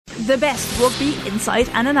The best rugby insight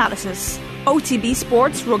and analysis. OTB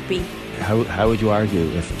Sports Rugby. How would you argue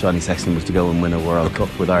if Johnny Sexton was to go and win a World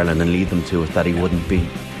Cup with Ireland and lead them to it that he wouldn't be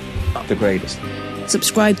the greatest?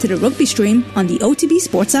 Subscribe to the rugby stream on the OTB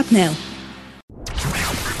Sports app now.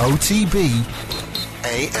 OTB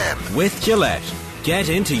AM. With Gillette. Get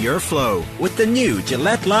into your flow with the new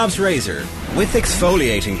Gillette Labs Razor with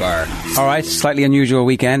exfoliating bar. Alright, slightly unusual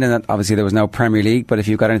weekend, and obviously there was no Premier League, but if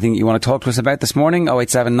you've got anything you want to talk to us about this morning,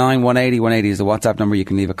 0879 180 180 is the WhatsApp number. You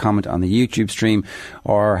can leave a comment on the YouTube stream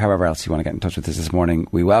or however else you want to get in touch with us this morning.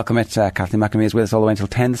 We welcome it. Kathleen McNamee is with us all the way until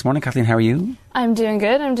 10 this morning. Kathleen, how are you? I'm doing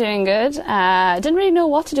good. Didn't really know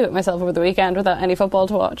what to do with myself over the weekend without any football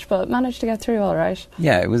to watch, but managed to get through all right.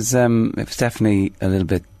 Yeah, it was definitely a little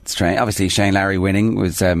bit strange. Obviously, Shane Lowry winning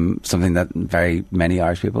was something that very many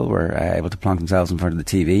Irish people were able to plonk themselves in front of the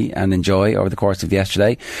TV and enjoy over the course of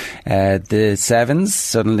yesterday. The Sevens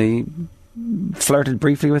suddenly flirted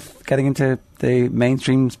briefly with getting into the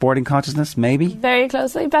mainstream sporting consciousness, maybe? Very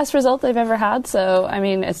closely. Best result they've ever had. So, I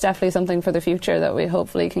mean, it's definitely something for the future that we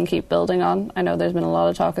hopefully can keep building on. I know there's been a lot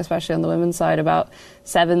of talk, especially on the women's side, about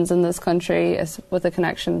Sevens in this country with a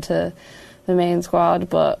connection to the main squad,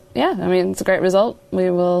 but yeah, I mean, it's a great result. We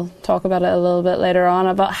will talk about it a little bit later on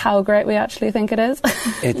about how great we actually think it is.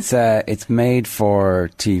 It's made for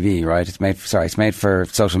TV, right? It's made for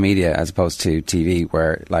social media as opposed to TV,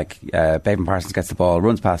 where like Bevan Parsons gets the ball,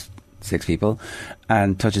 runs past 6 people,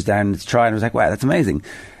 and touches down its try, and I was like, wow, that's amazing.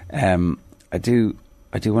 I do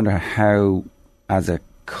wonder how, as a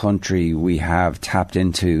country, we have tapped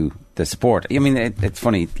into the sport. I mean, it's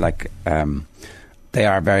funny, like they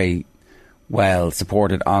are very well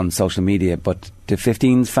supported on social media, but do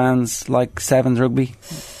 15s fans like Sevens rugby?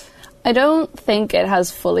 I don't think it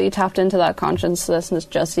has fully tapped into that consciousness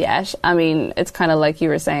just yet. I mean, it's kind of like you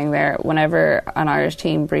were saying there, whenever an Irish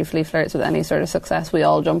team briefly flirts with any sort of success, we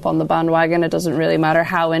all jump on the bandwagon. It doesn't really matter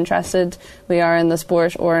how interested we are in the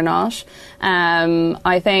sport or not.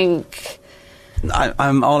 I think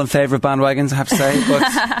I'm all in favour of bandwagons, I have to say,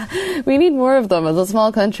 but we need more of them. As a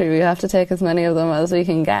small country, we have to take as many of them as we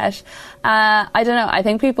can get. I don't know, I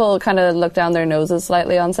think people kind of look down their noses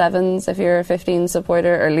slightly on Sevens if you're a 15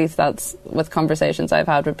 supporter, or at least that's with conversations I've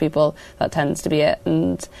had with people, that tends to be it,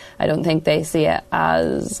 and I don't think they see it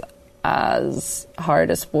as hard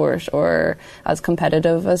a sport or as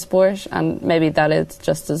competitive a sport, and maybe that is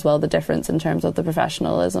just as well the difference in terms of the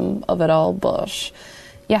professionalism of it all. But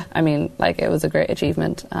yeah, I mean, like, it was a great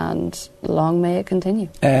achievement, and long may it continue.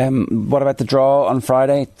 What about the draw on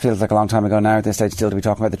Friday? It feels like a long time ago now at this stage still to be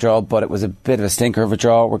talking about the draw, but it was a bit of a stinker of a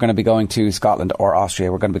draw. We're going to be going to Scotland or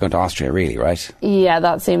Austria. We're going to be going to Austria, really, right? Yeah,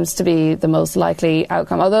 that seems to be the most likely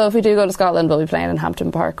outcome. Although if we do go to Scotland, we'll be playing in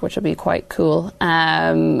Hampton Park, which will be quite cool.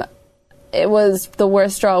 It was the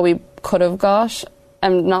worst draw we could have got.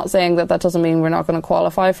 I'm not saying that doesn't mean we're not going to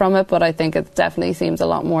qualify from it, but I think it definitely seems a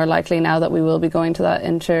lot more likely now that we will be going to that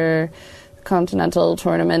intercontinental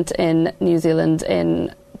tournament in New Zealand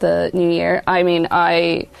in the new year. I mean,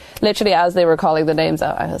 I literally, as they were calling the names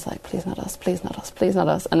out, I was like, please not us, please not us, please not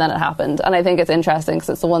us. And then it happened. And I think it's interesting because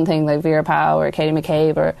it's the one thing like Vera Pauw or Katie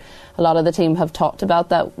McCabe or a lot of the team have talked about,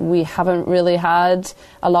 that we haven't really had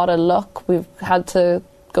a lot of luck. We've had to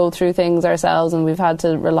go through things ourselves, and we've had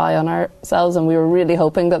to rely on ourselves, and we were really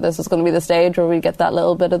hoping that this was going to be the stage where we get that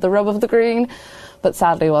little bit of the rub of the green, but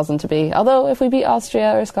sadly wasn't to be. Although if we beat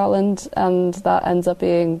Austria or Scotland and that ends up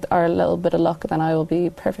being our little bit of luck, then I will be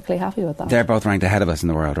perfectly happy with that. They're both ranked ahead of us in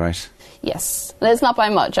the world, right? Yes. It's not by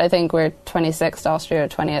much. I think we're 26th, Austria are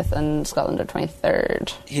 20th, and Scotland are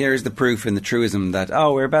 23rd. Here's the proof in the truism that,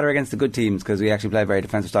 we're better against the good teams because we actually play a very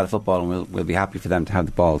defensive style of football, and we'll be happy for them to have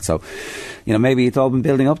the ball. So, you know, maybe it's all been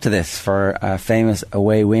building up to this for a famous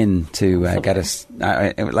away win to get us,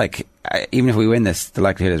 even if we win this, the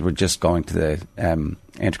likelihood is we're just going to the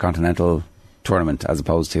intercontinental tournament as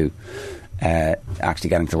opposed to actually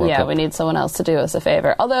getting to the World Cup. Yeah, we need someone else to do us a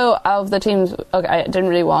favour. Although, of the teams, I didn't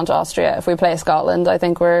really want Austria. If we play Scotland, I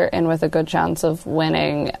think we're in with a good chance of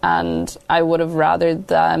winning, and I would have rather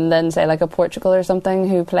them than, say, like a Portugal or something,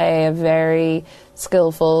 who play a very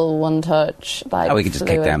skillful one-touch. We could just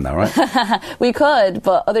kick them though, right? We could,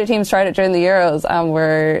 but other teams tried it during the Euros and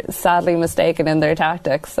were sadly mistaken in their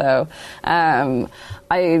tactics. So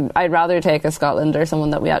I'd rather take a Scotland or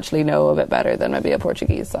someone that we actually know a bit better than maybe a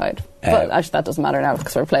Portuguese side. But actually that doesn't matter now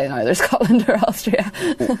because we're playing either Scotland or Austria.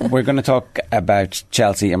 We're going to talk about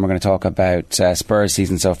Chelsea and we're going to talk about Spurs'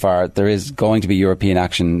 season so far. There is going to be European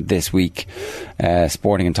action this week.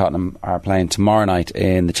 Sporting and Tottenham are playing tomorrow night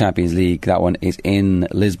in the Champions League. That one is in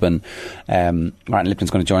Lisbon. Martin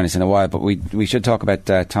Lipton's going to join us in a while, but we should talk about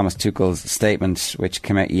Thomas Tuchel's statement, which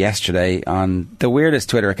came out yesterday on the weirdest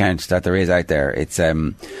Twitter account that there is out there. It's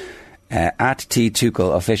at T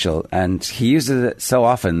Tuchel official, and he uses it so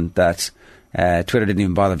often that Twitter didn't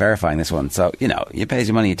even bother verifying this one. So, you pay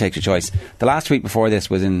your money, you take your choice. The last tweet before this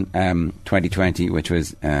was in 2020, which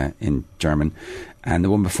was in German. And the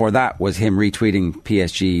one before that was him retweeting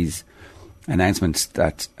PSG's announcement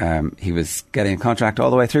that he was getting a contract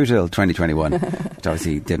all the way through till 2021, which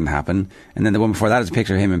obviously didn't happen. And then the one before that is a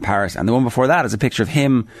picture of him in Paris. And the one before that is a picture of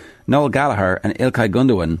him, Noel Gallagher and Ilkay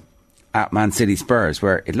Gundogan at Man City Spurs,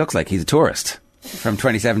 where it looks like he's a tourist from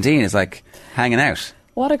 2017. It's like hanging out.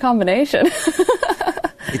 What a combination.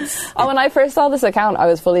 When I first saw this account, I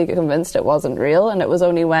was fully convinced it wasn't real, and it was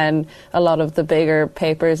only when a lot of the bigger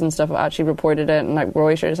papers and stuff actually reported it, and like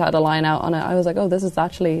Reuters had a line out on it, I was like, oh, this is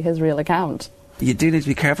actually his real account. You do need to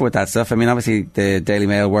be careful with that stuff. I mean, obviously the Daily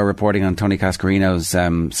Mail were reporting on Tony Cascarino's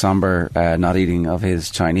sombre not eating of his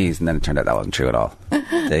Chinese, and then it turned out that wasn't true at all.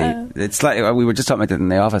 It's like, we were just talking about that in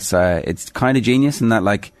the office. It's kind of genius in that,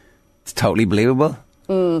 like, it's totally believable.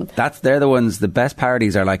 They're the ones, the best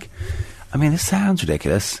parodies are like, I mean, this sounds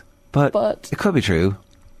ridiculous, but it could be true.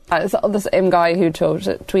 The same guy who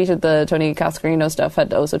tweeted the Tony Cascarino stuff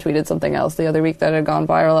had also tweeted something else the other week that had gone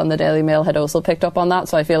viral, and the Daily Mail had also picked up on that,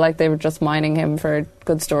 so I feel like they were just mining him for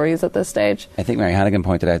good stories at this stage. I think Mary Hannigan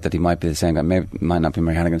pointed out that he might be the same guy. Maybe it might not be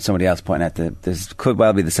Mary Hannigan, somebody else pointed out that this could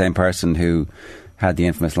well be the same person who had the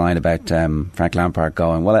infamous line about Frank Lampard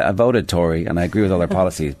going, well, I voted Tory and I agree with all their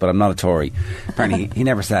policies, but I'm not a Tory. Apparently he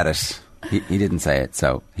never said it. He didn't say it,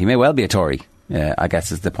 so he may well be a Tory. I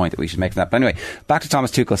guess is the point that we should make from that. But anyway, back to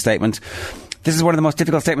Thomas Tuchel's statement. This is one of the most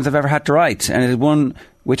difficult statements I've ever had to write, and it is one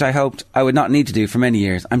which I hoped I would not need to do for many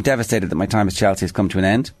years. I'm devastated that my time at Chelsea has come to an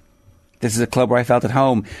end. This is a club where I felt at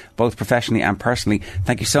home, both professionally and personally.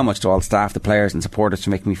 Thank you so much to all the staff, the players and supporters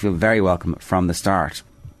for making me feel very welcome from the start.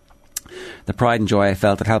 The pride and joy I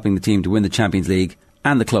felt at helping the team to win the Champions League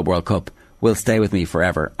and the Club World Cup will stay with me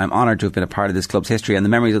forever. I'm honoured to have been a part of this club's history, and the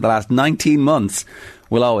memories of the last 19 months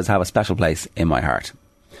will always have a special place in my heart.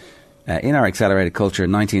 In our accelerated culture,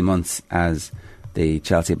 19 months as the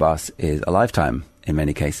Chelsea boss is a lifetime in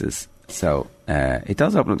many cases. So it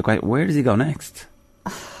does open up the question, where does he go next?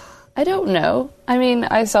 I don't know. I mean,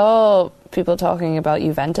 I saw people talking about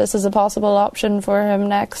Juventus as a possible option for him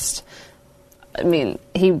next. I mean,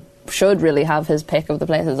 he should really have his pick of the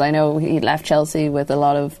places. I know he left Chelsea with a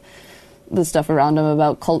lot of the stuff around him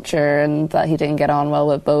about culture and that he didn't get on well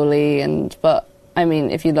with Bowley, but I mean,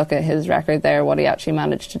 if you look at his record there, what he actually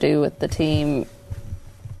managed to do with the team,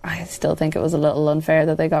 I still think it was a little unfair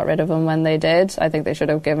that they got rid of him when they did. I think they should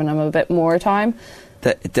have given him a bit more time.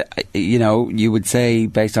 You would say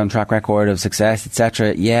based on track record of success,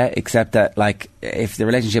 etc. Yeah, except that, like, if the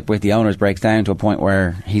relationship with the owners breaks down to a point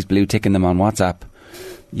where he's blue ticking them on WhatsApp,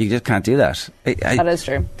 you just can't do that. That is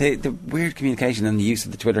true. The weird communication and the use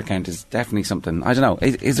of the Twitter account is definitely something. I don't know.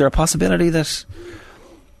 Is there a possibility that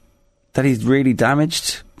he's really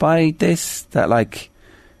damaged by this? That, like,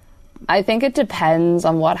 I think it depends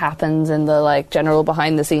on what happens in the general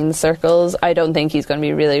behind the scenes circles. I don't think he's going to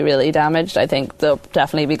be really, really damaged. I think there'll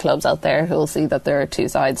definitely be clubs out there who'll see that there are two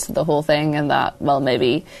sides to the whole thing, and that, well,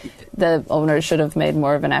 maybe the owners should have made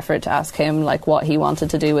more of an effort to ask him what he wanted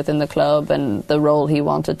to do within the club and the role he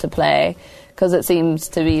wanted to play, because it seems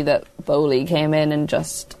to be that Bowley came in and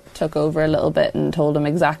just took over a little bit and told him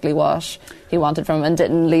exactly what he wanted from him and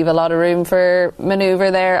didn't leave a lot of room for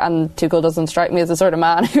manoeuvre there, and Tuchel doesn't strike me as the sort of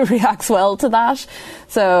man who reacts well to that.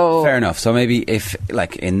 So fair enough. So maybe if,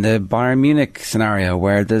 in the Bayern Munich scenario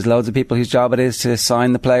where there's loads of people whose job it is to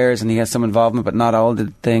sign the players and he has some involvement but not all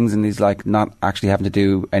the things, and he's not actually having to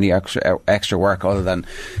do any extra work other than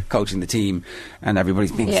coaching the team, and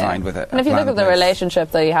everybody's being signed with it. And if you look at the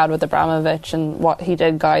relationship that he had with Abramovich and what he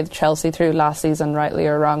did guide Chelsea through last season, rightly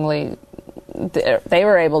or wrongly, they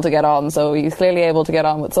were able to get on, so he's clearly able to get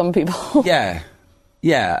on with some people.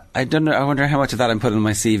 Yeah, I don't know. I wonder how much of that I'm putting on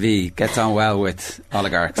my CV. Gets on well with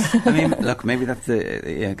oligarchs. I mean, look, maybe that's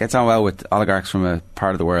gets on well with oligarchs from a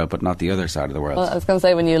part of the world, but not the other side of the world. Well, I was going to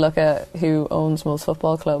say, when you look at who owns most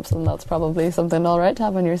football clubs, then that's probably something all right to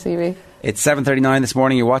have on your CV. It's 7:39 this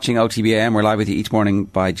morning. You're watching OTBAM. We're live with you each morning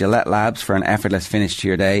by Gillette Labs for an effortless finish to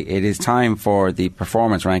your day. It is time for the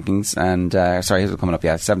performance rankings. And, sorry, here's what's coming up.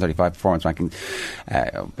 Yeah, 7:35 performance rankings.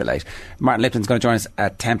 A bit late. Martin Lipton's going to join us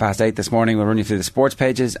at 8:10 this morning. We'll run you through the sports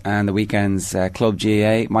pages and the weekend's Club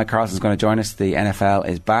GAA. Mike Carlson's going to join us. The NFL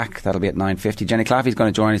is back. That'll be at 9:50. Jenny Claffey's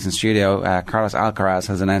going to join us in studio. Carlos Alcaraz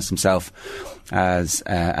has announced himself as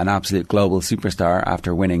an absolute global superstar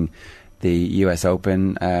after winning the US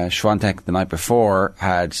Open. Swiatek the night before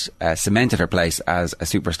had cemented her place as a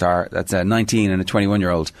superstar. That's a 19 and a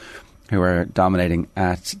 21-year-old who are dominating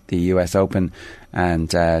at the US Open.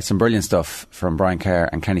 And some brilliant stuff from Brian Kerr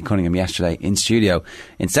and Kenny Cunningham yesterday in studio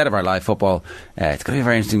instead of our live football. It's going to be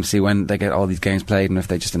very interesting to see when they get all these games played and if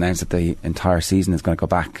they just announce that the entire season is going to go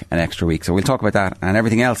back an extra week. So we'll talk about that and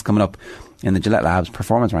everything else coming up in the Gillette Labs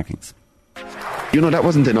performance rankings. You know, that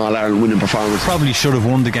wasn't an All-Ireland winning performance. Probably should have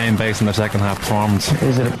won the game based on their second half performance.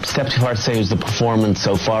 Is it a step too far to say it was the performance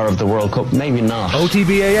so far of the World Cup? Maybe not.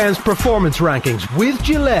 OTBAM's performance rankings with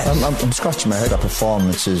Gillette. I'm scratching my head. That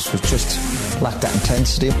performances was just lacked that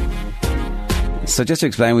intensity. So just to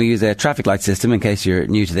explain, we use a traffic light system in case you're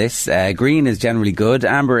new to this. Green is generally good.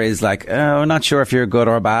 Amber is like, oh, not sure if you're good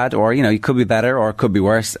or bad, or, you know, you could be better or it could be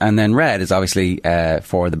worse. And then red is obviously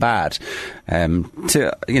for the bad.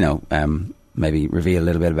 Maybe reveal a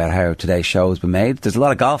little bit about how today's show has been made. There's a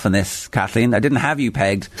lot of golf in this, Kathleen. I didn't have you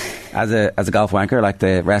pegged as a golf wanker like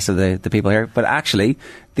the rest of the people here, but actually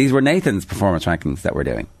these were Nathan's performance rankings that we're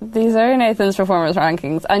doing. These are Nathan's performance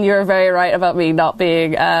rankings, and you're very right about me not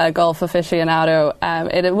being a golf aficionado.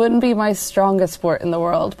 It wouldn't be my strongest sport in the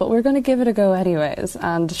world, but we're going to give it a go anyways.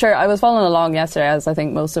 And sure, I was following along yesterday, as I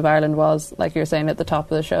think most of Ireland was, like you were saying at the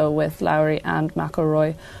top of the show, with Lowry and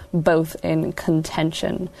McIlroy both in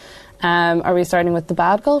contention. Are we starting with the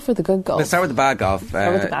bad golf or the good golf? Let's start with the bad golf.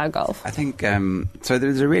 Start with the bad golf. I think, so there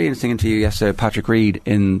was a really interesting interview yesterday with Patrick Reed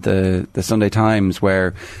in the Sunday Times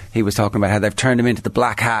where he was talking about how they've turned him into the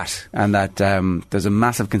black hat and that there's a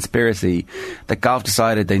massive conspiracy that golf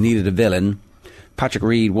decided they needed a villain. Patrick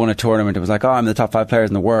Reed won a tournament. It was like, oh, I'm the top 5 players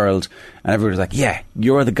in the world. And everybody was like, yeah,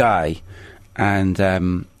 you're the guy.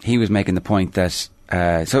 And he was making the point that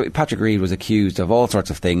so Patrick Reed was accused of all sorts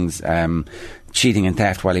of things, cheating and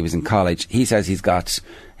theft while he was in college. He says he's got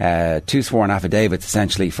 2 sworn affidavits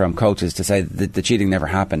essentially from coaches to say that the cheating never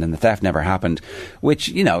happened and the theft never happened, which,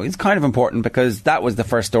 you know, is kind of important because that was the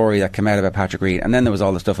first story that came out about Patrick Reed. And then there was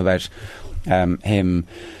all the stuff about him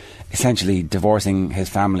essentially divorcing his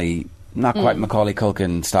family, not quite Macaulay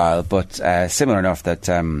Culkin style, but similar enough that,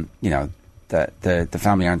 that the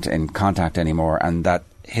family aren't in contact anymore, and that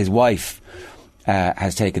his wife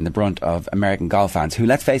has taken the brunt of American golf fans who,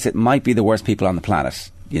 let's face it, might be the worst people on the planet.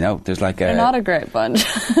 You know, there's like they're not a great bunch.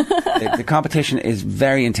 the competition is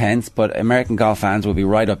very intense, but American golf fans will be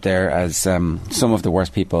right up there as some of the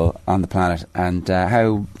worst people on the planet. And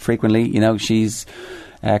how frequently, you know, she's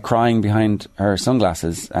crying behind her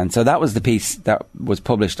sunglasses. And so that was the piece that was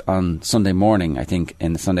published on Sunday morning, I think,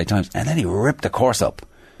 in the Sunday Times. And then he ripped the course up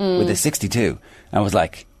with a 62 and was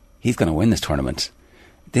like, he's going to win this tournament.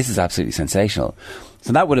 This is absolutely sensational.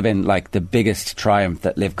 So that would have been like the biggest triumph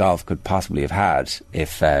that Live Golf could possibly have had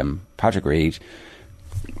if Patrick Reed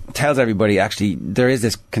tells everybody, actually, there is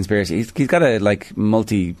this conspiracy. He's got a like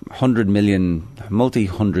multi-hundreds of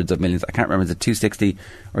millions, I can't remember, is it 260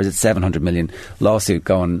 or is it 700 million lawsuit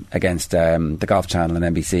going against the Golf Channel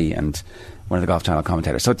and NBC and one of the Golf Channel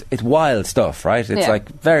commentators. So it's wild stuff, right? It's like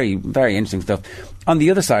very, very interesting stuff. On the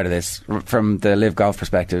other side of this, from the Live Golf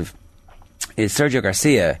perspective, is Sergio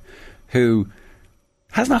Garcia, who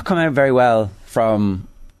has not come out very well from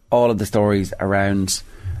all of the stories around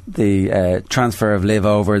the transfer of Live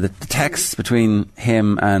over. The texts between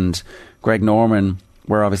him and Greg Norman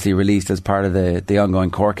were obviously released as part of the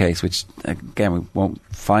ongoing court case, which, again, won't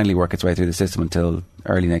finally work its way through the system until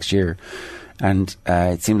early next year. And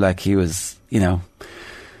it seemed like he was, he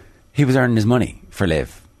was earning his money for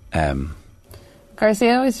Live.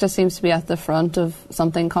 Garcia always just seems to be at the front of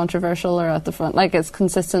something controversial, or at the front, like it's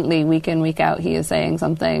consistently week in, week out, he is saying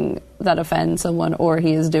something that offends someone, or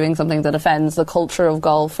he is doing something that offends the culture of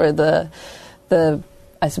golf, or the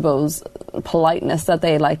I suppose, politeness that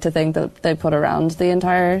they like to think that they put around the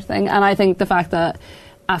entire thing. And I think the fact that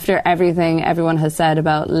after everything everyone has said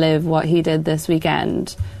about Liv, what he did this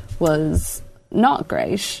weekend was not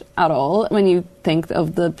great at all when you think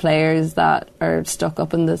of the players that are stuck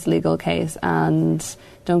up in this legal case and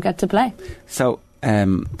don't get to play. So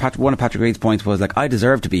one of Patrick Reed's points was like, I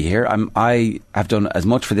deserve to be here. I have done as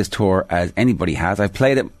much for this tour as anybody has. I've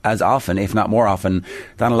played it as often, if not more often,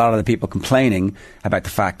 than a lot of the people complaining about the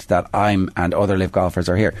fact that I'm and other live golfers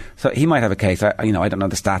are here. So he might have a case. I don't know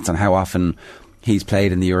the stats on how often he's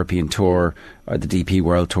played in the European Tour or the DP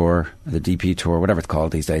World Tour, or the DP Tour, whatever it's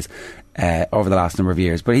called these days, over the last number of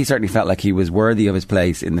years. But he certainly felt like he was worthy of his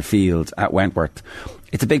place in the field at Wentworth.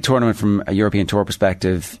 It's a big tournament from a European Tour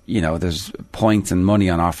perspective. There's points and money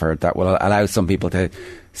on offer that will allow some people to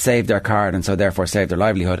save their card and so therefore save their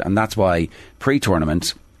livelihood. And that's why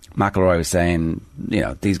pre-tournament, McIlroy was saying,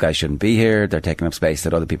 these guys shouldn't be here. They're taking up space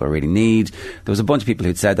that other people really need. There was a bunch of people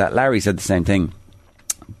who'd said that. Larry said the same thing.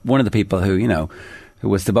 One of the people who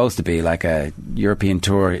was supposed to be like a European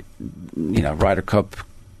Tour, Ryder Cup,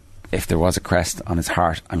 if there was a crest on his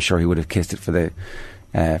heart, I'm sure he would have kissed it for the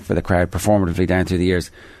crowd performatively down through the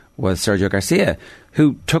years, was Sergio Garcia,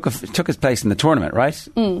 who took his place in the tournament, right?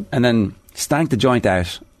 And then stank the joint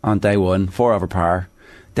out on day one, 4 over par.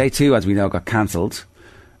 Day 2, as we know, got cancelled.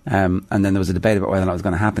 And then there was a debate about whether or not it was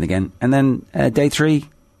going to happen again. And then day 3,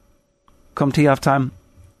 come tee off time,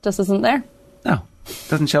 just isn't there. No,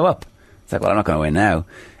 doesn't show up. It's like, well, I'm not going to win now.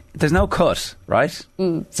 There's no cut, right?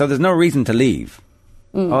 So there's no reason to leave.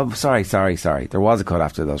 Oh, sorry. There was a cut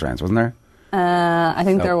after those rounds, wasn't there? I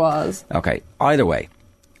think there was. Okay. Either way,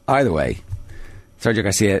 Sergio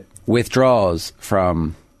Garcia withdraws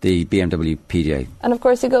from the BMW PGA. And of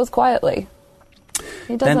course he goes quietly.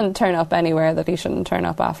 He doesn't turn up anywhere that he shouldn't turn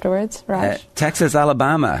up afterwards, right? Texas,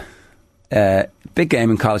 Alabama. Big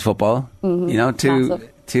game in college football.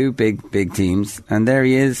 Two big teams. And there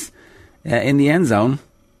he is in the end zone,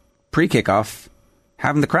 pre-kickoff,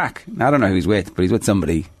 having the crack. Now, I don't know who he's with, but he's with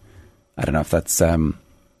somebody. I don't know if that's...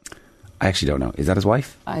 I actually don't know. Is that his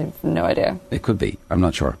wife? I have no idea. It could be. I'm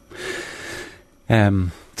not sure.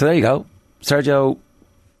 So there you go. Sergio,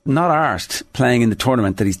 not arsed playing in the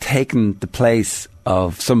tournament that he's taken the place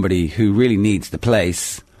of somebody who really needs the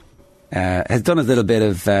place. Has done a little bit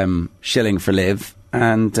of shilling for Liv,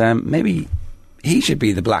 and maybe he should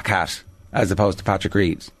be the black hat as opposed to Patrick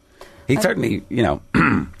Reed. He certainly,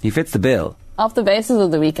 he fits the bill. Off the basis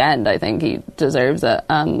of the weekend, I think he deserves it.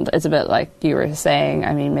 And it's a bit like you were saying.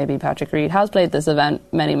 I mean, maybe Patrick Reed has played this event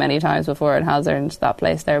many, many times before and has earned that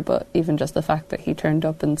place there. But even just the fact that he turned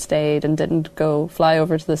up and stayed and didn't go fly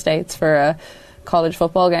over to the States for a college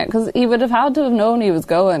football game, because he would have had to have known he was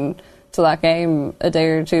going to that game a day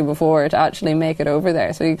or two before to actually make it over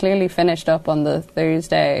there. So he clearly finished up on the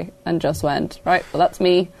Thursday and just went, right, well, that's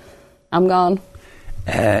me. I'm gone.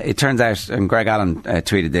 It turns out, and Greg Allen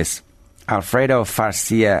tweeted this, Alfredo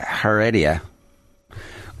Garcia Heredia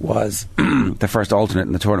was the first alternate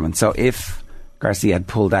in the tournament. So if Garcia had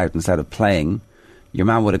pulled out instead of playing, your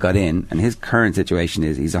man would have got in. And his current situation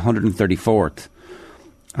is he's 134th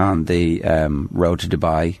on the road to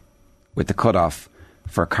Dubai with the cutoff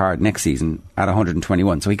for a card next season at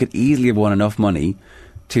 121. So he could easily have won enough money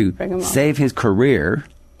to save his career.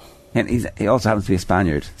 And he also happens to be a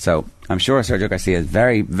Spaniard. So I'm sure Sergio Garcia is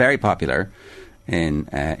very, very popular in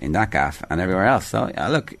that gaff and everywhere else. So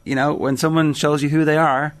look, when someone shows you who they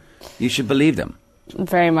are, you should believe them.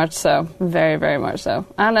 Very much so. Very, very much so.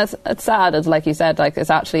 And it's sad. It's like you said, like it's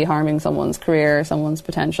actually harming someone's career, someone's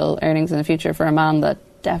potential earnings in the future for a man that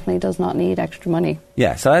definitely does not need extra money.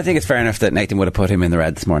 Yeah, so I think it's fair enough that Nathan would have put him in the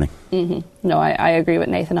red this morning. No, I agree with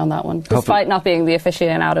Nathan on that one, despite not being the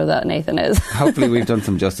aficionado that Nathan is. Hopefully we've done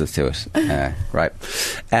some justice to it. Right.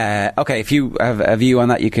 Okay, if you have a view on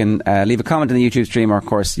that, you can leave a comment in the YouTube stream, or of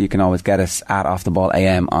course you can always get us at Off The Ball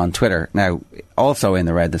AM on Twitter. Now, also in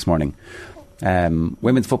the red this morning,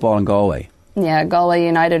 women's football in Galway. Yeah, Galway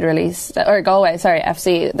United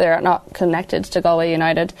FC, they're not connected to Galway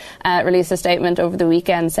United, released a statement over the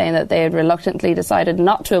weekend saying that they had reluctantly decided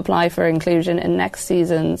not to apply for inclusion in next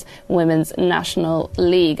season's Women's National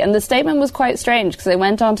League. And the statement was quite strange because they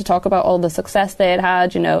went on to talk about all the success they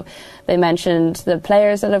had. They mentioned the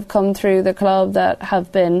players that have come through the club that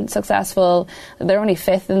have been successful. They're only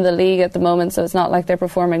 5th in the league at the moment, so it's not like they're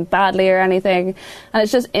performing badly or anything. And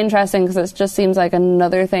it's just interesting because it just seems like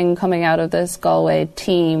another thing coming out of this Galway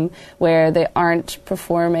team where they aren't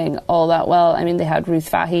performing all that well. I mean, they had Ruth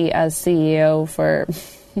Fahy as CEO for...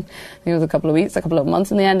 I think it was a couple of months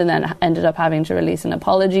in the end, and then ended up having to release an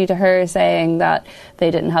apology to her saying that they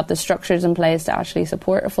didn't have the structures in place to actually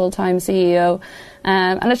support a full-time CEO.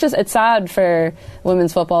 And it's sad for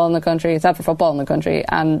women's football in the country. It's sad for football in the country,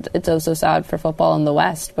 and it's also sad for football in the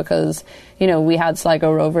West because, we had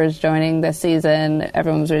Sligo Rovers joining this season.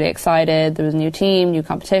 Everyone was really excited. There was a new team, new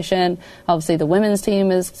competition. Obviously, the women's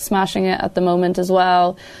team is smashing it at the moment as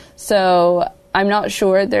well. So I'm not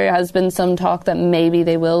sure. There has been some talk that maybe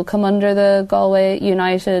they will come under the Galway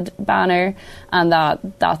United banner, and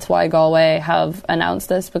that's why Galway have announced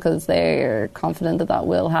this, because they're confident that that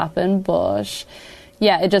will happen. But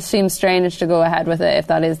yeah, it just seems strange to go ahead with it if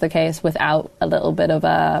that is the case without a little bit of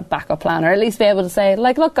a backup plan, or at least be able to say,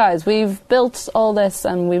 like, look guys, we've built all this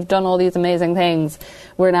and we've done all these amazing things.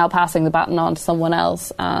 We're now passing the baton on to someone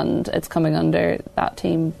else and it's coming under that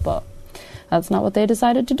team. But that's not what they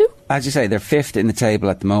decided to do. As you say, they're fifth in the table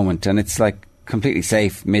at the moment, and it's like completely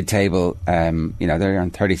safe mid-table. They're on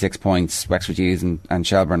 36 points. Wexford Hughes and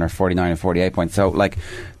Shelburne are 49 and 48 points. So, like,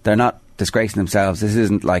 they're not disgracing themselves. This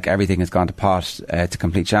isn't like everything has gone to pot to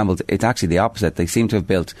complete shambles. It's actually the opposite. They seem to have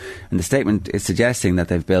built, and the statement is suggesting that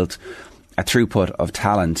they've built a throughput of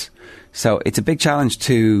talent. So it's a big challenge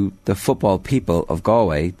to the football people of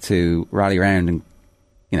Galway to rally around and,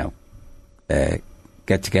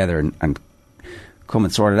 get together and come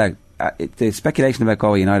and sort it out. The speculation about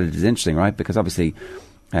Galway United is interesting, right? Because obviously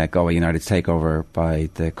Galway United's takeover by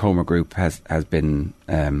the Comer Group has been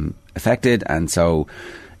affected, and so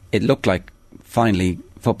it looked like finally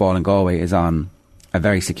football in Galway is on a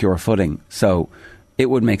very secure footing. So it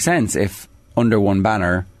would make sense if under one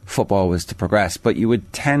banner football was to progress, but you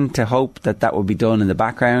would tend to hope that would be done in the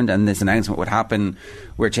background and this announcement would happen.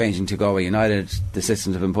 We're changing to Galway United. The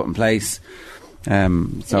systems have been put in place.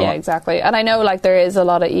 Yeah, exactly. And I know like there is a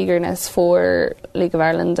lot of eagerness for League of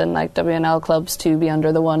Ireland and like WNL clubs to be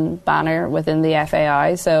under the one banner within the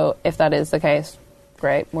FAI. So if that is the case,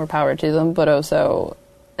 great, more power to them. But also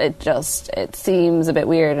it seems a bit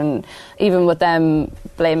weird, and even with them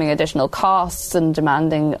blaming additional costs and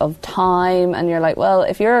demanding of time, and you're like, well,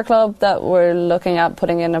 if you're a club that were looking at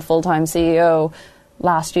putting in a full-time CEO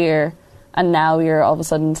last year, and now you're all of a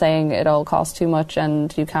sudden saying it all costs too much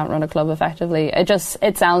and you can't run a club effectively.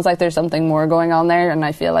 It sounds like there's something more going on there, and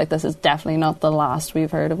I feel like this is definitely not the last we've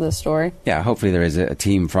heard of this story. Yeah, hopefully there is a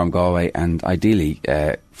team from Galway, and ideally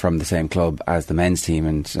from the same club as the men's team,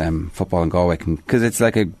 and football in Galway because it's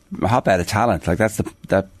like a hotbed of talent. Like that's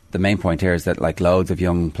the main point here, is that like loads of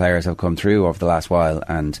young players have come through over the last while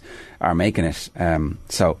and are making it.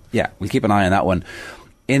 So yeah, we'll keep an eye on that one.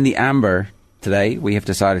 In the amber today, we have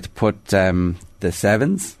decided to put the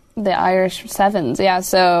sevens. The Irish sevens, yeah.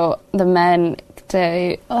 So the men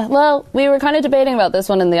today, well, we were kind of debating about this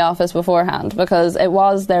one in the office beforehand because it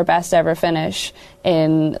was their best ever finish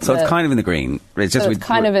in. So it's kind of in the green. It's just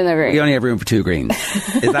kind of in the green. We only have room for two greens.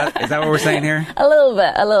 Is that what we're saying here? A little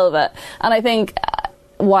bit. And I think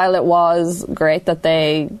while it was great that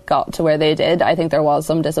they got to where they did, I think there was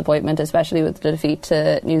some disappointment, especially with the defeat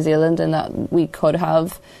to New Zealand, in that we could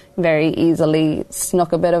have very easily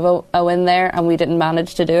snuck a bit of a win there, and we didn't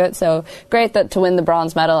manage to do it. So great that to win the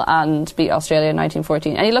bronze medal and beat Australia in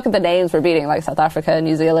 1914. And you look at the names we're beating, like South Africa,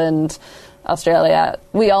 New Zealand, Australia.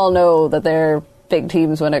 We all know that they're big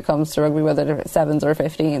teams when it comes to rugby, whether they're sevens or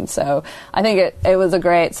 15s. So I think it was a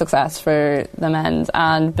great success for the men's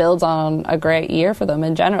and builds on a great year for them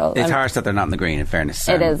in general. It's harsh that they're not in the green, in fairness.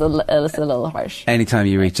 It is it's a little harsh. Anytime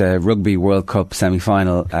you reach a Rugby World Cup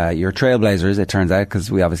semi-final, you're trailblazers, it turns out,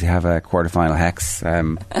 because we obviously have a quarter-final hex.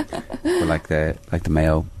 We're like the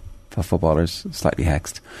Mayo footballers, slightly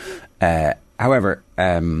hexed. However,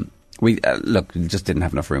 we just didn't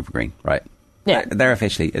have enough room for green, right? Yeah, they're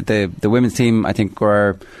officially the women's team. I think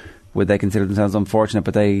would they consider themselves unfortunate,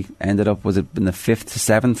 but they ended up, was it in the 5th to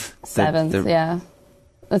 7th? Yeah.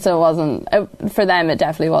 So it wasn't for them. It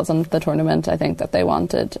definitely wasn't the tournament I think that they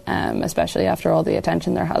wanted, especially after all the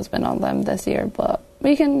attention there has been on them this year. But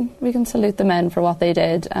we can salute the men for what they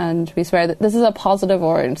did, and we swear that this is a positive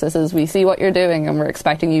orange. This is, we see what you're doing, and we're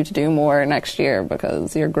expecting you to do more next year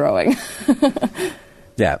because you're growing.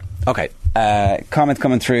 Yeah. Okay. Comments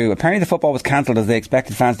coming through. Apparently the football was cancelled as they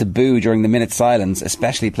expected fans to boo during the minute's silence,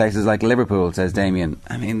 especially places like Liverpool, says Damien.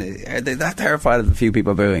 I mean, are they that terrified of a few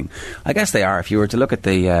people booing? I guess they are. If you were to look at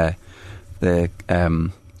the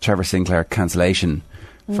Trevor Sinclair cancellation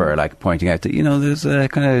for like pointing out that, there's a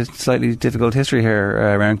kind of slightly difficult history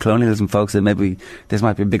here around colonialism, folks, and maybe this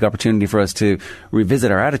might be a big opportunity for us to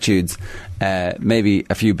revisit our attitudes. Maybe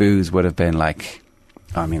a few boos would have been like,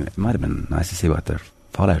 I mean, it might have been nice to see what their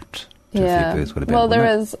fallout. Yeah. Well, there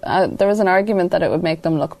was an argument that it would make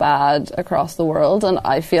them look bad across the world, and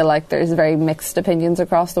I feel like there's very mixed opinions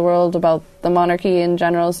across the world about the monarchy in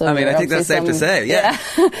general. So I mean, I think that's safe to say. Yeah.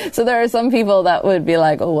 So there are some people that would be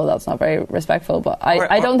like, "Oh, well, that's not very respectful." But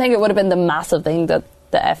I don't think it would have been the massive thing that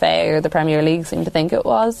the FA or the Premier League seem to think it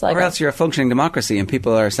was. Like, or else you're a functioning democracy, and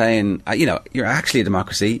people are saying, you're actually a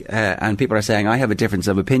democracy, and people are saying, I have a difference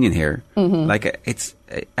of opinion here. Mm-hmm. Like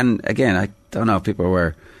and again, I don't know if people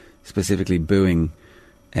were specifically booing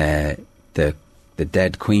the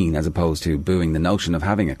dead queen as opposed to booing the notion of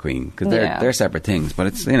having a queen, because they're separate things. But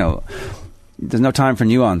it's, there's no time for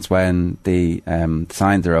nuance when the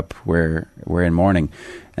signs are up. We're in mourning,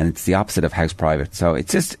 and it's the opposite of house private. So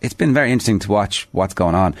it's been very interesting to watch what's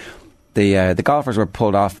going on. The golfers were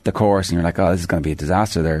pulled off the course, and you're like, oh, this is going to be a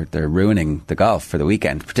disaster. They're ruining the golf for the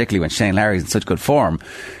weekend, particularly when Shane Lowry's in such good form.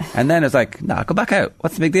 And then it's like, nah, go back out.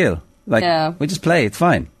 What's the big deal? We just play. It's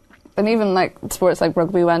fine. And even like sports like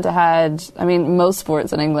rugby went ahead. I mean, most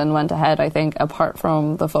sports in England went ahead, I think, apart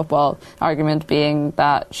from the football, argument being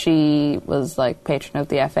that she was like patron of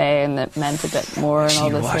the FA and it meant a bit more and all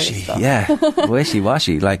this sort of stuff. Yeah,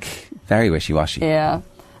 wishy-washy, very wishy-washy. Yeah.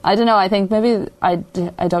 I don't know, I think maybe, I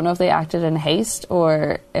don't know if they acted in haste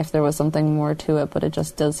or if there was something more to it, but it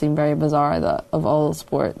just does seem very bizarre that of all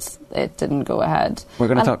sports, it didn't go ahead. We're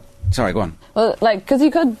going to talk... Sorry, go on. Well, because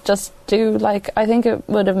you could just do, I think it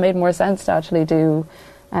would have made more sense to actually do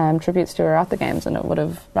tributes to her at the games, and it would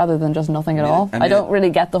have, rather than just nothing at all. I don't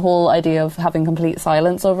really get the whole idea of having complete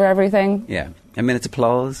silence over everything. Yeah. A minute's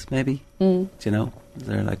applause, maybe. Do you know? Is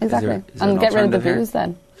there exactly. Is there and get rid of the booze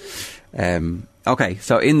then. Okay,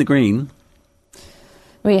 so in the green...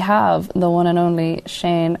 we have the one and only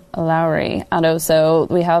Shane Lowry, and also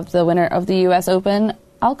we have the winner of the US Open,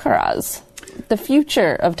 Alcaraz. The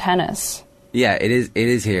future of tennis. Yeah, it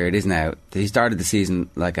is here. It is now. He started the season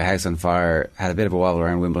like a house on fire, had a bit of a wobble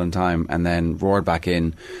around Wimbledon time, and then roared back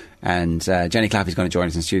in. And Jenny Claffey's going to join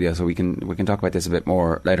us in studio, so we can talk about this a bit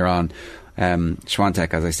more later on.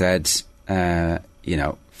 Swiatek, as I said,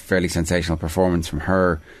 fairly sensational performance from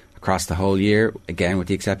her across the whole year, again with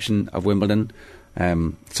the exception of Wimbledon.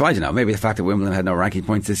 So I don't know, maybe the fact that Wimbledon had no ranking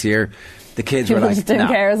points this year, the kids were like, didn't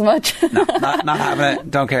care as much. No, not having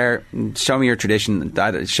it, don't care, show me your tradition,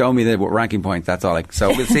 show me the ranking points, that's all.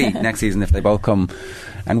 So we'll see next season if they both come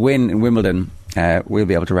and win in Wimbledon. We'll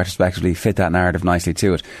be able to retrospectively fit that narrative nicely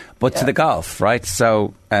to it. But to the golf, right?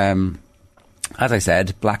 So as I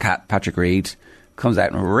said, black hat Patrick Reed comes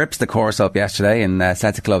out and rips the course up yesterday and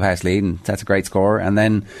sets a clubhouse lead and sets a great score, and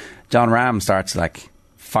then John Rahm starts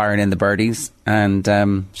firing in the birdies, and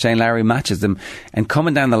Shane Lowry matches them. And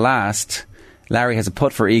coming down the last, Lowry has a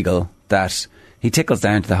putt for eagle that he tickles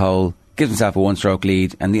down to the hole, gives himself a one-stroke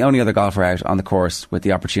lead, and the only other golfer out on the course with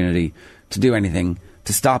the opportunity to do anything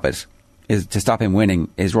to stop him winning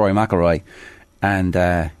is Rory McIlroy. And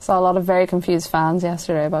saw a lot of very confused fans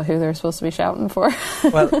yesterday about who they're supposed to be shouting for.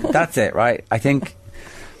 Well, that's it, right? I think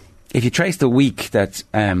if you trace the week that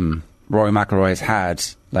Rory McIlroy has had,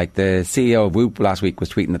 the CEO of Whoop last week was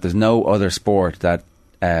tweeting that there's no other sport that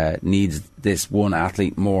needs this one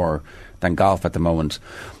athlete more than golf at the moment.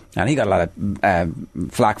 And he got a lot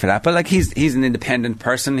of flack for that. But he's an independent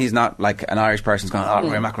person. He's not like an Irish person who's going,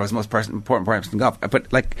 Rory McIlroy is the most important person in golf. But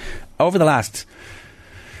over the last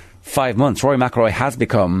 5 months, Rory McIlroy has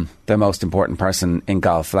become the most important person in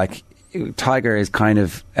golf. Tiger is kind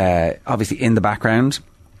of obviously in the background,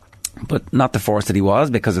 but not the force that he was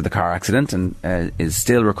because of the car accident, and is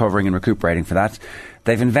still recovering and recuperating for that.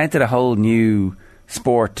 They've invented a whole new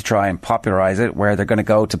sport to try and popularise it, where they're going to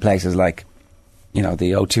go to places like, the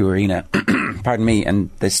O2 Arena, pardon me, and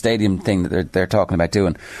the stadium thing that they're talking about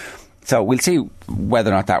doing. So we'll see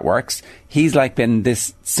whether or not that works. He's been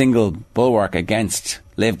this single bulwark against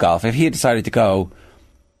LIV Golf. If he had decided to go,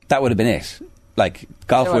 that would have been it.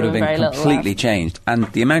 Golf would have been completely changed.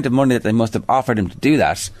 And the amount of money that they must have offered him to do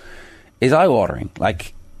that is eye-watering.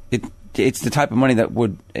 It's the type of money that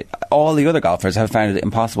all the other golfers have found it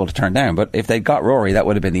impossible to turn down. But if they got Rory, that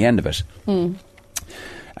would have been the end of it.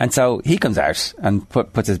 And so he comes out and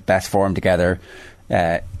puts his best form together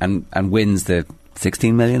and wins the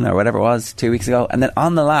 16 million or whatever it was 2 weeks ago. And then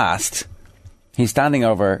on the last, he's standing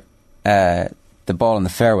over the ball in the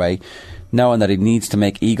fairway, knowing that he needs to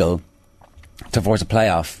make eagle to force a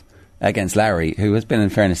playoff against Lowry, who has been, in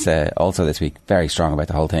fairness, also this week very strong about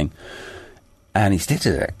the whole thing. And he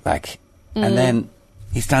stitches it, and then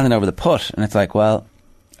he's standing over the putt, and it's was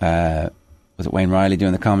it Wayne Riley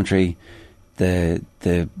doing the commentary? The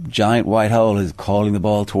giant white hole is calling the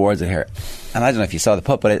ball towards it here, and I don't know if you saw the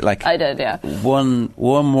putt, but I did, yeah. One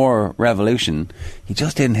more revolution, he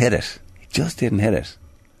just didn't hit it.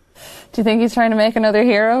 Do you think he's trying to make another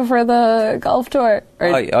hero for the golf tour?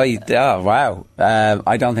 Wow.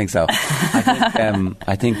 I don't think so.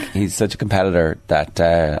 I think he's such a competitor that...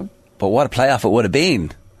 but what a playoff it would have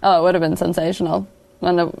been. Oh, it would have been sensational.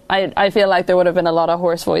 And I feel like there would have been a lot of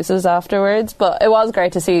hoarse voices afterwards. But it was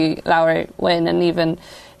great to see Lowry win, and even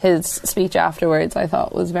his speech afterwards I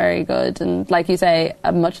thought was very good. And like you say,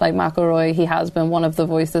 much like McIlroy, he has been one of the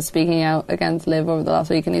voices speaking out against LIV over the last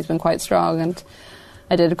week, and he's been quite strong. And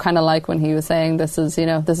I did kind of like when he was saying this is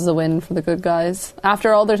a win for the good guys.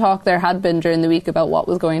 After all the talk there had been during the week about what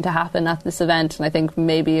was going to happen at this event, and I think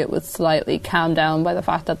maybe it was slightly calmed down by the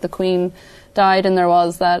fact that the Queen died and there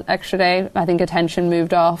was that extra day. I think attention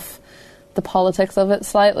moved off the politics of it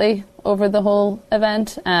slightly over the whole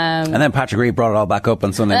event. And then Patrick Reed brought it all back up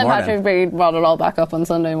on Sunday morning. Patrick Reed brought it all back up on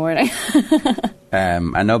Sunday morning.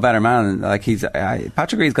 And no better man. Like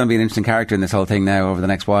Patrick Reed's going to be an interesting character in this whole thing now over the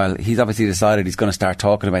next while. He's obviously decided he's going to start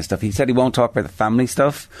talking about stuff. He said he won't talk about the family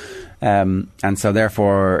stuff, and so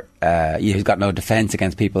therefore he's got no defence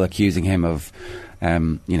against people accusing him of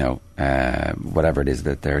whatever it is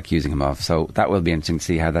that they're accusing him of. So that will be interesting to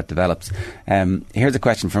see how that develops. Here's a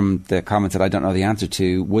question from the comments that I don't know the answer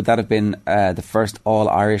to. Would that have been the first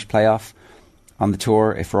all-Irish playoff on the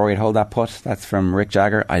tour if Rory had held that putt? That's from Rick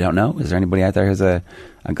Jagger. I don't know. Is there anybody out there who's a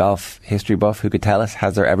golf history buff who could tell us?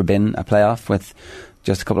 Has there ever been a playoff with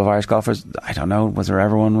just a couple of Irish golfers? I don't know. Was there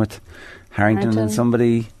ever one with Harrington and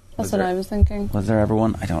somebody? That's what I was thinking. Was there ever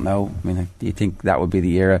one? I don't know. I mean, do you think that would be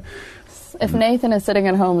the era? If Nathan is sitting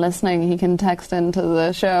at home listening, he can text into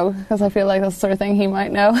the show, because I feel like that's the sort of thing he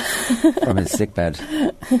might know. From his sickbed.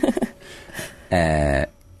 Danny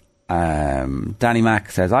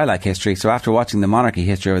Mack says, I like history, so after watching the monarchy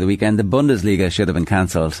history over the weekend, the Bundesliga should have been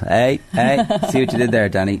cancelled. Hey, see what you did there,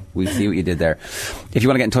 Danny. We see what you did there. If you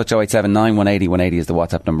want to get in touch, 0879 180 180 is the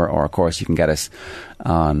WhatsApp number, or of course you can get us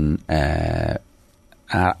on at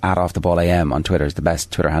Off the Ball AM on Twitter is the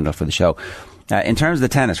best Twitter handle for the show. In terms of the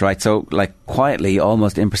tennis, right, so like quietly,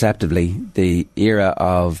 almost imperceptibly, the era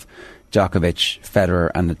of Djokovic, Federer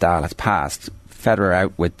and Nadal has passed. Federer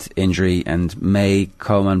out with injury and may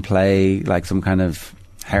come and play like some kind of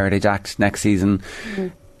Heritage Act next season.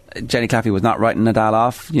 Jenny Claffey was not writing Nadal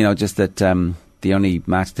off, just that the only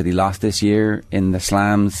match that he lost this year in the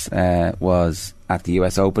Slams was at the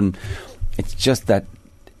US Open. It's just that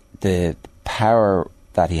the power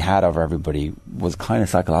that he had over everybody was kind of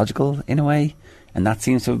psychological in a way, and that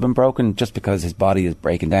seems to have been broken just because his body is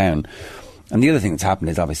breaking down. And the other thing that's happened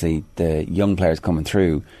is obviously the young players coming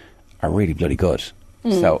through are really bloody good.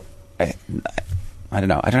 So I don't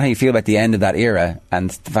know how you feel about the end of that era and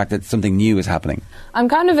the fact that something new is happening. I'm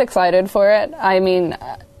kind of excited for it. I mean,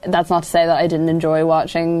 that's not to say that I didn't enjoy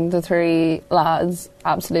watching the three lads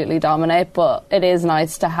absolutely dominate, but it is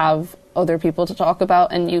nice to have other people to talk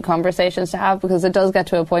about and new conversations to have, because it does get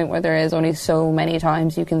to a point where there is only so many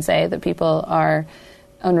times you can say that people are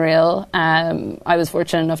unreal. I was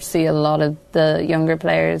fortunate enough to see a lot of the younger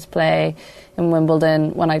players play in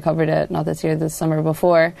Wimbledon when I covered it, not this year, this summer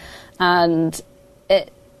before, and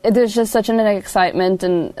there's just such an excitement,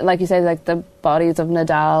 and like you say, like the bodies of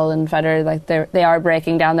Nadal and Federer, like they are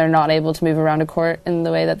breaking down. They're not able to move around a court in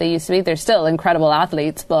the way that they used to be. They're still incredible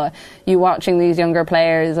athletes, but you watching these younger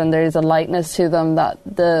players and there's a lightness to them that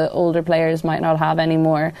the older players might not have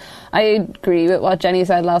anymore. I agree with what Jenny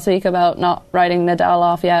said last week about not writing Nadal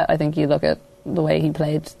off yet. I think you look at the way he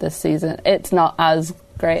played this season, it's not as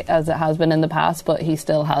great as it has been in the past, but he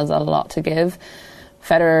still has a lot to give.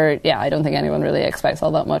 Federer, I don't think anyone really expects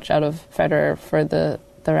all that much out of Federer for the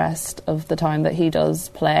rest of the time that he does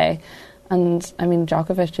play. And, I mean,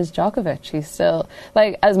 Djokovic is Djokovic. He's still,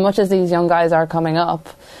 like, as much as these young guys are coming up,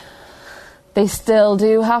 they still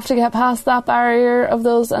do have to get past that barrier of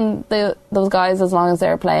those. And those guys, as long as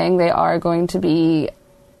they're playing, they are going to be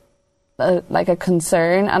a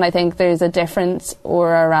concern, and I think there's a difference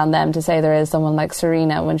aura around them to say there is someone like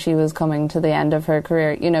Serena when she was coming to the end of her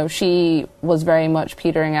career. She was very much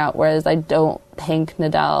petering out, whereas I don't think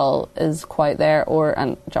Nadal is quite there,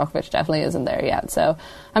 and Djokovic definitely isn't there yet. So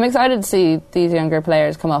I'm excited to see these younger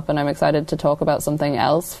players come up, and I'm excited to talk about something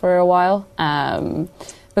else for a while.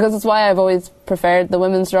 Because it's why I've always preferred the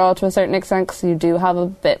women's draw to a certain extent, because you do have a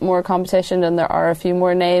bit more competition and there are a few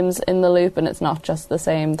more names in the loop, and it's not just the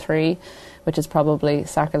same three, which is probably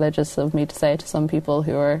sacrilegious of me to say to some people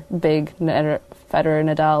who are big Federer,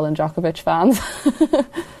 Nadal and Djokovic fans.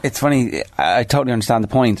 It's funny, I totally understand the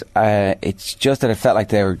point. It's just that it felt like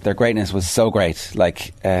their greatness was so great,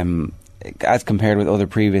 like as compared with other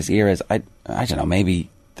previous eras. I don't know, maybe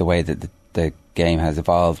the way that the game has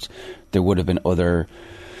evolved, there would have been other...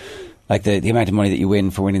 Like the amount of money that you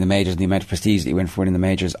win for winning the majors and the amount of prestige that you win for winning the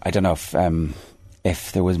majors. I don't know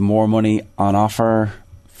if there was more money on offer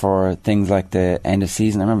for things like the end of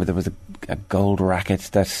season. I remember there was a gold racket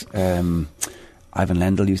that Ivan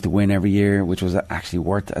Lendl used to win every year, which was actually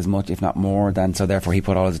worth as much, if not more, than. So therefore he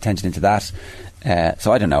put all his attention into that.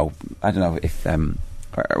 So I don't know if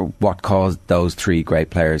what caused those three great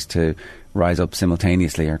players to rise up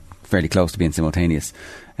simultaneously, or fairly close to being simultaneous.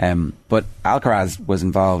 But Alcaraz was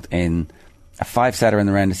involved in a 5-setter in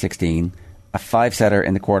the round of 16, a 5-setter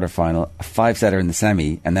in the quarterfinal, a 5-setter in the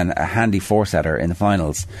semi, and then a handy 4-setter in the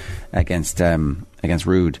finals against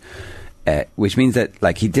Ruud, which means that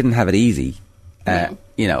like he didn't have it easy,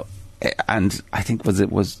 you know. And I think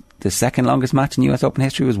was the second longest match in US Open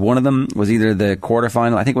history. Was one of them was either the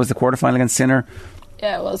quarterfinal. I think it was the quarterfinal against Sinner.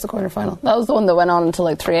 Yeah, it was the quarterfinal. That was the one that went on until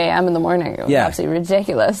like 3 a.m. in the morning. It was absolutely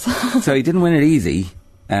ridiculous. So he didn't win it easy,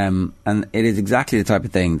 and it is exactly the type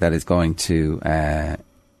of thing that is going to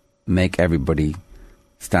make everybody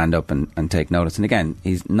stand up and take notice. And again,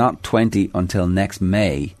 he's not 20 until next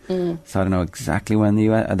May, so I don't know exactly when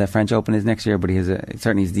the French Open is next year, but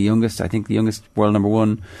certainly he's the youngest. I think the youngest world number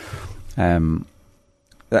one.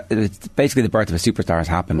 It's basically the birth of a superstar has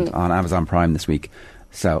happened on Amazon Prime this week.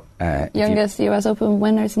 So youngest US Open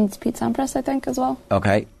winner since Pete Sampras, I think, as well.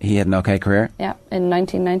 Okay, he had an okay career. Yeah, in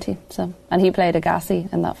 1990. So, and he played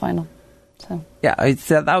Agassi in that final. So yeah,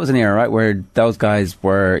 that was an era, right, where those guys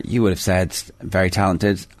were, you would have said, very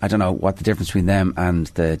talented. I don't know what the difference between them and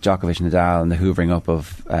the Djokovic, Nadal, and the hoovering up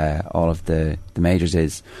of all of the majors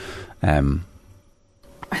is.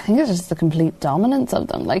 I think it's just the complete dominance of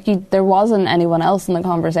them. Like, there wasn't anyone else in the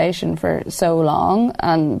conversation for so long,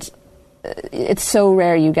 and it's so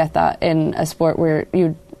rare you get that in a sport where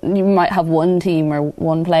you might have one team or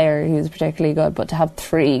one player who's particularly good, but to have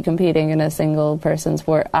 3 competing in a single person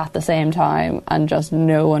sport at the same time and just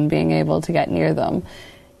no one being able to get near them,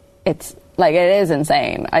 it's like, it is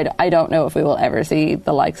insane. I don't know if we will ever see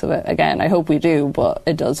the likes of it again. I hope we do, but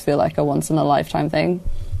it does feel like a once in a lifetime thing.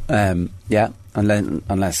 Yeah,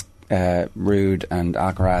 unless Ruud and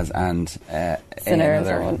Alcaraz and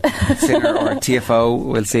Sinner or TFO,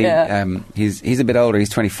 we'll see. Yeah. He's a bit older. He's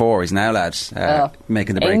 24. He's now, lad,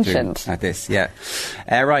 making the breakthrough ancient at this. Yeah.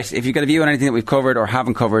 Right. If you've got a view on anything that we've covered or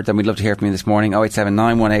haven't covered, then we'd love to hear from you this morning.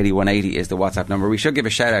 0879 180 180 is the WhatsApp number. We should give a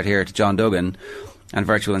shout out here to John Duggan and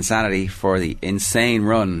Virtual Insanity for the insane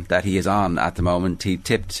run that he is on at the moment. He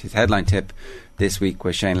tipped his headline tip this week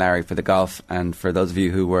with Shane Lowry for the golf, and for those of you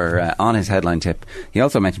who were on his headline tip, he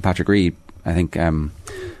also mentioned Patrick Reed, I think. I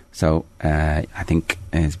think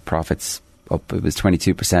his profits up, it was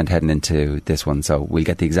 22% heading into this one, so we'll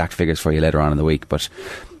get the exact figures for you later on in the week, but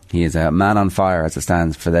he is a man on fire as it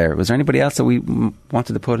stands for there. Was there anybody else that we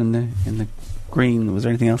wanted to put in the green? Was there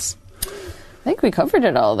anything else? I think we covered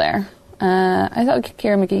it all there. I thought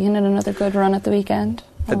Ciara McGeehan had another good run at the weekend.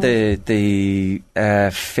 The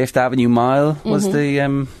Fifth Avenue Mile was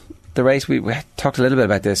the race. We talked a little bit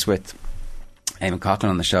about this with Eamon Coughlin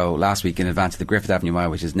on the show last week in advance of the Griffith Avenue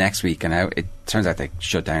Mile, which is next week, and now it turns out they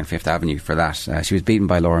shut down Fifth Avenue for that. She was beaten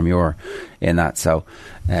by Laura Muir in that, so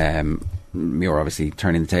Muir obviously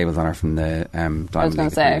turning the tables on her from the Diamond League. I was going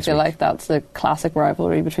to say, I feel like that's the classic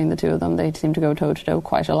rivalry between the two of them. They seem to go toe to toe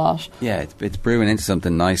quite a lot. Yeah, it's brewing into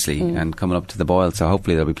something nicely and coming up to the boil, so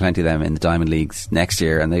hopefully there'll be plenty of them in the Diamond Leagues next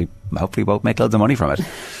year, and they hopefully both make loads of money from it.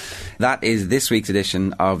 That is this week's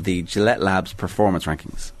edition of the Gillette Labs Performance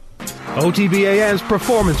Rankings. OTBAM's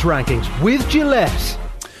Performance Rankings with Gillette.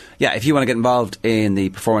 Yeah, if you want to get involved in the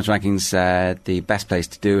performance rankings, the best place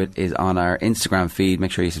to do it is on our Instagram feed.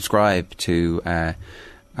 Make sure you subscribe to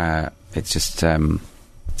it's just at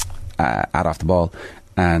Off the Ball.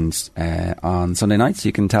 And on Sunday nights,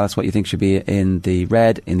 you can tell us what you think should be in the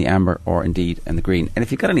red, in the amber, or indeed in the green. And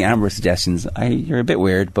if you've got any amber suggestions, you're a bit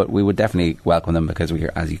weird, but we would definitely welcome them, because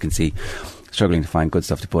we're, as you can see, struggling to find good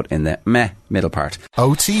stuff to put in the middle part.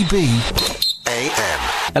 OTB AM.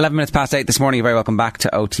 11 minutes past 8 this morning. You're very welcome back to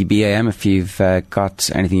OTB AM. If you've got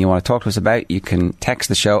anything you want to talk to us about, you can text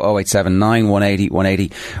the show 0879 180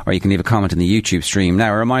 180, or you can leave a comment in the YouTube stream.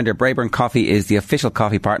 Now, a reminder, Braeburn Coffee is the official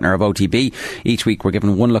coffee partner of OTB. Each week we're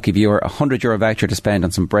giving one lucky viewer a €100 voucher to spend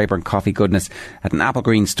on some Braeburn coffee goodness at an Apple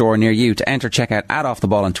Green store near you. To enter, check out Off the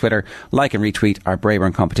Ball on Twitter, like and retweet our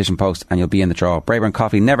Braeburn competition post, and you'll be in the draw. Braeburn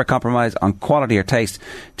Coffee never compromise on quality or taste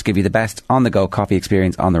to give you the best on-the-go coffee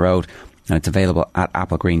experience on the road. And it's available at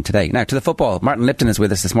Apple Green today. Now, to the football. Martin Lipton is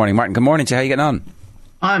with us this morning. Martin, good morning to you. How are you getting on?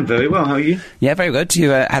 I'm very well. How are you? Yeah, very good.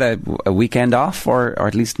 You had a weekend off, or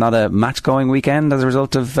at least not a match-going weekend as a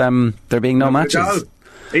result of there being no matches? No.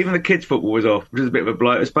 Even the kids' football was off, which is a bit of a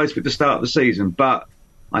blow. It was supposed to be the start of the season, but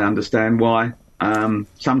I understand why.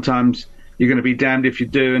 Sometimes you're going to be damned if you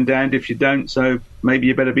do and damned if you don't, so maybe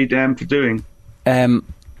you better be damned for doing.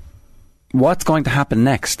 What's going to happen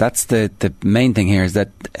next? That's the main thing here, is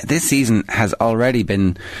that this season has already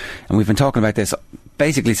been, and we've been talking about this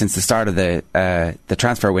basically since the start of the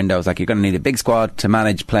transfer windows. Like, you're going to need a big squad to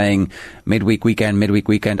manage playing midweek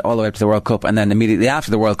weekend, all the way up to the World Cup, and then immediately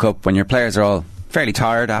after the World Cup, when your players are all fairly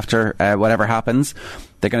tired after whatever happens,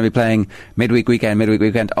 they're going to be playing midweek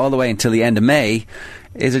weekend, all the way until the end of May.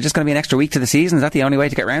 Is there just going to be an extra week to the season? Is that the only way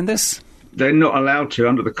to get around this? they're not allowed to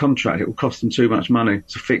under the contract. It will cost them too much money.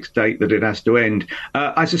 It's a fixed date that it has to end.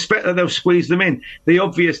 I suspect that they'll squeeze them in. The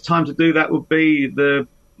obvious time to do that would be the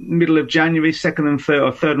middle of January, second and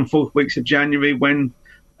third and fourth weeks of January, when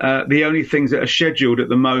the only things that are scheduled at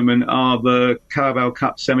the moment are the Carabao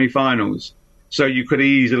Cup semi-finals. So you could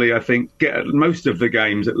easily, I think, get most of the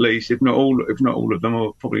games at least, if not all of them,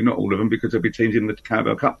 or probably not all of them, because there'll be teams in the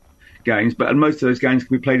Carabao Cup games. But most of those games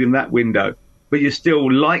can be played in that window. But you're still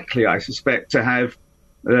likely, I suspect, to have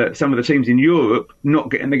some of the teams in Europe not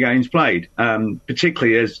getting the games played,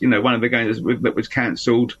 particularly as, one of the games that was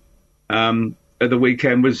cancelled at the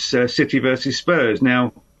weekend was City versus Spurs.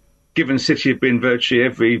 Now, given City have been virtually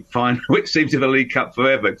every final, it seems, of the League Cup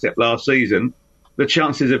forever, except last season, the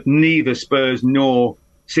chances of neither Spurs nor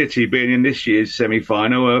City being in this year's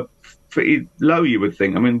semi-final are pretty low, you would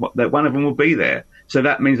think. I mean, one of them will be there. So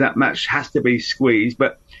that means that match has to be squeezed.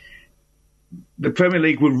 But the Premier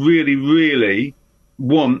League would really, really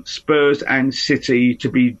want Spurs and City to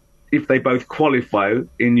be, if they both qualify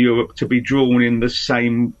in Europe, to be drawn in the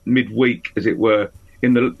same midweek, as it were,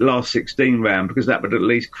 in the last 16 round, because that would at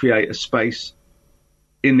least create a space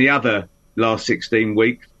in the other last 16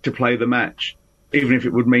 week to play the match, even if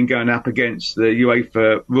it would mean going up against the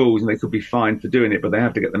UEFA rules and they could be fined for doing it, but they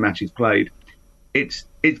have to get the matches played. It's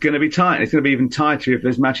going to be tight. It's going to be even tighter if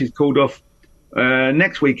there's matches called off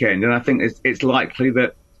next weekend, and I think it's likely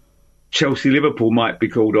that Chelsea-Liverpool might be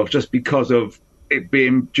called off just because of it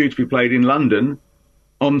being due to be played in London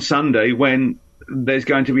on Sunday, when there's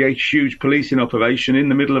going to be a huge policing operation in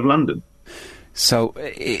the middle of London. So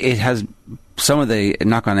it has, some of the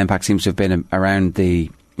knock-on impact seems to have been around the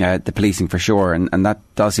policing for sure, and that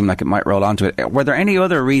does seem like it might roll onto it. Were there any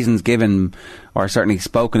other reasons given, or certainly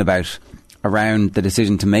spoken about, around the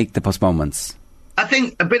decision to make the postponements? I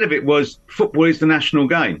think a bit of it was football is the national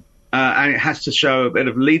game, and it has to show a bit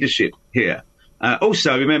of leadership here.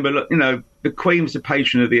 Also, remember, look, the Queen was the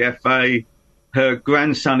patron of the FA. Her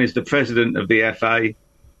grandson is the president of the FA.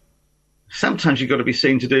 Sometimes you've got to be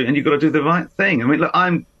seen to do, and you've got to do the right thing. I mean, look,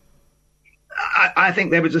 I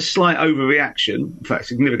think there was a slight overreaction, in fact,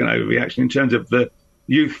 significant overreaction in terms of the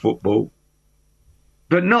youth football,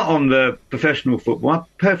 but not on the professional football. I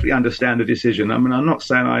perfectly understand the decision. I mean, I'm not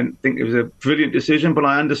saying I think it was a brilliant decision, but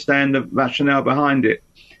I understand the rationale behind it.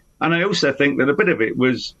 And I also think that a bit of it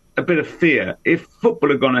was a bit of fear. If football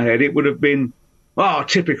had gone ahead, it would have been,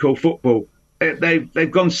 typical football.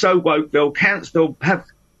 They've gone so woke, they'll have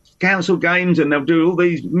cancel games and they'll do all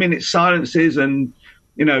these minute silences and,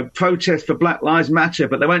 protests for Black Lives Matter,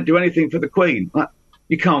 but they won't do anything for the Queen.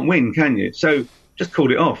 You can't win, can you? So just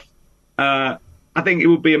call it off. I think it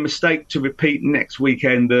would be a mistake to repeat next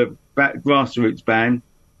weekend the grassroots ban.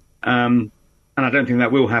 And I don't think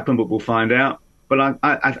that will happen, but we'll find out. But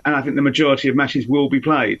I think the majority of matches will be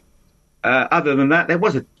played. Other than that,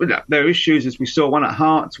 there are issues, as we saw, one at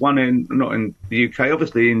Hearts, one not in the UK,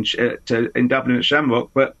 obviously in Dublin at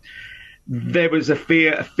Shamrock, but there was a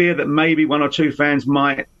fear that maybe one or two fans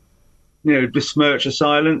might, besmirch a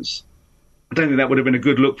silence. I don't think that would have been a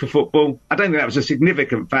good look for football. I don't think that was a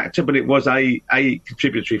significant factor, but it was a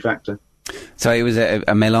contributory factor. So it was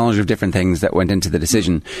a melange of different things that went into the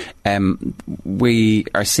decision. We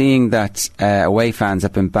are seeing that away fans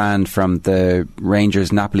have been banned from the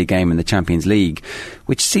Rangers-Napoli game in the Champions League,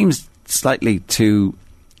 which seems slightly to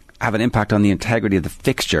have an impact on the integrity of the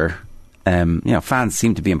fixture. Fans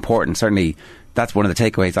seem to be important. Certainly, that's one of the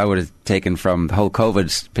takeaways I would have taken from the whole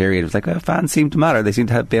COVID period. It was like, fans seem to matter. They seem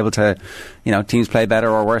to be able to, teams play better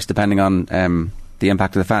or worse depending on the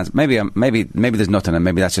impact of the fans. Maybe there's nothing, and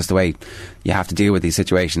maybe that's just the way you have to deal with these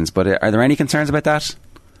situations. But are there any concerns about that?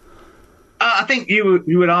 I think you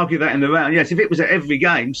would argue that in the round. Yes, if it was at every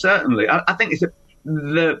game, certainly. I think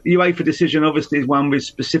the UEFA decision obviously is one with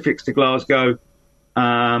specifics to Glasgow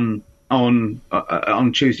on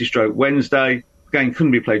Tuesday/Wednesday. The game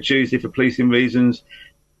couldn't be played Tuesday for policing reasons.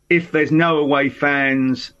 If there's no away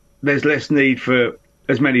fans, there's less need for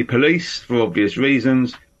as many police for obvious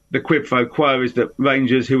reasons. The quid pro quo is that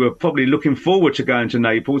Rangers, who are probably looking forward to going to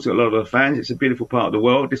Naples, a lot of the fans, it's a beautiful part of the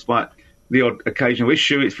world, despite the odd occasional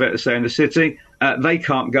issue, it's fair to say, in the city, they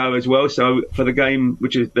can't go as well. So for the game,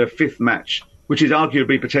 which is the fifth match, which is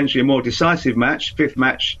arguably potentially a more decisive match, fifth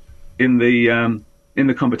match in the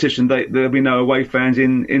competition, there'll be no away fans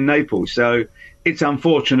in Naples. So it's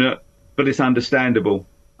unfortunate, but it's understandable,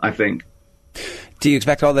 I think. Do you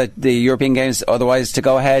expect all the European games otherwise to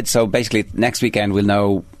go ahead? So basically next weekend we'll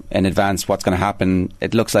know in advance what's going to happen.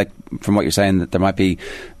 It looks like, from what you're saying, that there might be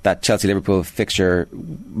that Chelsea-Liverpool fixture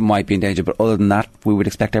might be in danger, but other than that, we would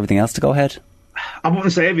expect everything else to go ahead? I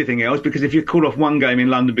wouldn't say everything else, because if you call off one game in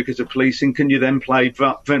London because of policing, can you then play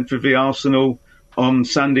Brentford v Arsenal on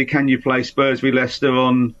Sunday? Can you play Spurs v Leicester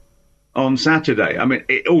on Saturday? I mean,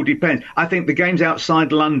 it all depends. I think the games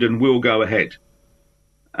outside London will go ahead.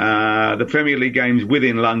 The Premier League games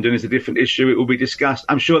within London is a different issue. It will be discussed.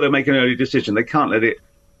 I'm sure they'll make an early decision. They can't let it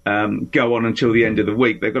go on until the end of the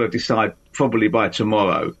week. They've got to decide probably by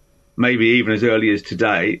tomorrow, maybe even as early as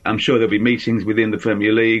today. I'm sure there'll be meetings within the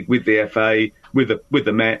Premier League, with the FA, with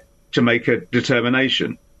the Met, to make a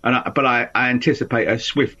determination. But I anticipate a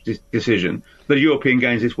swift decision. The European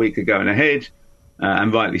games this week are going ahead,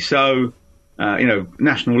 and rightly so.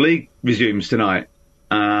 National League resumes tonight.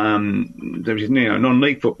 There is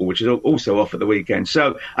non-league football, which is also off at the weekend.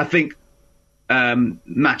 So I think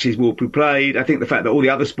matches will be played. I think the fact that all the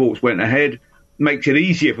other sports went ahead makes it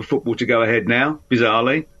easier for football to go ahead now,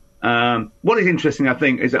 bizarrely. What is interesting, I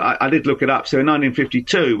think, is that I did look it up. So in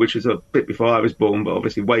 1952, which was a bit before I was born, but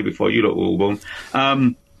obviously way before you lot were all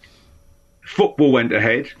born, football went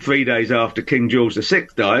ahead 3 days after King George VI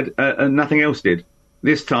died, and nothing else did.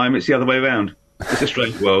 This time it's the other way around. It's a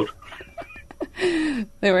strange world.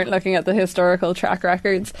 They weren't looking at the historical track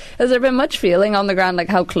records. Has there been much feeling on the ground, like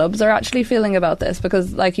how clubs are actually feeling about this?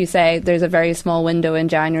 Because, like you say, there's a very small window in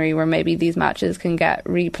January where maybe these matches can get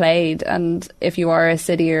replayed, and if you are a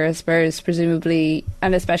City or a Spurs, presumably,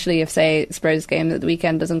 and especially if, say, Spurs game at the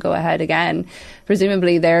weekend doesn't go ahead again,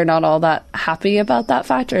 presumably they're not all that happy about that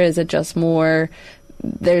fact, or is it just more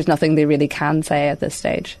there's nothing they really can say at this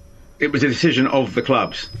stage? It was a decision of the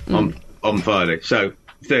clubs on Friday, so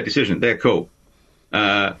it's their decision. They're cool.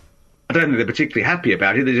 I don't think they're particularly happy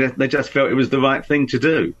about it. They just felt it was the right thing to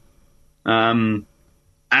do. And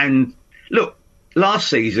look, last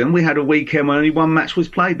season we had a weekend when only one match was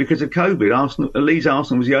played because of COVID. Leeds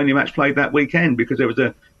Arsenal was the only match played that weekend because there was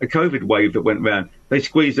a COVID wave that went round. They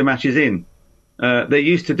squeezed the matches in. They're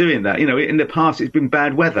used to doing that. In the past it's been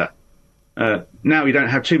bad weather. Now we don't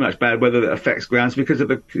have too much bad weather that affects grounds because of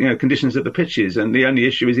the conditions of the pitches, and the only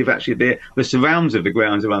issue is if actually the surrounds of the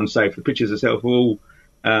grounds are unsafe. The pitches themselves are all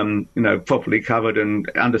properly covered and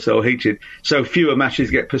undersoil heated, so fewer matches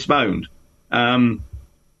get postponed.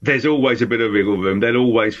 There's always a bit of wiggle room. They'll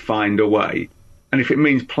always find a way, and if it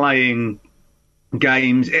means playing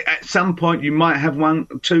games at some point, you might have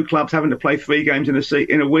two clubs having to play 3 games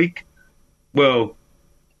in a week. Well,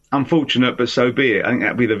 unfortunate, but so be it. I think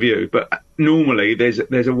that'd be the view. But normally there's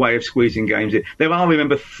a way of squeezing games in. There are,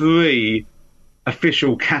 remember, 3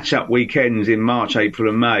 official catch-up weekends in March, April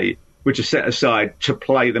and May, which are set aside to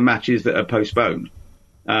play the matches that are postponed.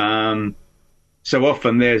 So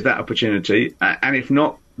often there's that opportunity, and if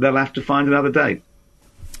not, they'll have to find another date.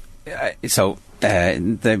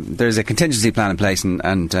 There's a contingency plan in place,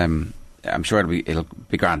 and I'm sure it'll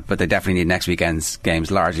be grand, but they definitely need next weekend's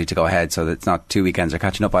games largely to go ahead, so that it's not 2 weekends they're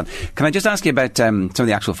catching up on. Can I just ask you about some of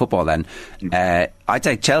the actual football then? I'd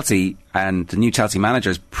say Chelsea and the new Chelsea manager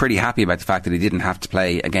is pretty happy about the fact that he didn't have to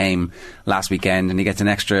play a game last weekend, and he gets an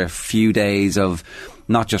extra few days of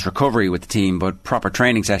not just recovery with the team, but proper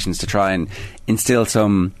training sessions to try and instill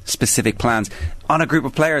some specific plans on a group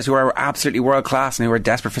of players who are absolutely world class and who are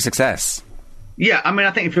desperate for success. Yeah, I mean,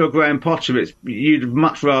 I think if you're Graham Potter, you'd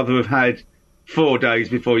much rather have had 4 days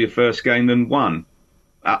before your first game than 1.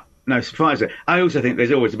 No surprise there. I also think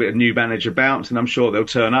there's always a bit of new manager bounce, and I'm sure they'll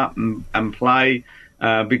turn up and play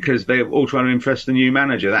because they're all trying to impress the new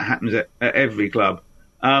manager. That happens at every club.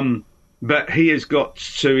 But he has got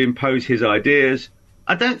to impose his ideas.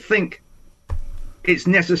 I don't think it's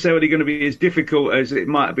necessarily going to be as difficult as it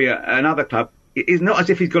might be at another club. It's not as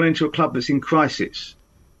if he's gone into a club that's in crisis,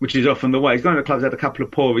 which is often the way. He's gone to a club that's had a couple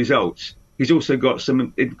of poor results. He's also got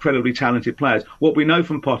some incredibly talented players. What we know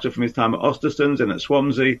from Potter from his time at Ostersunds and at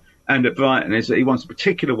Swansea and at Brighton is that he wants a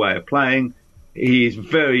particular way of playing. He is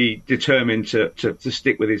very determined to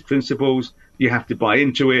stick with his principles. You have to buy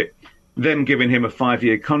into it. Them giving him a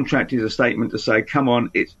 5-year contract is a statement to say, come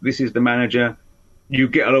on, this is the manager. You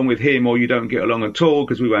get along with him or you don't get along at all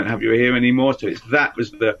because we won't have you here anymore. So that was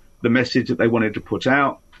the message that they wanted to put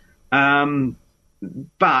out.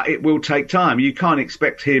 But it will take time. You can't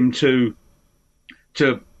expect him to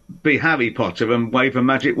be Harry Potter and wave a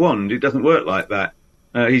magic wand. It doesn't work like that.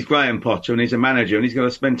 He's Graham Potter and he's a manager and he's got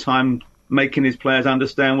to spend time making his players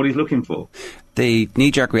understand what he's looking for. The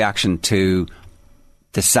knee-jerk reaction to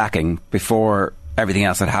the sacking before everything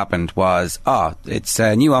else had happened was, it's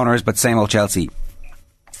new owners but same old Chelsea.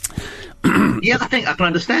 Yeah, I think I can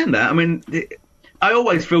understand that. I mean, I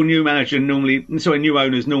always feel new owners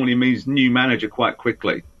normally means new manager quite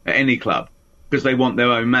quickly at any club because they want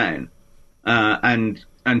their own man. And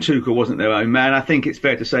Tuchel wasn't their own man. I think it's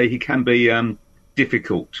fair to say he can be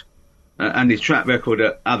difficult. and his track record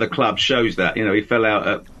at other clubs shows that. You know, he fell out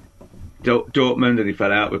at Dortmund, and he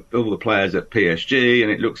fell out with all the players at PSG,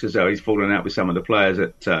 and it looks as though he's fallen out with some of the players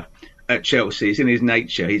at Chelsea. It's in his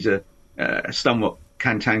nature. He's a somewhat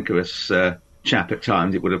cantankerous chap at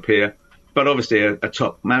times, it would appear, but obviously a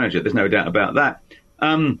top manager. There's no doubt about that.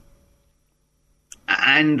 And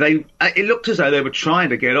it looked as though they were trying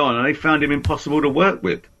to get on, and they found him impossible to work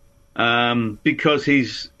with because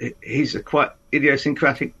he's a quite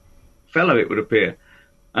idiosyncratic fellow, it would appear.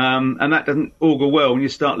 And that doesn't augur well when you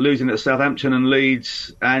start losing at Southampton and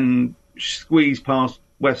Leeds and squeeze past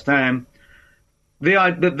West Ham.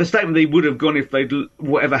 The statement they would have gone if they'd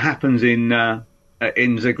whatever happens in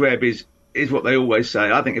Zagreb is what they always say.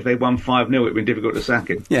 I think if they won 5-0, it'd been difficult to sack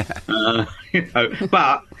him. Yeah.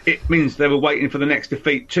 But it means they were waiting for the next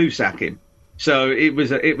defeat to sack him. So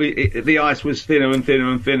the ice was thinner and thinner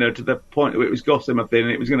and thinner to the point where it was gossamer thin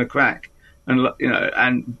and it was going to crack.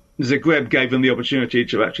 And Zagreb gave them the opportunity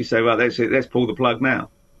to actually say, well, let's pull the plug now.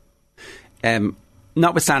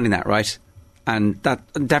 Notwithstanding that, right? And that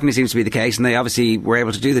definitely seems to be the case. And they obviously were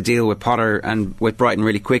able to do the deal with Potter and with Brighton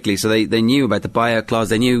really quickly. So they knew about the buyout clause.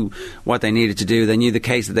 They knew what they needed to do. They knew the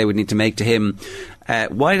case that they would need to make to him.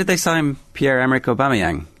 Why did they sign Pierre-Emerick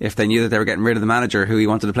Aubameyang if they knew that they were getting rid of the manager who he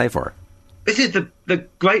wanted to play for? This is the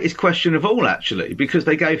greatest question of all, actually, because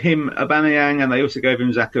they gave him Aubameyang and they also gave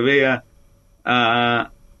him Zakaria.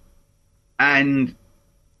 And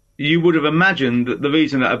you would have imagined that the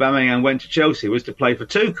reason that Aubameyang went to Chelsea was to play for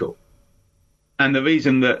Tuchel. And the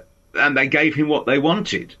reason and they gave him what they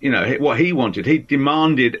wanted, what he wanted. He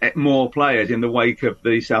demanded more players in the wake of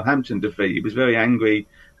the Southampton defeat. He was very angry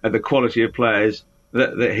at the quality of players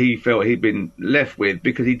that he felt he'd been left with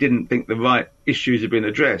because he didn't think the right issues had been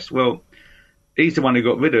addressed. Well, he's the one who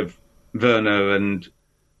got rid of Werner and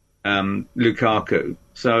Lukaku.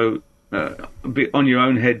 So on your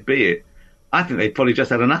own head be it. I think they probably just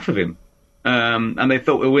had enough of him. And they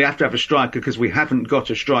thought, well, we have to have a striker because we haven't got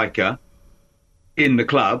a striker in the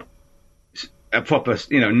club, a proper,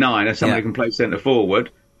 nine, or somebody who can play centre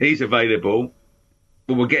forward. He's available.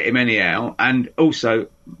 But we'll get him anyhow. And also,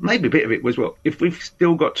 maybe a bit of it was, well, if we've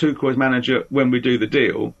still got Tuchel as manager when we do the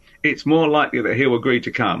deal, it's more likely that he'll agree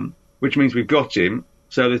to come, which means we've got him.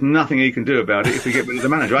 So there's nothing he can do about it if we get rid of the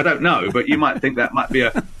manager. I don't know, but you might think that might be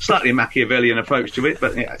a slightly Machiavellian approach to it.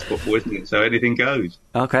 But yeah, it's football, isn't it? So anything goes.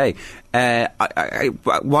 Okay.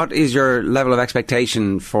 What is your level of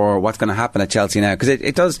expectation for what's going to happen at Chelsea now? Because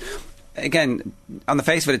it does, again, on the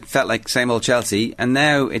face of it, it felt like same old Chelsea. And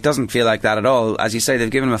now it doesn't feel like that at all. As you say,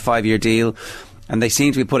 they've given him a 5-year deal. And they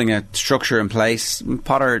seem to be putting a structure in place.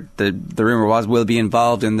 Potter, the rumour was, will be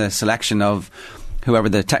involved in the selection of whoever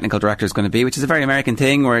the technical director is going to be, which is a very American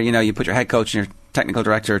thing where, you put your head coach and your technical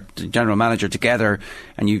director, general manager together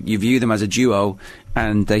and you view them as a duo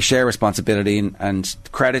and they share responsibility and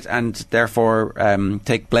credit and therefore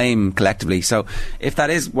take blame collectively. So if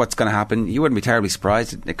that is what's going to happen, you wouldn't be terribly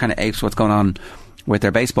surprised. It kind of apes what's going on with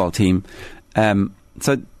their baseball team.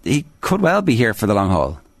 So he could well be here for the long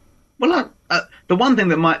haul. Well, the one thing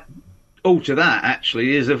that might alter that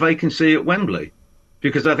actually is a vacancy at Wembley,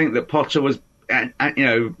 because I think that Potter was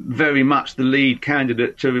very much the lead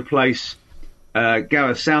candidate to replace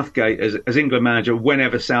Gareth Southgate as England manager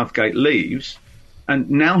whenever Southgate leaves. And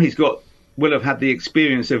now will have had the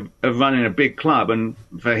experience of running a big club, and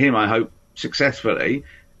for him, I hope, successfully,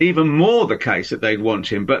 even more the case that they'd want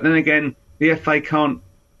him. But then again, the FA can't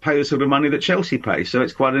pay the sort of money that Chelsea pays, so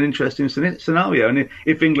it's quite an interesting scenario. And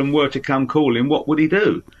if England were to come calling, what would he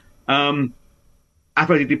do? I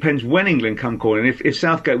suppose it depends when England come calling. If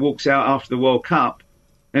Southgate walks out after the World Cup,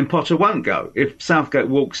 then Potter won't go. If Southgate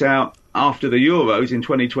walks out after the Euros in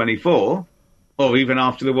 2024, or even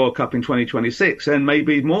after the World Cup in 2026, then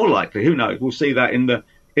maybe more likely. Who knows? We'll see that in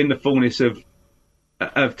the fullness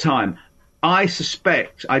of time. I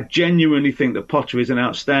genuinely think that Potter is an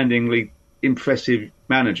outstandingly impressive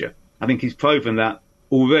manager. I think he's proven that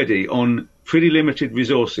already on pretty limited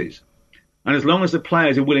resources. And as long as the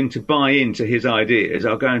players are willing to buy into his ideas,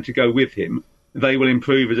 are going to go with him, they will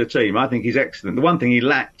improve as a team. I think he's excellent. The one thing he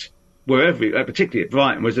lacked, particularly at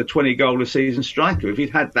Brighton, was a 20-goal-a-season striker. If he'd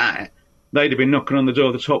had that, they'd have been knocking on the door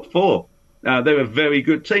of the top four. They're a very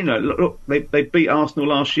good team. Look, they beat Arsenal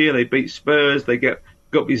last year. They beat Spurs. They got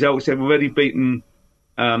results. They've already beaten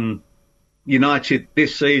United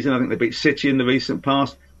this season. I think they beat City in the recent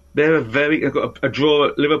past. They've got a draw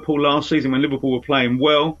at Liverpool last season when Liverpool were playing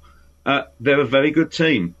well. They're a very good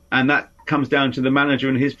team, and that comes down to the manager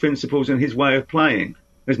and his principles and his way of playing.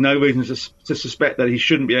 There's no reason to suspect that he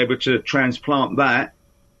shouldn't be able to transplant that,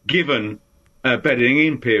 given a bedding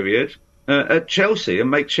in period, at Chelsea and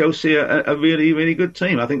make Chelsea a really, really good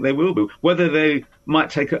team. I think they will be. Whether they might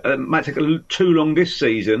take too long this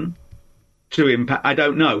season to impact, I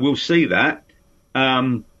don't know. We'll see that.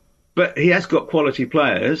 But he has got quality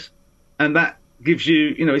players, and that gives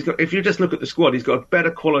you, if you just look at the squad, he's got a better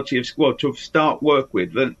quality of squad to start work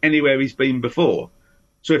with than anywhere he's been before.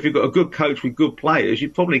 So if you've got a good coach with good players,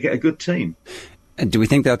 you'd probably get a good team. Do we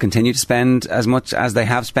think they'll continue to spend as much as they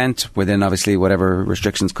have spent within, obviously, whatever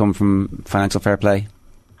restrictions come from financial fair play?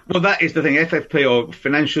 Well, that is the thing. FFP, or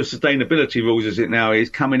Financial Sustainability Rules as it now is,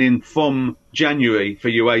 coming in from January for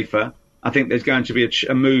UEFA. I think there's going to be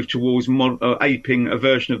a move towards aping a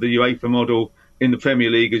version of the UEFA model in the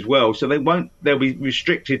Premier League as well. So they'll be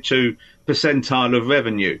restricted to percentile of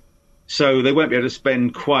revenue. So they won't be able to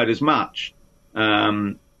spend quite as much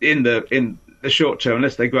in the short term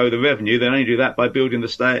unless they grow the revenue. They only do that by building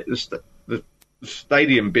the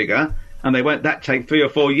stadium bigger, and they won't that take 3 or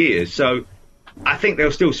 4 years. So I think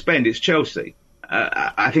they'll still spend. It's Chelsea.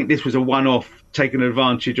 I think this was a one-off, taking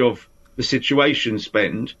advantage of the situation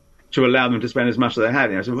spend to allow them to spend as much as they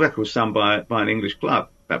had. It's a record sum by an English club,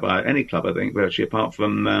 by any club, I think, virtually, apart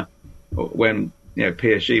from when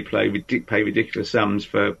PSG pay ridiculous sums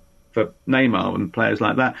for Neymar and players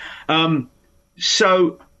like that.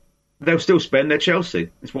 So they'll still spend. They're Chelsea.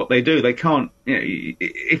 It's what they do. They can't.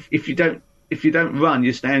 If you don't run,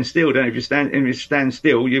 you stand still. Don't. If you stand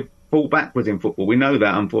still, you fall backwards in football. We know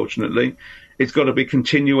that. Unfortunately, it's got to be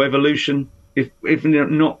continual evolution, if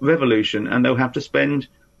not revolution, and they'll have to spend.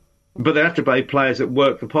 But they have to pay players that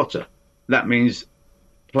work for Potter. That means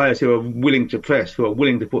players who are willing to press, who are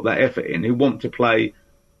willing to put that effort in, who want to play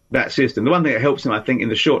that system. The one thing that helps him, I think, in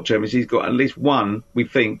the short term is he's got at least one, we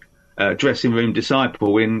think, dressing room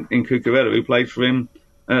disciple in Cucurella, who played for him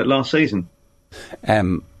last season.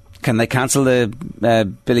 Can they cancel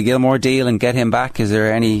the Billy Gilmore deal and get him back? Is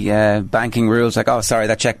there any banking rules like, oh, sorry,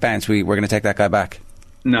 that check bounced, we're going to take that guy back?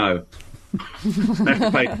 No.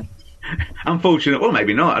 Unfortunate, or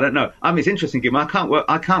maybe not. I don't know. I mean, it's interesting, Gilmore.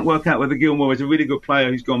 I can't work out whether Gilmore is a really good player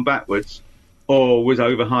who's gone backwards or was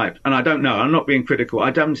overhyped, and I don't know. I'm not being critical. I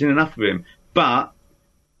haven't seen enough of him. But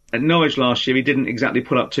at Norwich last year, he didn't exactly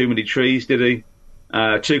pull up too many trees, did he?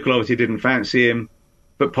 Tuchel obviously didn't fancy him,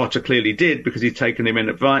 but Potter clearly did because he's taken him in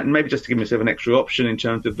at Brighton, maybe just to give himself an extra option in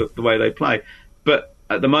terms of the way they play. But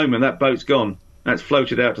at the moment, that boat's gone. That's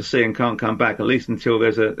floated out to sea and can't come back, at least until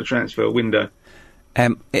there's a transfer window.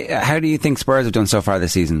 How do you think Spurs have done so far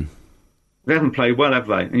this season? They haven't played well, have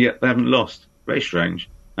they? And yet they haven't lost. Very strange.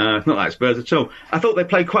 It's not like Spurs at all. I thought they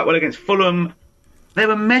played quite well against Fulham. They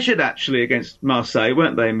were measured, actually, against Marseille,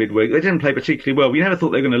 weren't they, in midweek? They didn't play particularly well. You never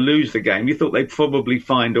thought they were going to lose the game. You thought they'd probably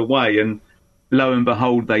find a way, and lo and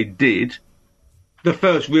behold, they did. The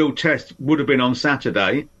first real test would have been on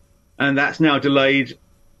Saturday, and that's now delayed,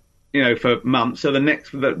 for months. So the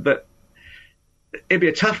next... It'd be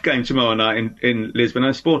a tough game tomorrow night in Lisbon.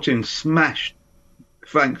 And Sporting smashed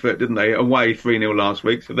Frankfurt, didn't they? Away 3-0 last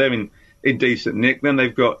week, so they're in decent nick. Then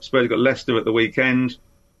Spurs got Leicester at the weekend,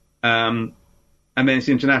 and then it's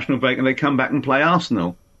the international break, and they come back and play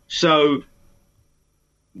Arsenal. So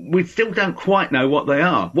we still don't quite know what they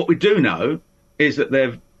are. What we do know is that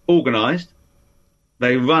they're organised,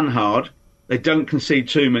 they run hard, they don't concede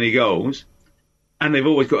too many goals, and they've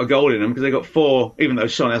always got a goal in them because they've got 4, even though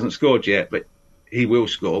Son hasn't scored yet, but he will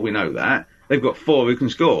score, we know that. They've got 4 who can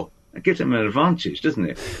score. That gives them an advantage, doesn't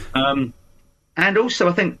it? And also,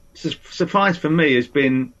 I think, surprise for me has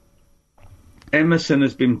been Emerson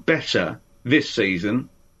has been better this season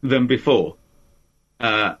than before.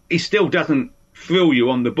 He still doesn't thrill you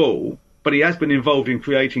on the ball, but he has been involved in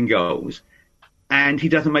creating goals, and he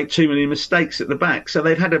doesn't make too many mistakes at the back. So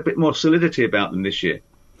they've had a bit more solidity about them this year.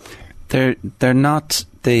 They're not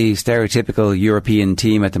the stereotypical European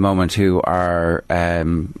team at the moment who are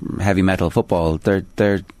heavy metal football.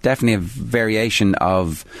 They're definitely a variation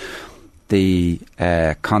of the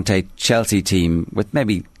Conte Chelsea team with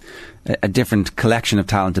maybe a different collection of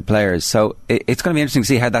talented players. So it's going to be interesting to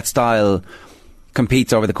see how that style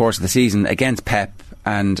competes over the course of the season against Pep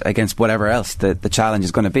and against whatever else the challenge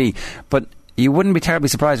is going to be. But you wouldn't be terribly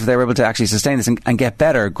surprised if they were able to actually sustain this and get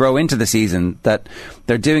better, grow into the season, that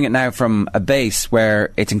they're doing it now from a base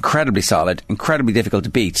where it's incredibly solid, incredibly difficult to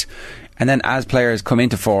beat. And then as players come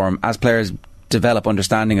into form, as players develop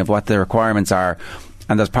understanding of what the requirements are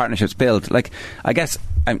and those partnerships build, like, I guess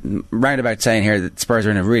I'm roundabout saying here that Spurs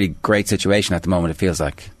are in a really great situation at the moment, it feels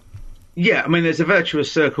like. Yeah, I mean, there's a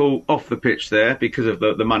virtuous circle off the pitch there because of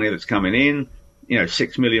the money that's coming in.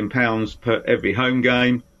 £6 million per every home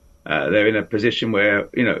game. They're in a position where,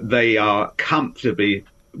 they are comfortably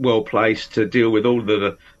well placed to deal with all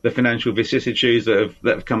the financial vicissitudes that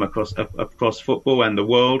have come across football and the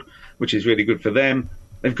world, which is really good for them.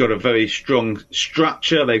 They've got a very strong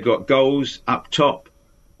structure. They've got goals up top.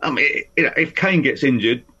 I mean, if Kane gets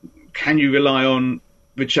injured, can you rely on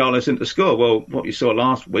Richarlison to score? Well, what you saw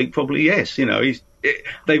last week, probably yes. It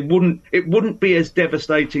wouldn't be as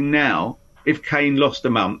devastating now if Kane lost a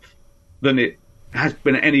month than it has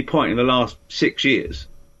been at any point in the last 6 years,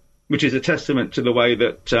 which is a testament to the way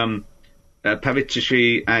that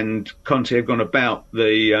Paratici and Conte have gone about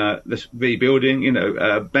this rebuilding.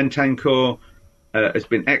 Bentancur has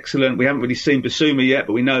been excellent. We haven't really seen Basuma yet,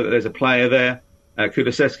 but we know that there's a player there.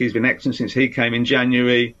 Kulusevski's been excellent since he came in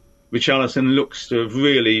January. Richarlison looks to have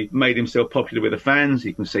really made himself popular with the fans.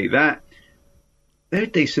 You can see that. They're a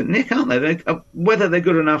decent nick, aren't they? Whether they're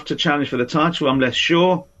good enough to challenge for the title, I'm less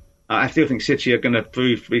sure. I still think City are going to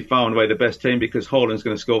prove to be far and away the best team because Haaland's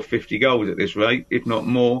going to score 50 goals at this rate, if not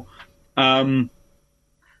more. But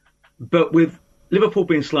with Liverpool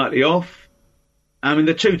being slightly off, I mean,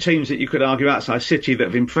 the two teams that you could argue outside City that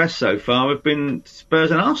have impressed so far have been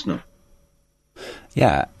Spurs and Arsenal.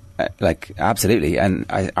 Yeah, absolutely. And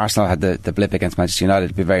Arsenal had the blip against Manchester United.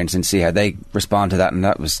 It'd be very interesting to see how they respond to that. And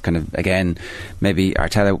that was kind of, again, maybe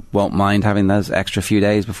Arteta won't mind having those extra few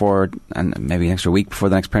days before, and maybe an extra week before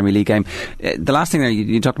the next Premier League game. The last thing there,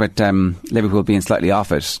 you talked about Liverpool being slightly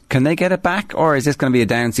off it. Can they get it back, or is this going to be a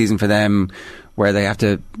down season for them where they have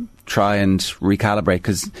to try and recalibrate?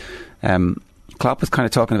 Because Klopp was kind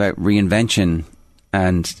of talking about reinvention,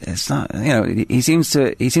 and it's not, he seems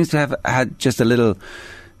to have had just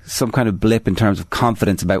some kind of blip in terms of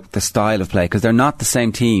confidence about the style of play, because they're not the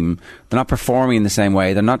same team, they're not performing in the same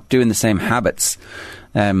way, they're not doing the same habits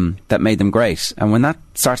that made them great. And when that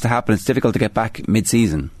starts to happen, it's difficult to get back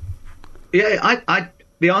mid-season. Yeah,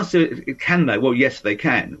 the answer is, can they? Well, yes, they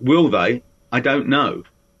can. Will they? I don't know.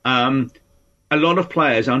 A lot of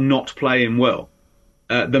players are not playing well.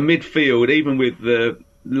 The midfield, even with the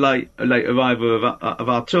late arrival of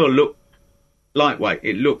Artur, look lightweight.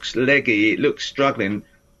 It looks leggy. It looks struggling.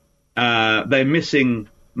 They're missing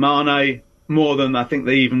Mane more than I think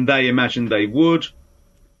they imagined they would.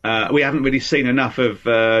 We haven't really seen enough of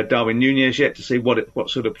Darwin Núñez yet to see what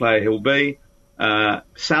sort of player he'll be.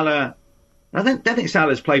 Salah, I don't think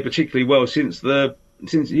Salah's played particularly well since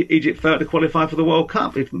Egypt failed to qualify for the World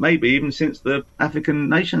Cup, if maybe even since the African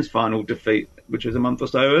Nations final defeat, which was a month or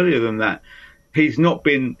so earlier than that. He's not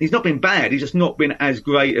been bad. He's just not been as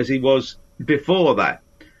great as he was before that.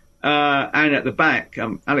 And at the back,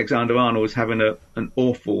 Alexander-Arnold's having an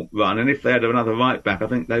awful run. And if they had another right back, I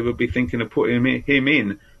think they would be thinking of putting him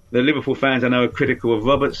in. The Liverpool fans, I know, are critical of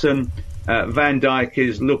Robertson. Van Dijk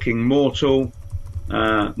is looking mortal,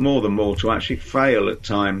 more than mortal, actually frail at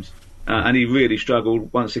times. And he really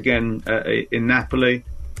struggled once again in Napoli.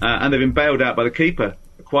 And they've been bailed out by the keeper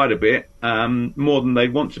quite a bit, more than they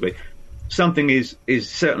want to be. Something is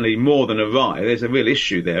certainly more than awry. There's a real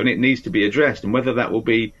issue there, and it needs to be addressed. And whether that will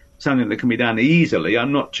be something that can be done easily,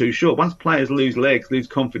 I'm not too sure. Once players lose legs, lose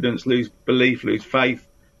confidence, lose belief, lose faith,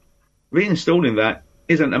 reinstalling that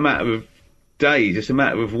isn't a matter of days. It's a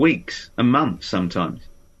matter of weeks and months sometimes.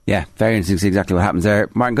 Yeah, very interesting to see exactly what happens there.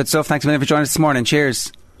 Martin, good stuff. Thanks a million for joining us this morning.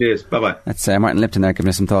 Cheers. Cheers. Bye-bye. That's Martin Lipton there giving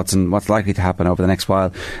us some thoughts on what's likely to happen over the next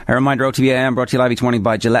while. A reminder, OTB AM brought to you live each morning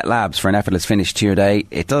by Gillette Labs for an effortless finish to your day.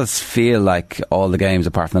 It does feel like all the games,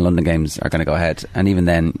 apart from the London games, are going to go ahead. And even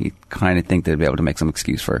then, you kind of think they'll be able to make some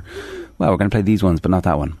excuse for, well, we're going to play these ones, but not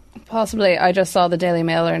that one. Possibly. I just saw the Daily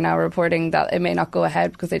Mail are now reporting that it may not go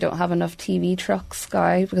ahead because they don't have enough TV trucks,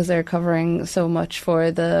 Sky, because they're covering so much for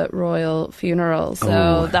the royal funeral.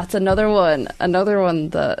 So that's another one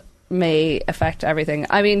that may affect everything.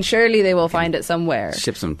 I mean, surely they will find it somewhere.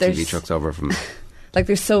 Ship some TV trucks over from... Like,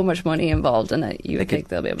 there's so much money involved in it, you would think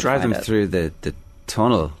they'll be able to drive find them through the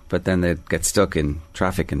tunnel, but then they'd get stuck in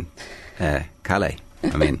traffic in Calais.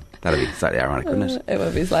 I mean, that'd be slightly ironic, wouldn't it? It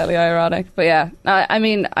would be slightly ironic. But yeah, I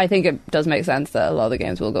mean, I think it does make sense that a lot of the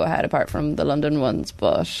games will go ahead apart from the London ones,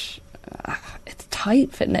 but it's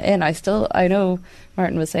tight fitting it in. I know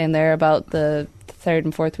Martin was saying there about the third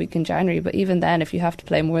and fourth week in January, but even then, if you have to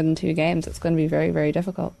play more than 2 games, it's going to be very, very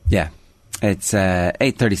difficult. Yeah. It's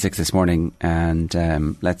 8:36 this morning, and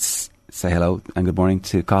let's say hello and good morning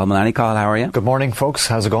to Cathal Mullaney. Cathal, how are you? Good morning, folks.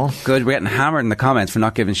 How's it going? Good. We're getting hammered in the comments for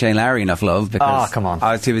not giving Shane Lowry enough love because come on.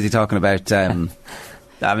 I was too busy talking about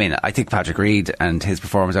I mean, I think Patrick Reed and his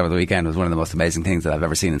performance over the weekend was one of the most amazing things that I've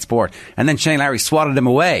ever seen in sport. And then Shane Lowry swatted him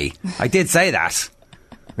away. I did say that.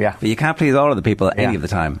 Yeah. But you can't please all of the people any of the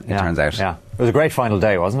time, it turns out. Yeah. It was a great final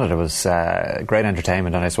day, wasn't it? It was great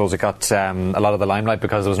entertainment, and I suppose it got a lot of the limelight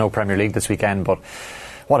because there was no Premier League this weekend, but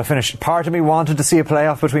What a finish. Part of me wanted to see a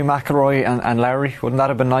playoff between McIlroy and Lowry. Wouldn't that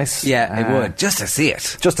have been nice? Yeah, it would. Just to see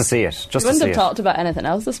it. Just to see it. You wouldn't have talked about anything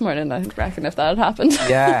else this morning, I reckon, if that had happened.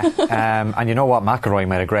 Yeah. And you know what? McIlroy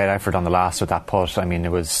made a great effort on the last with that putt. I mean,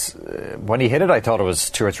 it was... when he hit it, I thought it was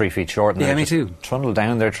 2 or 3 feet short. And yeah, me too. Trundled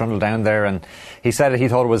down there. And he said he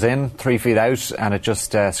thought it was in, 3 feet out, and it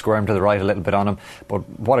just squirmed to the right a little bit on him. But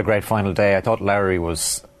what a great final day. I thought Lowry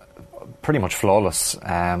was pretty much flawless.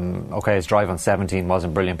 Okay, his drive on 17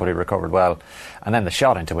 wasn't brilliant, but he recovered well. And then the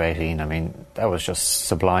shot into 18, I mean, that was just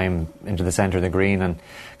sublime into the centre of the green, and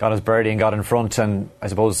got his birdie and got in front. And I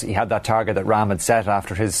suppose he had that target that Rahm had set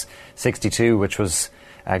after his 62, which was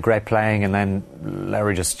great playing. And then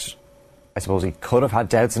Lowry just, I suppose he could have had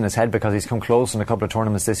doubts in his head because he's come close in a couple of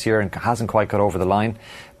tournaments this year and hasn't quite got over the line.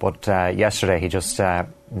 But yesterday he just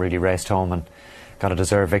really raced home and got a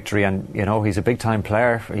deserved victory. And you know, he's a big time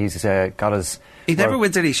player. He's got his... He never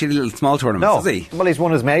wins any shitty little small tournaments, does he? Well, he's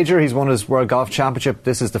won his major, he's won his World Golf Championship.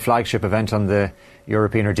 This is the flagship event on the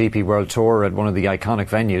European or DP World Tour at one of the iconic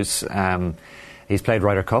venues. He's played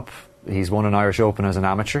Ryder Cup, he's won an Irish Open as an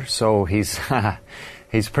amateur, so he's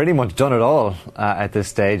he's pretty much done it all at this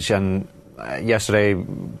stage. And yesterday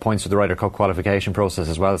points to the Ryder Cup qualification process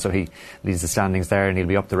as well, so he leads the standings there, and he'll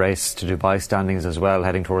be up the race to Dubai standings as well,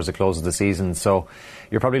 heading towards the close of the season. So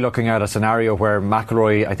you're probably looking at a scenario where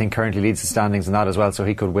McIlroy, I think, currently leads the standings in that as well, so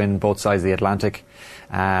he could win both sides of the Atlantic,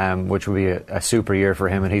 which would be a super year for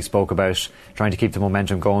him. And he spoke about trying to keep the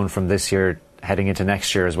momentum going from this year heading into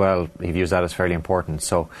next year as well. He views that as fairly important.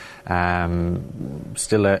 So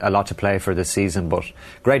still a lot to play for this season, but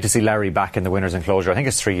great to see Lowry back in the winners' enclosure. I think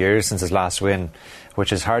it's 3 years since his last win,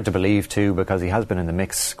 which is hard to believe too, because he has been in the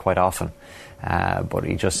mix quite often. But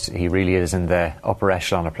he really is in the upper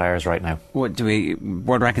echelon of players right now. What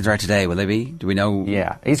world rankings are today? Will they be? Do we know?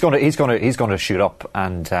 Yeah, he's going to shoot up,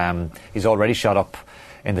 and he's already shot up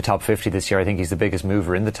in the top 50 this year. I think he's the biggest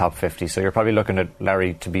mover in the top 50. So you're probably looking at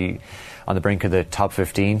Larry to be on the brink of the top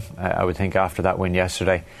 15, I would think, after that win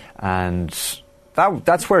yesterday. And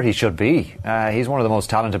that's where he should be. He's one of the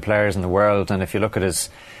most talented players in the world, and if you look at his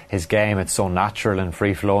game, it's so natural and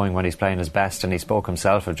free-flowing when he's playing his best. And he spoke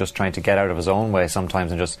himself of just trying to get out of his own way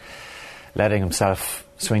sometimes and just letting himself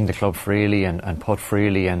swing the club freely and putt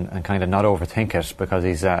freely and kind of not overthink it, because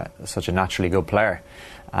he's such a naturally good player.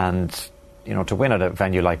 And you know, to win at a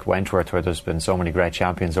venue like Wentworth, where there's been so many great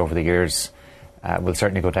champions over the years, will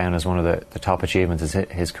certainly go down as one of the top achievements of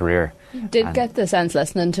his career. Did get the sense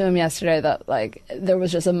listening to him yesterday that there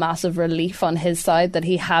was just a massive relief on his side that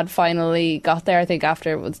he had finally got there. I think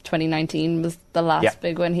after 2019 was the last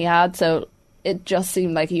big win he had, so it just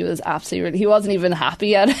seemed like he was absolutely... He wasn't even happy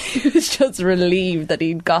yet. He was just relieved that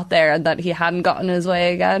he'd got there and that he hadn't gotten his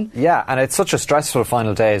way again. Yeah, and it's such a stressful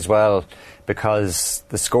final day as well, because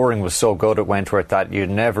the scoring was so good at Wentworth that you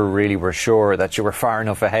never really were sure that you were far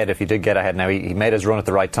enough ahead if you did get ahead. Now, he made his run at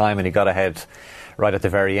the right time and he got ahead right at the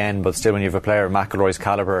very end, but still, when you have a player of McIlroy's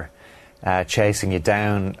calibre chasing you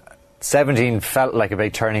down... 17 felt like a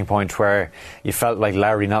big turning point where you felt like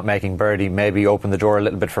Lowry not making birdie maybe opened the door a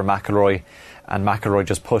little bit for McIlroy, and McIlroy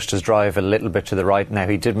just pushed his drive a little bit to the right. Now,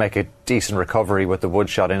 he did make a decent recovery with the wood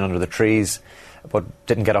shot in under the trees, but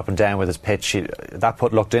didn't get up and down with his pitch. That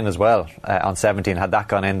putt looked in as well on 17. Had that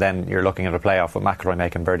gone in, then you're looking at a playoff with McIlroy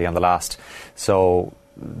making birdie on the last. So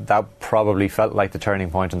that probably felt like the turning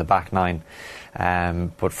point in the back nine.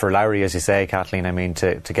 But for Lowry, as you say, Kathleen, I mean,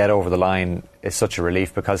 to get over the line is such a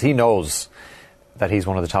relief, because he knows that he's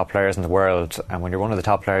one of the top players in the world, and when you're one of the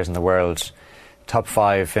top players in the world, top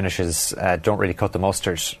 5 finishes don't really cut the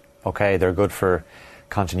mustard. Okay, they're good for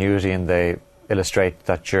continuity and they illustrate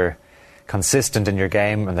that you're consistent in your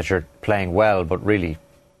game and that you're playing well, but really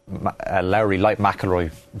Lowry, like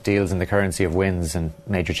McIlroy, deals in the currency of wins and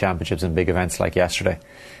major championships and big events like yesterday.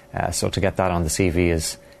 So to get that on the CV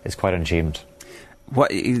is quite an achievement.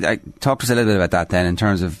 Talk to us a little bit about that then, in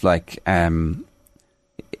terms of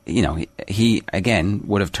he again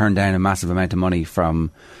would have turned down a massive amount of money from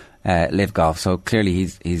Live Golf. So clearly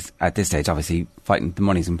he's at this stage, obviously fighting. The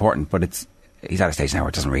money's important, but he's at a stage now where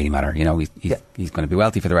it doesn't really matter. You know, he's going to be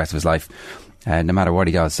wealthy for the rest of his life, no matter what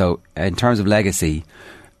he does. So in terms of legacy,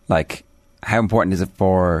 how important is it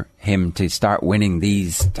for him to start winning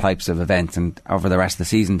these types of events and over the rest of the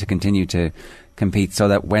season to continue to compete, so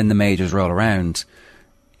that when the majors roll around,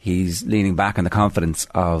 he's leaning back on the confidence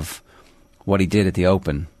of what he did at the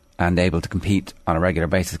Open and able to compete on a regular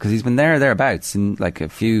basis? Because he's been thereabouts in a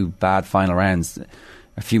few bad final rounds.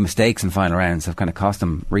 A few mistakes in final rounds have kind of cost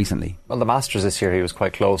him recently. Well, the Masters this year he was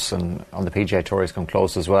quite close, and on the PGA Tour he's come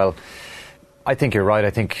close as well. I think you're right. I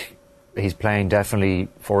think he's playing definitely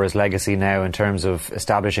for his legacy now, in terms of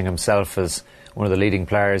establishing himself as one of the leading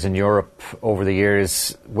players in Europe over the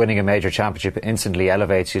years. Winning a major championship instantly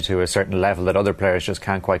elevates you to a certain level that other players just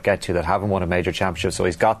can't quite get to that haven't won a major championship. So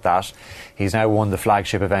he's got that. He's now won the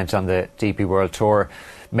flagship event on the DP World Tour.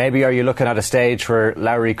 Maybe are you looking at a stage where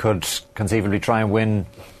Lowry could conceivably try and win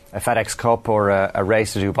a FedEx Cup or a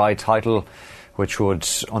Race to Dubai title, which would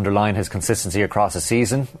underline his consistency across a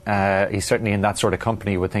season? He's certainly in that sort of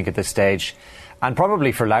company, you would think, at this stage. And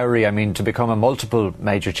probably for Lowry, I mean, to become a multiple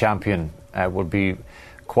major champion would be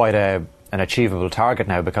quite an achievable target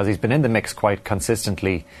now, because he's been in the mix quite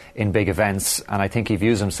consistently in big events, and I think he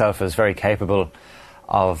views himself as very capable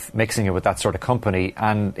of mixing it with that sort of company.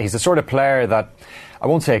 And he's the sort of player that, I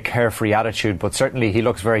won't say a carefree attitude, but certainly he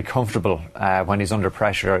looks very comfortable when he's under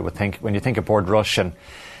pressure. I would think, when you think of Portrush and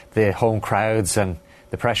the home crowds and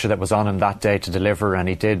the pressure that was on him that day to deliver, and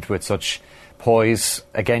he did with such poise.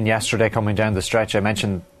 Again yesterday, coming down the stretch, I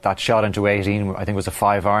mentioned that shot into 18, I think it was a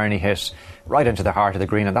 5-iron he hit right into the heart of the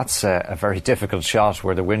green, and that's a very difficult shot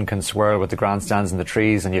where the wind can swirl with the grandstands and the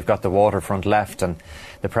trees, and you've got the waterfront left and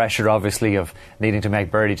the pressure obviously of needing to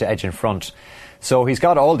make birdie to edge in front. So he's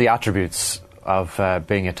got all the attributes of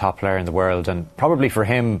being a top player in the world, and probably for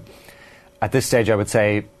him at this stage I would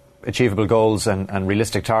say achievable goals and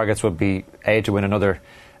realistic targets would be A, to win another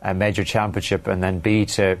major championship, and then B,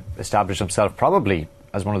 to establish himself probably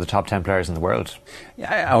as one of the top 10 players in the world.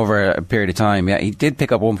 Yeah, over a period of time. Yeah, he did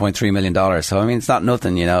pick up $1.3 million, so I mean, it's not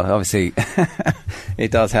nothing, you know. Obviously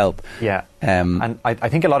it does help. Yeah. And I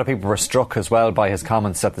think a lot of people were struck as well by his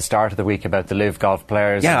comments at the start of the week about the LIV Golf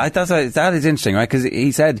players. Yeah, that is interesting, right? Because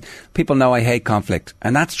he said, people know I hate conflict,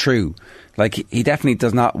 and that's true. Like, he definitely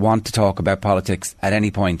does not want to talk about politics at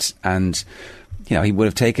any point, and you know, he would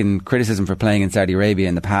have taken criticism for playing in Saudi Arabia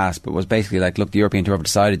in the past, but was basically like, look, the European Tour have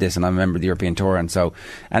decided this, and I'm a member of the European Tour, and so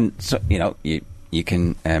you know, you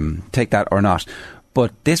can take that or not.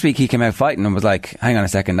 But this week he came out fighting and was like, hang on a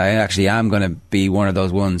second, I actually am going to be one of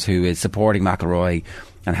those ones who is supporting McIlroy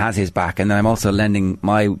and has his back, and then I'm also lending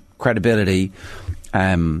my credibility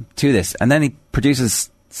to this. And then he produces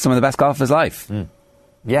some of the best golf of his life.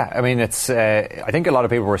 Yeah, I mean, it's. I think a lot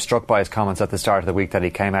of people were struck by his comments at the start of the week, that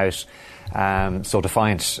he came out so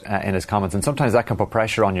defiant in his comments, and sometimes that can put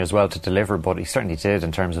pressure on you as well to deliver, but he certainly did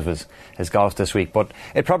in terms of his golf this week. But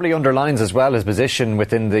it probably underlines as well his position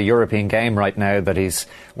within the European game right now, that he's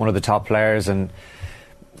one of the top players and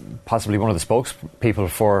possibly one of the spokespeople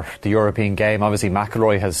for the European game. Obviously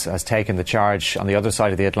McIlroy has taken the charge on the other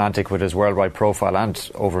side of the Atlantic with his worldwide profile, and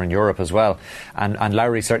over in Europe as well, and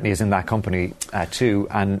Lowry certainly is in that company too.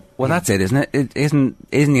 And well, that's it, isn't it? Isn't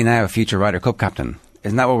he now a future Ryder Cup captain?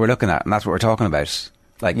 Isn't that what we're looking at? And that's what we're talking about.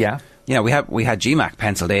 Like, yeah, you know, we had GMAC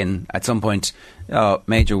penciled in at some point,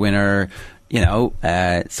 major winner, you know,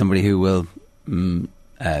 somebody who will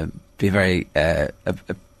be very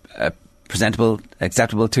presentable,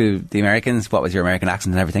 acceptable to the Americans. What was your American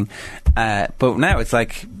accent and everything? But now it's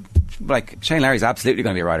like Shane Lowry's absolutely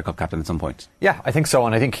going to be a Ryder Cup captain at some point. Yeah, I think so,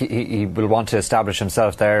 and I think he will want to establish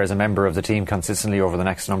himself there as a member of the team consistently over the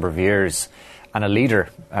next number of years, and a leader,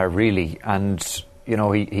 really. And you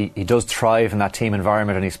know, he does thrive in that team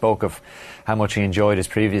environment, and he spoke of how much he enjoyed his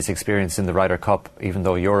previous experience in the Ryder Cup, even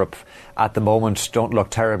though Europe at the moment don't look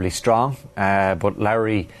terribly strong. But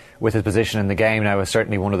Lowry, with his position in the game now, is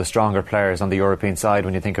certainly one of the stronger players on the European side.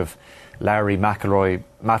 When you think of Lowry, McIlroy,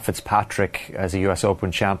 Matt Fitzpatrick as a US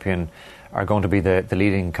Open champion are going to be the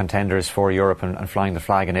leading contenders for Europe and flying the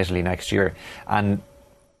flag in Italy next year. And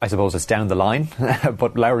I suppose it's down the line,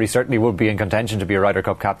 but Lowry certainly would be in contention to be a Ryder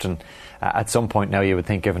Cup captain at some point now, you would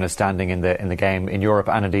think, given his standing in the game in Europe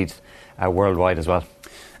and indeed worldwide as well.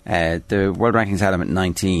 The world rankings had him at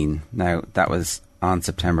 19. Now, that was on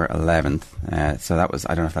September 11th. So that was,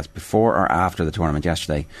 I don't know if that's before or after the tournament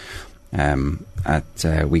yesterday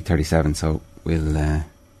at week 37. So we'll...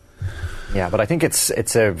 Yeah, but I think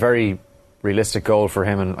it's a very realistic goal for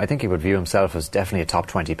him, and I think he would view himself as definitely a top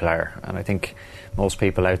 20 player. And I think most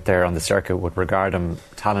people out there on the circuit would regard him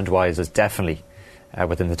talent-wise as definitely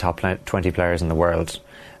within the top 20 players in the world.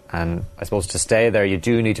 And I suppose to stay there, you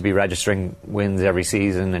do need to be registering wins every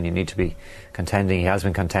season, and you need to be contending. He has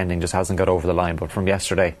been contending, just hasn't got over the line. But from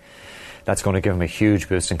yesterday, that's going to give him a huge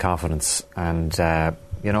boost in confidence. And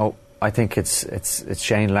you know, I think it's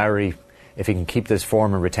Shane Lowry. If he can keep this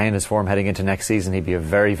form and retain his form heading into next season, he'd be a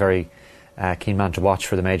very, very keen man to watch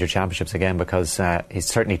for the major championships again, because he's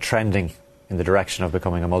certainly trending in the direction of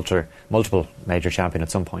becoming a multiple major champion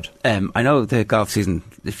at some point. I know the golf season,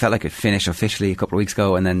 it felt like it finished officially a couple of weeks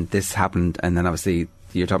ago, and then this happened, and then obviously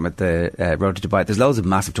you're talking about the Road to Dubai. There's loads of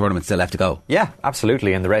massive tournaments still left to go. Yeah,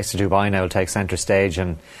 absolutely. And the race to Dubai now will take centre stage,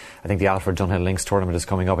 and I think the Alfred Dunhill Links tournament is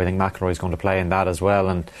coming up. I think McIlroy is going to play in that as well.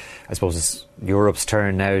 And I suppose it's Europe's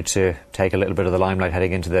turn now to take a little bit of the limelight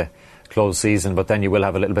heading into the closed season, but then you will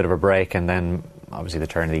have a little bit of a break, and then obviously the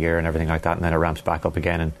turn of the year and everything like that, and then it ramps back up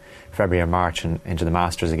again in February and March and into the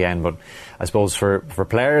Masters again. But I suppose for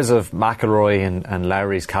players of McIlroy and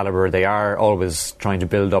Lowry's calibre, they are always trying to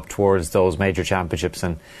build up towards those major championships,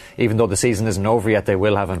 and even though the season isn't over yet, they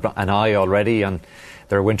will have an eye already on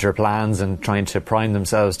their winter plans and trying to prime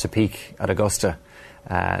themselves to peak at Augusta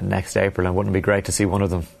next April. And wouldn't it be great to see one of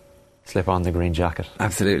them slip on the green jacket?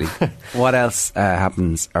 Absolutely. What else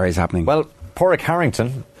happens or is happening? Well, Pádraig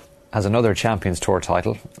Harrington has another Champions Tour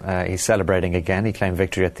title. He's celebrating again. He claimed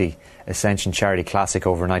victory at the Ascension Charity Classic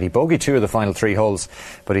overnight. He bogeyed 2 of the final 3 holes,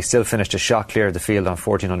 but he still finished a shot clear of the field on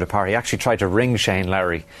 14 under par. He actually tried to ring Shane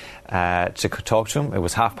Lowry to talk to him. It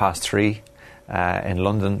was 3:30 in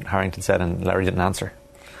London, Harrington said, and Lowry didn't answer.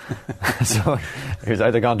 So he was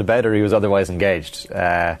either gone to bed or he was otherwise engaged.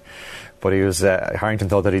 But he was Harrington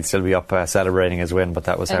thought that he'd still be up celebrating his win, but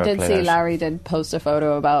that was how it played out. I did see Larry did post a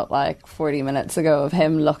photo about like 40 minutes ago of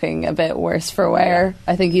him looking a bit worse for wear.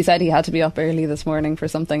 I think he said he had to be up early this morning for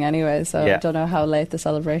something anyway, so I don't know how late the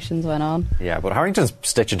celebrations went on. Yeah, but Harrington's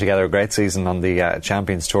stitching together a great season on the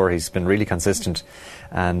Champions Tour. He's been really consistent,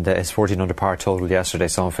 and his 14 under par total yesterday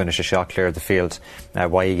saw him finish a shot clear of the field.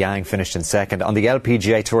 Wei Yang finished in second. On the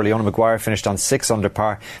LPGA Tour, Leona Maguire finished on 6 under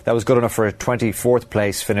par. That was good enough for a 24th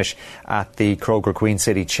place finish at the Kroger Queen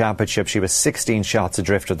City Championship. She was 16 shots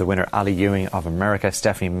adrift of the winner Ali Ewing of America.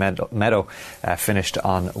 Stephanie Meadow finished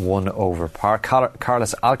on 1 over par.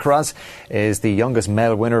 Carlos Alcaraz is the youngest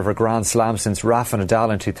male winner of a Grand Slam since Rafa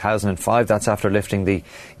Nadal in 2005. That's after lifting the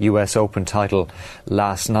US Open title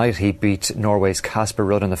last night. He beat Norway's Casper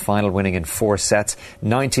Ruud in the final, winning in 4 sets.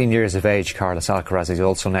 19 years of age, Carlos Alcaraz is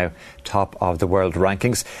also now top of the world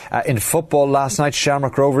rankings. In football last night,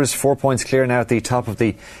 Shamrock Rovers 4 points clear now at the top of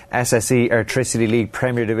the SSE Electricity League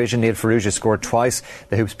Premier Division. Neil Farrugia scored twice.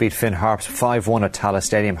 The Hoops beat Finn Harps 5-1 at Tallaght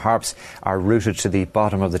Stadium. Harps are rooted to the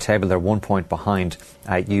bottom of the table. They're 1 point behind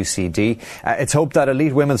UCD. It's hoped that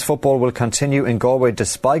elite women's football will continue in Galway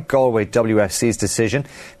despite Galway WFC's decision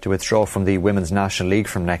to withdraw from the Women's National League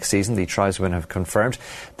from next season. The tribesmen have confirmed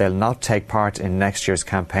they'll not take part in next year's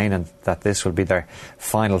campaign and that this will be their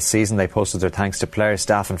final season. They posted their thanks to players,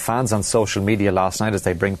 staff and fans on social media last night as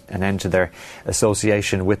they bring an end to their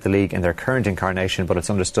association with the league in their current incarnation, but it's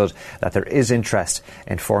understood that there is interest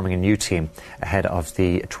in forming a new team ahead of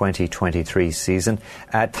the 2023 season.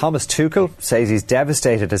 Thomas Tuchel says he's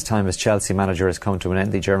devastated his time as Chelsea manager has come to an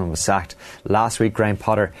end. The German was sacked last week. Graham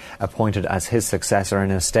Potter appointed as his successor. In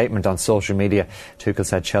a statement on social media, Tuchel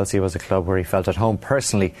said Chelsea was a club where he felt at home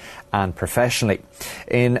personally and professionally.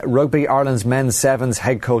 In rugby, Ireland's men's sevens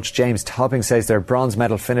head coach James Topping says their bronze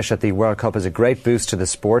medal finish at the World Cup is a great boost to the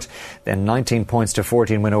sport. Then 19 points to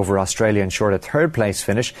 14 win over Australia ensured a third place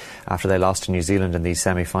finish after they lost to New Zealand in the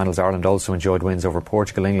semi-finals. Ireland also enjoyed wins over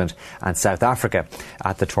Portugal, England and South Africa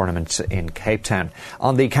at the tournament in Cape Town.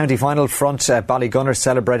 On the county final front, Ballygunner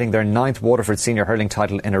celebrating their 9th Waterford senior hurling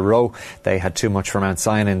title in a row. They had too much for Mount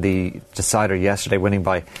Sion in the decider yesterday, winning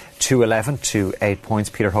by 2-11 to 8 points.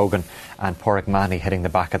 Peter Hogan and Pádraig Mahony hitting the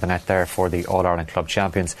back of the net there for the All-Ireland Club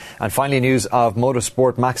champions. And finally, news of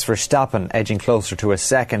motorsport. Max Verstappen edging closer to a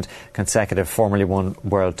second consecutive Formula 1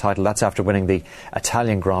 world title. That's after winning the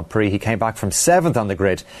Italian Grand Prix. He came back from 7th on the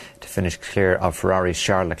grid to finish clear of Ferrari's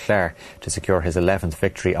Charles Leclerc to secure his 11th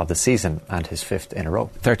victory of the season and his 5th in a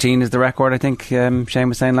row. 13 is the record, I think Shane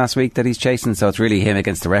was saying last week that he's chasing, so it's really him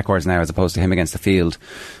against the records now as opposed to him against the field.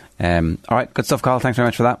 Alright, good stuff, Carl. Thanks very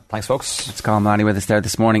much for that. Thanks, folks. It's Colin Maloney with us there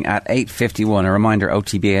this morning at 8:51. A reminder,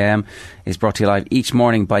 OTBAM is brought to you live each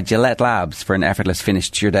morning by Gillette Labs for an effortless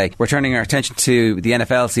finish to your day. We're turning our attention to the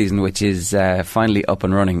NFL season, which is finally up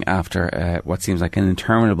and running after what seems like an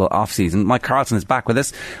interminable off-season. Mike Carlson is back with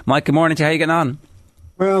us. Mike, good morning to you. How are you getting on?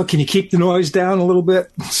 Well, can you keep the noise down a little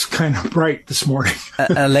bit? It's kind of bright this morning.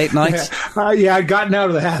 A late night? Yeah, I'd gotten out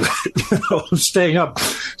of the habit of staying up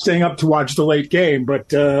to watch the late game,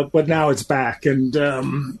 but now it's back, and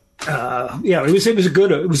yeah, it was a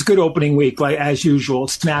good opening week, like as usual.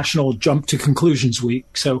 It's National Jump to Conclusions Week,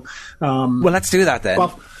 so well, let's do that then.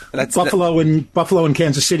 Buffalo and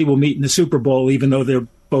Kansas City will meet in the Super Bowl, even though they're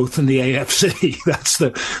both in the AFC. That's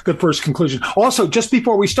the first conclusion. Also, just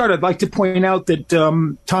before we start, I'd like to point out that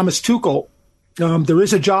Thomas Tuchel There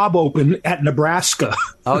is a job open at Nebraska.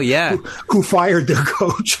 Oh, yeah. who fired their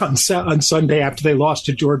coach on Sunday after they lost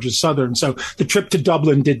to Georgia Southern. So the trip to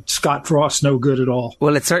Dublin did Scott Frost no good at all.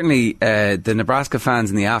 Well, it's certainly the Nebraska fans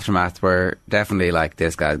in the aftermath were definitely like,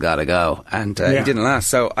 this guy's got to go. And he didn't last.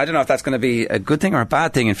 So I don't know if that's going to be a good thing or a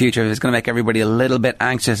bad thing in future. If it's going to make everybody a little bit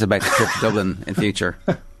anxious about the trip to Dublin in future.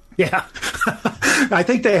 Yeah. I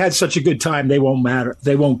think they had such a good time, they won't matter.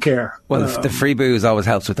 They won't care. Well, the free booze always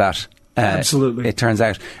helps with that. Absolutely. It turns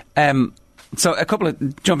out. So a couple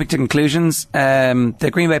of jumping to conclusions. The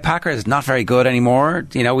Green Bay Packers not very good anymore.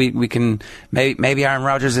 You know, we can maybe Aaron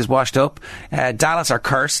Rodgers is washed up. Dallas are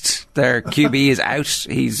cursed. Their QB is out.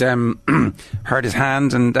 He's hurt his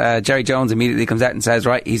hand, and Jerry Jones immediately comes out and says,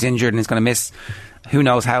 right, he's injured and he's going to miss who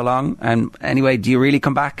knows how long. And anyway, do you really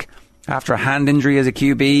come back after a hand injury as a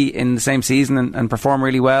QB in the same season and perform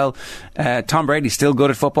really well? Tom Brady's still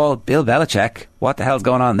good at football. Bill Belichick, what the hell's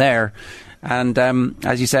going on there? And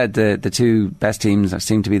as you said, the two best teams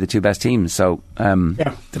seem to be the two best teams. So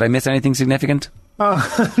did I miss anything significant?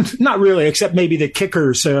 Not really, except maybe the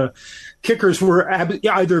kickers. Kickers were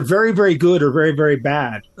either very, very good or very, very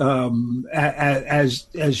bad. As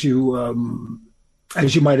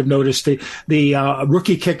you might have noticed, the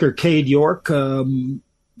rookie kicker Cade York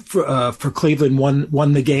for Cleveland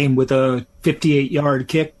won the game with a 58-yard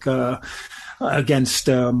kick against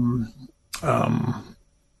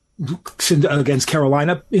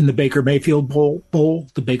Carolina in the Baker Mayfield Bowl,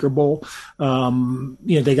 the Baker Bowl.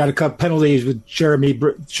 They got a couple penalties with Jacoby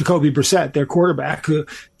Brissett, their quarterback, who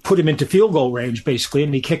put him into field goal range, basically,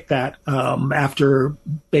 and he kicked that after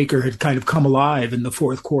Baker had kind of come alive in the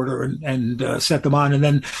fourth quarter and set them on. And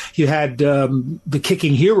then you had the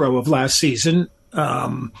kicking hero of last season,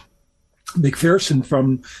 McPherson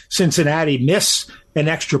from Cincinnati, miss an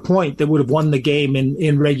extra point that would have won the game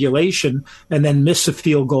in regulation, and then miss a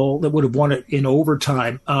field goal that would have won it in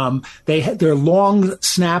overtime. They had their long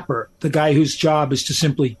snapper, the guy whose job is to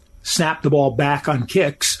simply snap the ball back on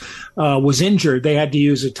kicks, was injured. They had to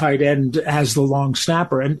use a tight end as the long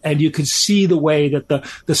snapper. And you could see the way that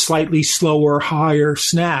the slightly slower, higher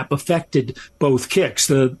snap affected both kicks.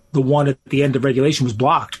 The one at the end of regulation was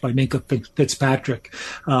blocked by Minkah Fitzpatrick.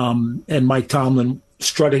 And Mike Tomlin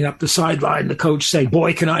strutting up the sideline, the coach saying,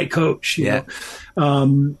 "Boy, can I coach?" You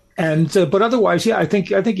know? But otherwise, I think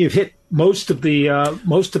you've hit most of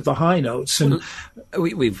the high notes. And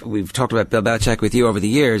we've talked about Bill Belichick with you over the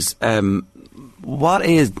years. What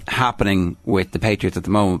is happening with the Patriots at the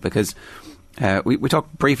moment? Because we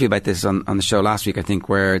talked briefly about this on the show last week, I think,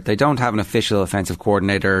 where they don't have an official offensive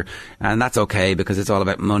coordinator, and that's okay because it's all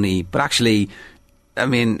about money. But actually, I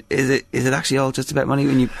mean, is it actually all just about money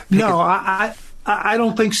when you? I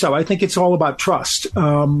don't think so. I think it's all about trust.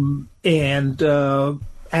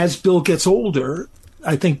 As Bill gets older,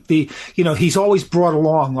 I think he's always brought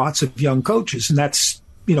along lots of young coaches, and that's,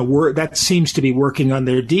 that seems to be working on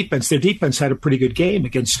their defense. Their defense had a pretty good game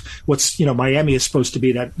against what's, Miami is supposed to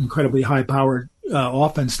be that incredibly high-powered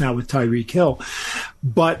offense now with Tyreek Hill.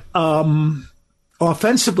 But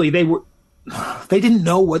offensively, they didn't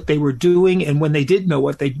know what they were doing, and when they did know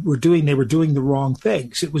what they were doing the wrong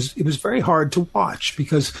things. It was very hard to watch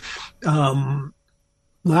because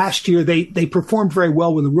last year they performed very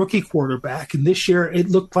well with a rookie quarterback, and this year it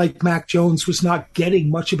looked like Mac Jones was not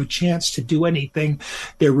getting much of a chance to do anything.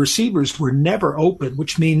 Their receivers were never open,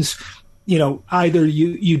 which means either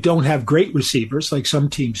you don't have great receivers like some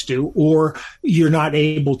teams do, or you're not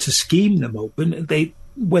able to scheme them open.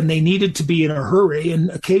 When they needed to be in a hurry,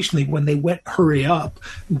 and occasionally when they went hurry up,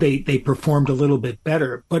 they performed a little bit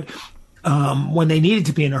better. But when they needed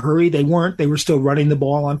to be in a hurry, they weren't. They were still running the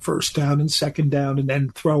ball on first down and second down, and then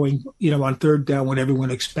throwing, on third down when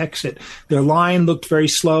everyone expects it. Their line looked very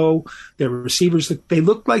slow. Their receivers, they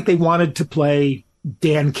looked like they wanted to play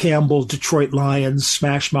Dan Campbell, Detroit Lions,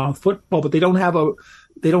 smash mouth football, but they don't have a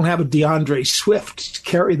DeAndre Swift to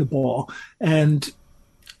carry the ball. And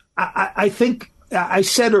I think I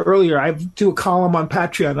said earlier, I do a column on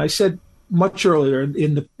Patreon. I said much earlier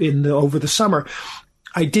over the summer,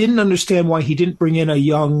 I didn't understand why he didn't bring in a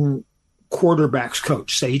young quarterbacks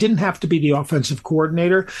coach. Say he didn't have to be the offensive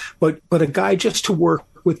coordinator, but a guy just to work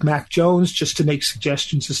with Mac Jones, just to make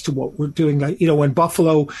suggestions as to what we're doing. When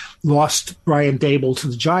Buffalo lost Brian Daboll to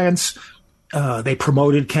the Giants, they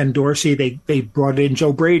promoted Ken Dorsey. They brought in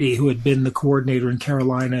Joe Brady, who had been the coordinator in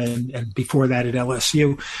Carolina and before that at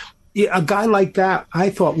LSU. A guy like that, I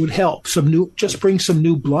thought, would help. Just bring some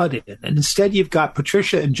new blood in. And instead, you've got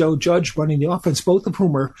Patricia and Joe Judge running the offense, both of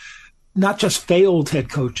whom are not just failed head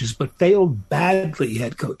coaches, but failed badly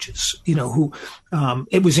head coaches.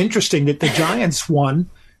 It was interesting that the Giants won,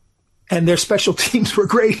 and their special teams were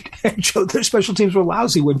great. And their special teams were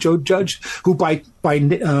lousy when Joe Judge, who by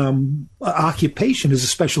occupation is a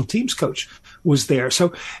special teams coach, was there.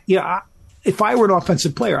 So, if I were an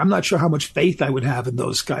offensive player, I'm not sure how much faith I would have in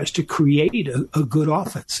those guys to create a good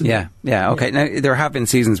offense. Yeah, okay. Now, there have been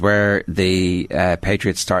seasons where the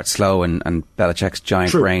Patriots start slow and Belichick's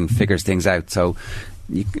giant brain figures things out. So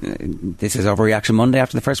this is Overreaction Monday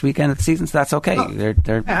after the first weekend of the season, so that's okay.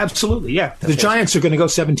 They're absolutely, yeah. The Giants are going to go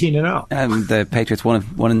 17-0. The Patriots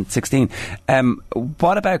 1-16.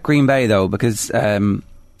 What about Green Bay, though? Because, Green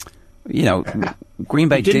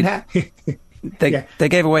Bay They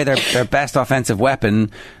gave away their best offensive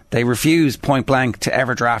weapon. They refused point blank to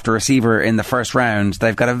ever draft a receiver in the first round.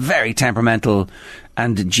 They've got a very temperamental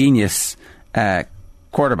and genius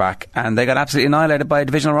quarterback, and they got absolutely annihilated by a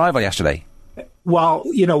divisional rival yesterday. Well,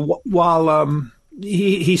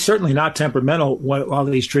 he's certainly not temperamental while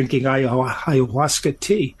he's drinking ayahuasca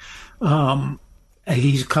tea.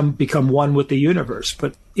 He's become one with the universe.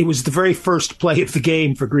 But it was the very first play of the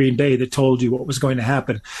game for Green Bay that told you what was going to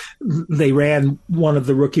happen. They ran one of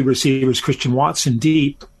the rookie receivers, Christian Watson,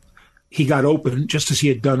 deep. He got open, just as he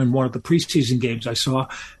had done in one of the preseason games I saw.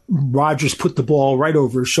 Rodgers put the ball right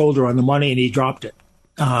over his shoulder on the money, and he dropped it.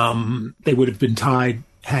 They would have been tied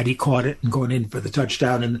had he caught it and gone in for the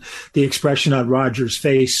touchdown. And the expression on Rodgers'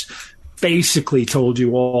 face basically told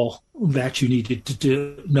you all that you needed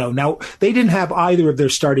to know. Now, they didn't have either of their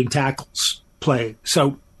starting tackles play.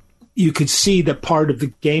 So you could see that part of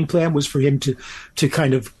the game plan was for him to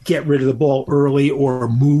kind of get rid of the ball early or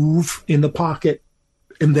move in the pocket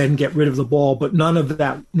and then get rid of the ball. But none of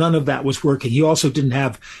that was working. He also didn't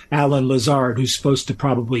have Alan Lazard, who's supposed to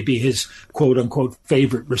probably be his quote unquote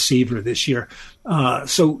favorite receiver this year.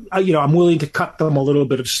 So I'm willing to cut them a little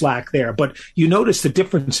bit of slack there. But you notice the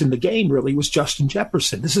difference in the game really was Justin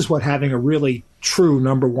Jefferson. This is what having a really true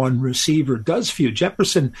number one receiver does for you.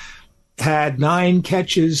 Jefferson had 9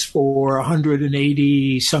 catches for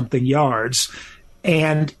 180 something yards,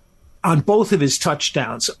 and on both of his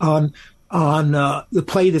touchdowns, on the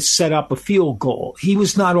play that set up a field goal, he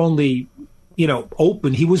was not only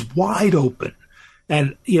open, he was wide open.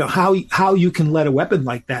 And how you can let a weapon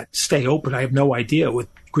like that stay open, I have no idea with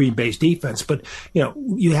Green Bay's defense. But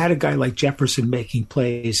you had a guy like Jefferson making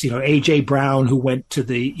plays. A.J. Brown, who went to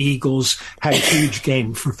the Eagles, had a huge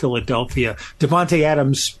game for Philadelphia. Devontae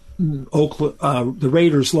Adams, the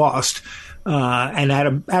Raiders lost, and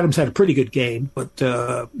Adams had a pretty good game, but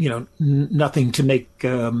nothing to make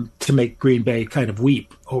Green Bay kind of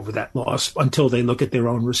weep over that loss until they look at their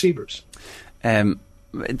own receivers.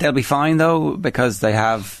 They'll be fine though, because they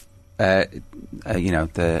have the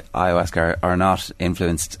ayahuasca are not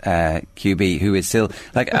influenced QB who is still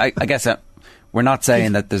I guess we're not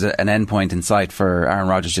saying that there's an end point in sight for Aaron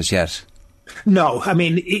Rodgers just yet. No, I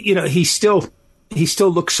mean he still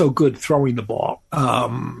looks so good throwing the ball.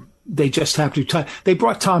 They just have to. They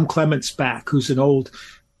brought Tom Clements back, who's an old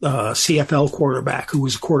CFL quarterback who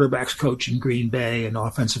was a quarterback's coach in Green Bay and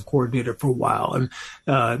offensive coordinator for a while. And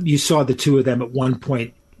you saw the two of them at one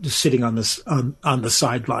point just sitting on the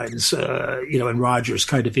sidelines, and Rodgers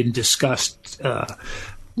kind of in disgust,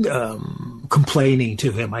 complaining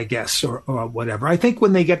to him, I guess, or whatever. I think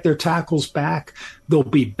when they get their tackles back, they'll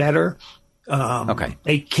be better. Okay.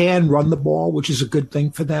 They can run the ball, which is a good thing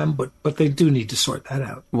for them, but they do need to sort that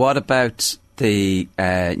out. What about the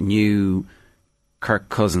new Kirk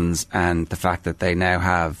Cousins and the fact that they now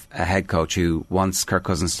have a head coach who wants Kirk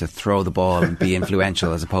Cousins to throw the ball and be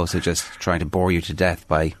influential as opposed to just trying to bore you to death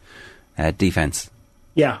by defense?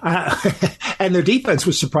 Yeah, and their defense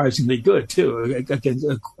was surprisingly good too.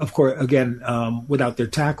 Again, without their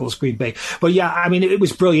tackles, Green Bay. But yeah, I mean, it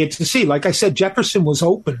was brilliant to see. Like I said, Jefferson was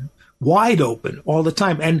open, wide open all the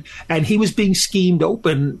time, and he was being schemed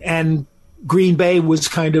open. And Green Bay was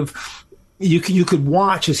kind of. You could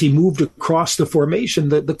watch as he moved across the formation.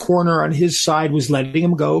 The corner on his side was letting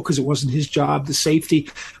him go because it wasn't his job. The safety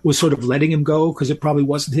was sort of letting him go because it probably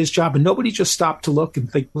wasn't his job. And nobody just stopped to look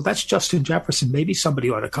and think, well, that's Justin Jefferson. Maybe somebody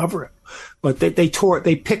ought to cover him. But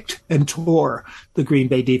they picked and tore the Green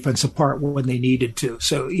Bay defense apart when they needed to.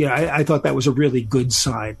 So, yeah, I thought that was a really good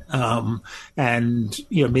sign. And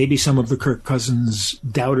maybe some of the Kirk Cousins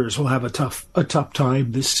doubters will have a tough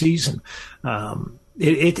time this season.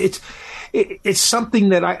 It's something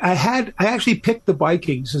that I actually picked the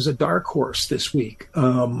Vikings as a dark horse this week.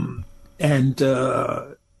 And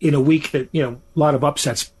in a week that, a lot of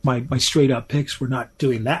upsets, my straight up picks were not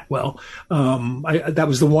doing that well. That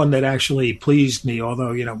was the one that actually pleased me,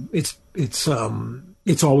 although, it's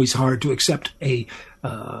it's always hard to accept a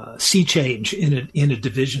sea change in a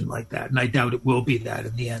division like that, and I doubt it will be that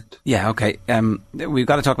in the end. Yeah, okay. We've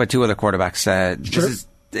got to talk about two other quarterbacks. Sure.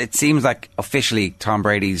 It seems like officially Tom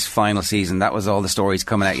Brady's final season. That was all the stories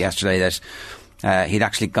coming out yesterday, that he'd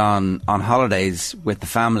actually gone on holidays with the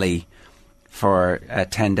family for a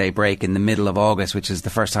 10-day break in the middle of August, which is the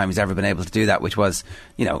first time he's ever been able to do that, which was,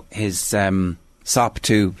 his sop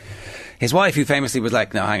to his wife, who famously was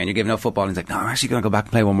like, no, hang on, you're giving up football. And he's like, no, I'm actually going to go back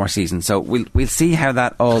and play one more season. So we'll see how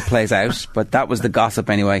that all plays out. But that was the gossip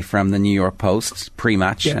anyway from the New York Post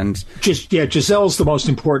pre-match. Yeah. And Gisele's the most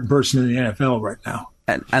important person in the NFL right now.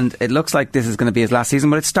 And it looks like this is going to be his last season,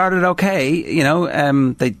 but it started okay.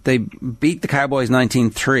 They beat the Cowboys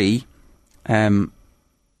 19-3.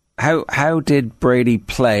 How did Brady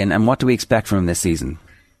play, and what do we expect from him this season?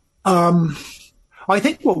 I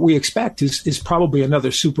think what we expect is probably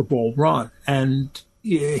another Super Bowl run, and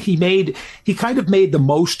he kind of made the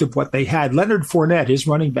most of what they had. Leonard Fournette, his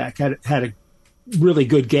running back, had a really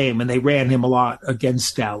good game, and they ran him a lot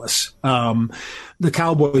against Dallas. The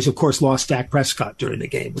Cowboys, of course, lost Dak Prescott during the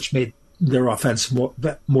game, which made their offense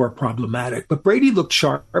more problematic. But Brady looked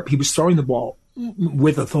sharp. He was throwing the ball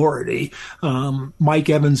with authority. Mike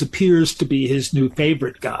Evans appears to be his new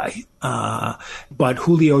favorite guy. But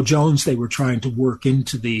Julio Jones, they were trying to work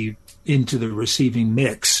into the receiving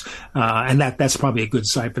mix. And that's probably a good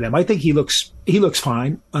sign for them. I think he looks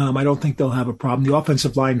fine. I don't think they'll have a problem. The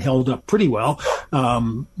offensive line held up pretty well.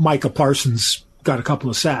 Micah Parsons got a couple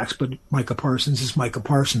of sacks, but Micah Parsons is Micah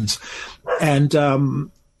Parsons. And,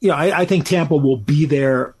 I think Tampa will be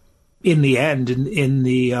there in the end in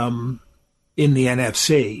the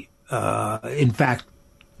NFC. In fact,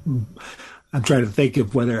 I'm trying to think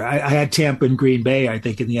of whether I had Tampa and Green Bay, I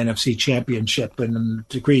think, in the NFC Championship, and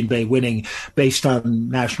the Green Bay winning based on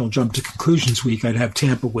National Jump to Conclusions Week. I'd have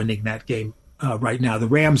Tampa winning that game right now. The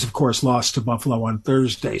Rams, of course, lost to Buffalo on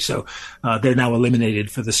Thursday, so they're now eliminated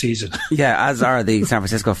for the season. Yeah, as are the San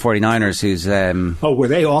Francisco 49ers, who's... were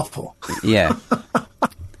they awful? Yeah.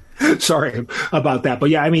 Sorry about that,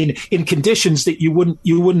 but yeah, I mean, in conditions that you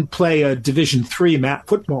wouldn't play a Division III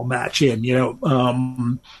football match in,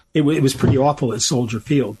 it was pretty awful at Soldier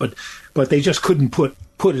Field, but they just couldn't put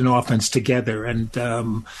an offense together, and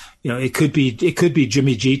it could be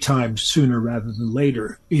Jimmy G time sooner rather than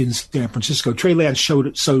later in San Francisco. Trey Lance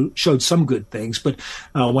showed some good things, but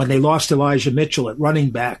when they lost Elijah Mitchell at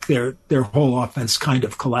running back, their whole offense kind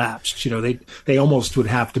of collapsed. They almost would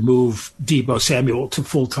have to move Deebo Samuel to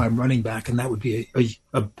full-time running back, and that would be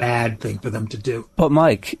a bad thing for them to do. But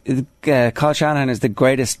Mike, Kyle Shanahan is the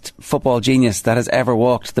greatest football genius that has ever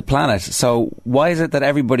walked the planet. So why is it that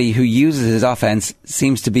everybody who uses his offense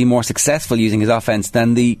seems to be more successful using his offense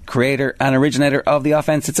than the creator and originator of the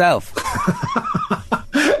offense itself?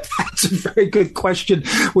 That's a very good question,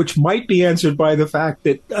 which might be answered by the fact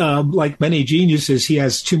that, like many geniuses, he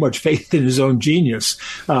has too much faith in his own genius,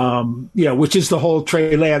 which is the whole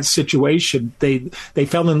Trey Lance situation. They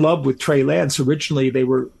fell in love with Trey Lance. Originally, they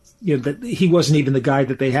were, that he wasn't even the guy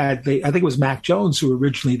that they had. I think it was Mac Jones who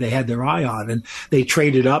originally they had their eye on, and they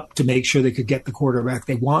traded up to make sure they could get the quarterback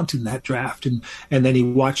they want in that draft. And then he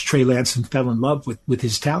watched Trey Lance and fell in love with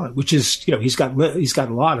his talent, which is, he's got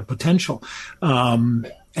a lot of potential.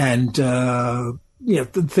 Things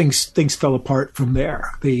fell apart from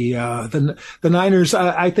there. The Niners,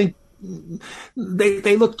 I think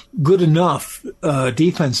they looked good enough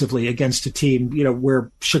defensively against a team, where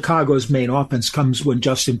Chicago's main offense comes when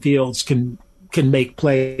Justin Fields can make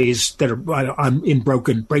plays that are in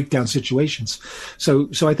broken breakdown situations. So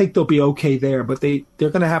I think they'll be okay there, but they're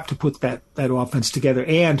going to have to put that offense together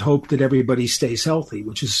and hope that everybody stays healthy,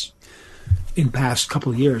 which is, in past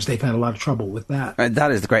couple of years, they've had a lot of trouble with that.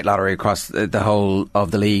 That is the great lottery across the whole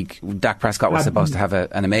of the league. Dak Prescott was supposed to have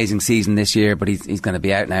an amazing season this year, but he's going to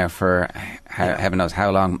be out now for heaven knows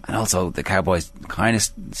how long. And also, the Cowboys kind of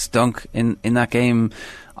stunk in that game.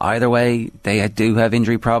 Either way, they do have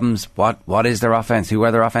injury problems. What is their offense? Who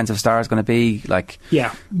are their offensive stars going to be?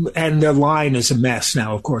 Yeah, and their line is a mess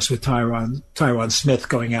now, of course, with Tyron Smith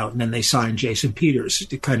going out, and then they signed Jason Peters,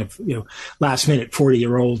 the kind of last minute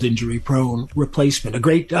 40-year-old injury prone replacement. A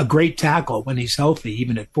great tackle when he's healthy,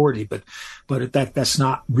 even at 40, but that's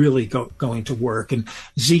not really going to work. And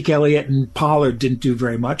Zeke Elliott and Pollard didn't do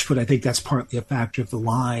very much, but I think that's partly a factor of the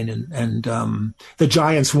line. And the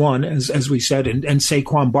Giants won, as we said, and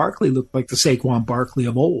Saquon Barkley looked like the Saquon Barkley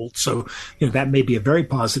of old. So, that may be a very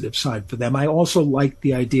positive side for them. I also like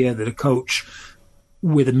the idea that a coach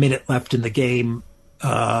with a minute left in the game,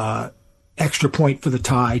 extra point for the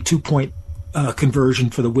tie, 2-point conversion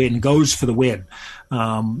for the win, goes for the win.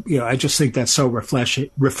 I just think that's so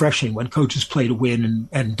refreshing when coaches play to win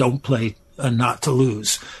and don't play not to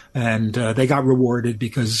lose. And they got rewarded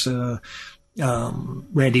because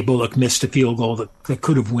Randy Bullock missed a field goal that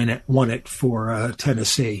could have won it for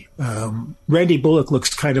Tennessee. Randy Bullock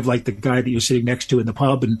looks kind of like the guy that you're sitting next to in the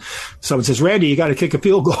pub, and someone says, "Randy, you got to kick a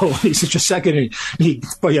field goal." And he says, "Just a second," and he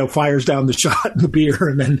fires down the shot and the beer,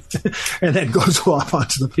 and then goes off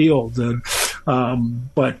onto the field.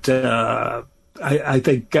 I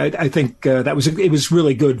think that was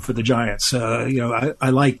really good for the Giants. I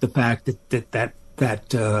like the fact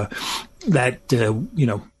that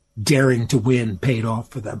daring to win paid off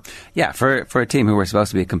for them. Yeah, for a team who were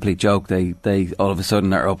supposed to be a complete joke, they all of a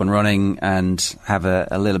sudden are up and running and have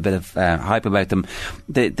a little bit of hype about them.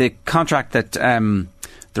 The contract that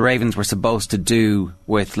the Ravens were supposed to do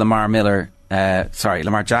with Lamar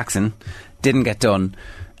Jackson didn't get done,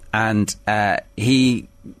 and he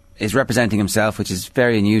is representing himself, which is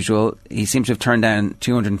very unusual. He seems to have turned down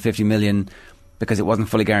 $250 million because it wasn't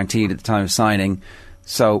fully guaranteed at the time of signing.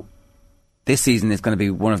 So this season is going to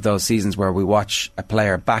be one of those seasons where we watch a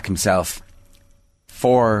player back himself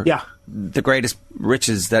for the greatest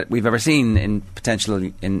riches that we've ever seen in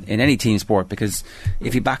potentially in any team sport, because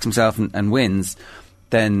if he backs himself and wins,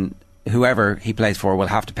 then whoever he plays for will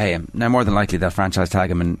have to pay him. Now, more than likely they'll franchise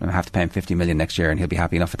tag him and have to pay him $50 million next year, and he'll be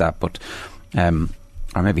happy enough with that. But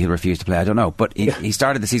or maybe he'll refuse to play, I don't know. But he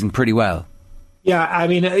started the season pretty well. Yeah, I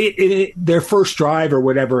mean, their first drive or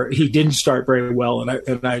whatever, he didn't start very well, and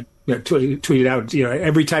I tweeted out,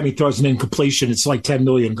 every time he throws an incompletion, it's like $10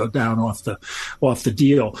 million go down off the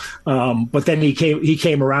deal. But then he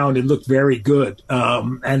came around and looked very good.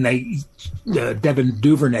 And Devin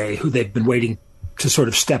Duvernay, who they've been waiting to sort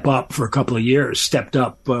of step up for a couple of years, stepped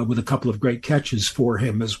up with a couple of great catches for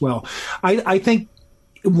him as well. I think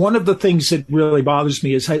one of the things that really bothers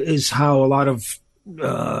me is how a lot of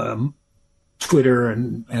Twitter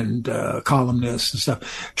and columnists and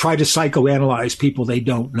stuff try to psychoanalyze people they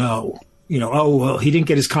don't know. Oh, well, he didn't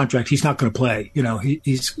get his contract, he's not going to play.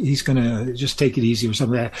 He's going to just take it easy or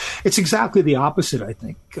something like that. It's exactly the opposite, I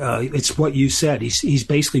think. It's what you said. He's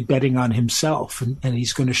basically betting on himself, and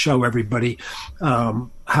he's going to show everybody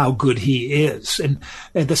how good he is. And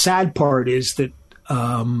the sad part is that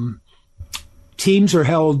teams are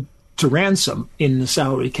held to ransom in the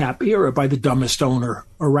salary cap era by the dumbest owner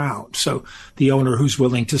around. So the owner who's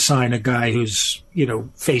willing to sign a guy who's,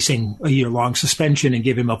 facing a year-long suspension and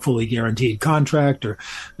give him a fully guaranteed contract, or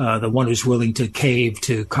the one who's willing to cave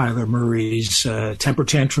to Kyler Murray's temper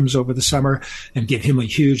tantrums over the summer and give him a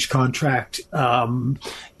huge contract.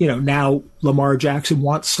 Now Lamar Jackson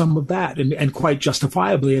wants some of that, and quite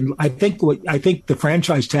justifiably. And I think the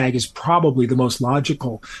franchise tag is probably the most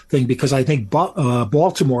logical thing, because I think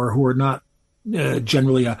Baltimore, who are not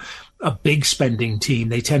generally a big spending team,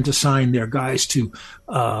 they tend to sign their guys to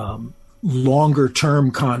longer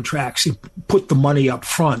term contracts and put the money up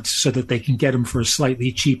front so that they can get them for a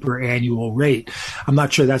slightly cheaper annual rate. I'm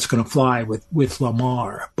not sure that's going to fly with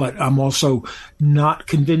Lamar, but I'm also not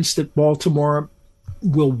convinced that Baltimore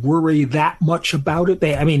will worry that much about it.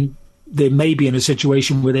 They may be in a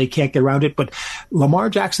situation where they can't get around it, but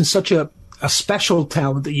Lamar Jackson's such a special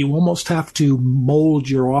talent that you almost have to mold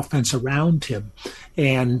your offense around him.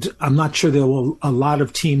 And I'm not sure there are a lot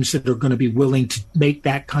of teams that are going to be willing to make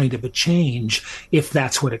that kind of a change if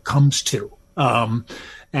that's what it comes to. I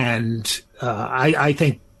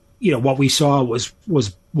think, what we saw was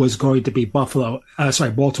going to be Baltimore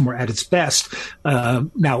at its best.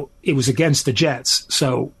 Now it was against the Jets,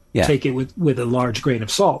 so take it with a large grain of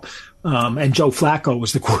salt. And Joe Flacco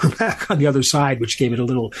was the quarterback on the other side, which gave it a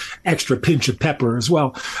little extra pinch of pepper as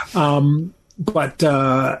well. I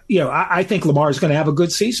think Lamar is going to have a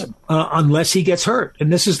good season unless he gets hurt.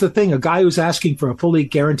 And this is the thing. A guy who's asking for a fully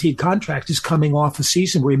guaranteed contract is coming off a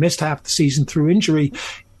season where he missed half the season through injury,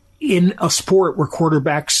 in a sport where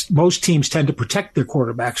most teams tend to protect their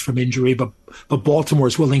quarterbacks from injury, but Baltimore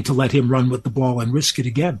is willing to let him run with the ball and risk it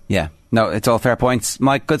again. Yeah. No, it's all fair points.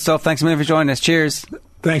 Mike, good stuff. Thanks a million for joining us. Cheers.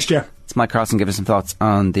 Thanks, Jeff. It's Mike Carlson giving us some thoughts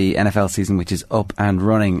on the NFL season, which is up and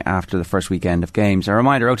running after the first weekend of games. A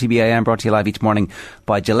reminder, OTB AM brought to you live each morning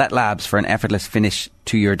by Gillette Labs for an effortless finish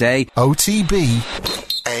to your day. OTB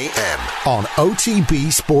AM on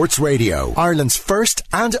OTB Sports Radio, Ireland's first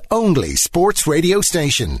and only sports radio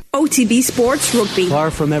station. OTB Sports Rugby.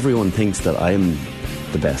 Far from everyone thinks that I'm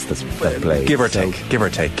the best that's played. Give or take.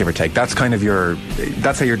 That's kind of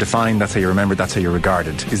that's how you're defined, that's how you're remembered, that's how you're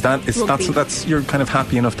regarded. That's you're kind of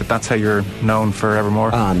happy enough that's how you're known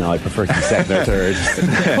forevermore? No, I prefer to be second or third.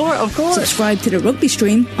 Of course. Subscribe to the Rugby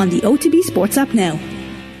Stream on the OTB Sports app now.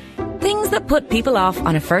 Things that put people off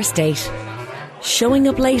on a first date. Showing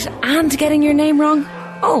up late and getting your name wrong?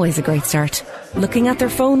 Always a great start. Looking at their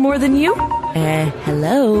phone more than you?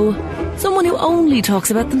 Hello? Someone who only talks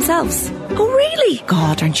about themselves. Oh really?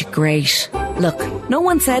 God, aren't you great? Look, no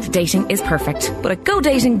one said dating is perfect, but at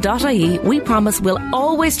GoDating.ie we promise we'll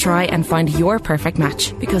always try and find your perfect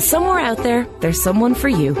match, because somewhere out there there's someone for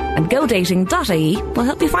you, and GoDating.ie will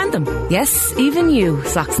help you find them. Yes, even you,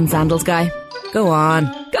 socks and sandals guy. Go on,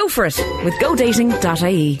 go for it with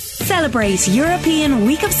GoDating.ie. Celebrate European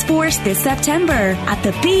Week of Sport this September at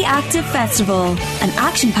the Be Active Festival. An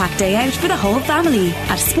action-packed day out for the whole family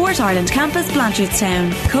at Sport Ireland Campus,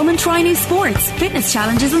 Blanchardstown. Come and try new sports, fitness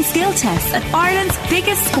challenges and skill tests at Ireland's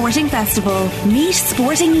biggest sporting festival. Meet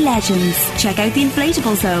sporting legends. Check out the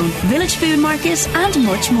Inflatable Zone, Village Food Market and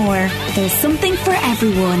much more. There's something for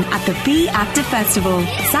everyone at the Be Active Festival.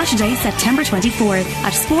 Saturday, September 24th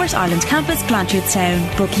at Sport Ireland Campus, Blanchardstown.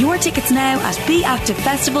 Book your tickets now at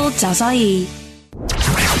beactivefestival.ie.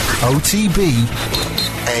 OTB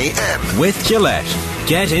AM with Gillette.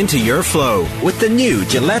 Get into your flow with the new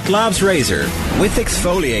Gillette Labs Razor with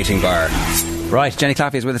exfoliating bar. Right, Jenny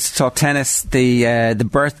Claffey is with us to talk tennis. The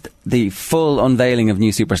full unveiling of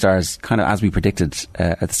new superstars, kind of as we predicted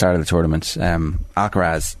at the start of the tournament.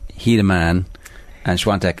 Alcaraz, he the man, and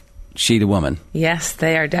Swiatek, she the woman. Yes,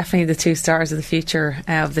 they are definitely the two stars of the future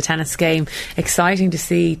of the tennis game. Exciting to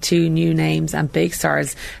see two new names and big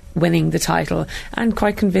stars winning the title, and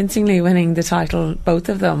quite convincingly winning the title, both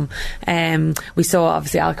of them. We saw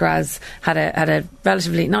obviously Alcaraz had a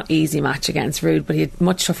relatively not easy match against Ruud, but he had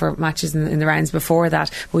much tougher matches in the rounds before that.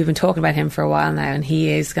 But we've been talking about him for a while now, and he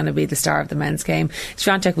is going to be the star of the men's game.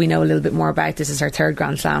 Swiatek, we know a little bit more about. This is her third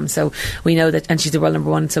Grand Slam, so we know that, and she's the world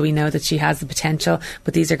number one, so we know that she has the potential.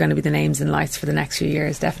 But these are going to be the names in lights for the next few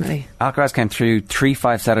years, definitely. Alcaraz came through 3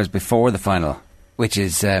 5-setters before the final, which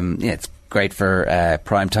is it's great for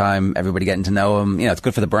prime time, everybody getting to know him. It's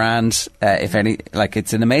good for the brand.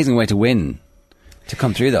 It's an amazing way to win, to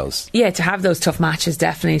come through those. Yeah, to have those tough matches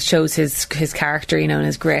definitely shows his character, and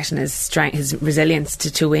his grit and his strength, his resilience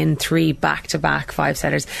to win 3 back-to-back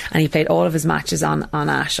 5-setters. And he played all of his matches on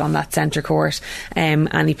Ash, on that centre court,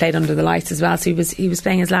 and he played under the lights as well. So he was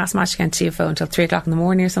playing his last match against TFO until 3 o'clock in the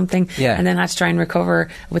morning or something, and then had to try and recover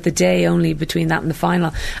with the day only between that and the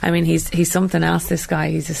final. I mean, he's something else, this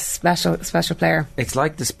guy. He's a special player. It's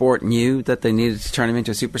like the sport knew that they needed to turn him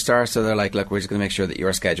into a superstar, so they're like, look, we're just going to make sure that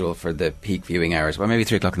you're scheduled for the peak viewing hours. Well, maybe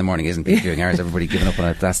 3 o'clock in the morning isn't peak viewing hours. Everybody giving up on it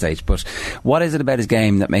at that stage. But what is it about his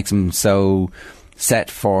game that makes him so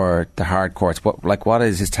set for the hard courts? What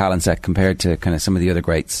is his talent set compared to kind of some of the other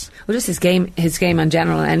greats? Well, just his game in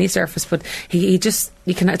general on any surface. But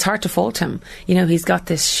it's hard to fault him. He's got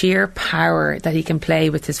this sheer power that he can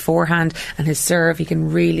play with his forehand and his serve. He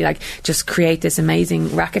can really just create this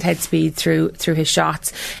amazing racket head speed through his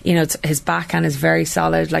shots. His backhand is very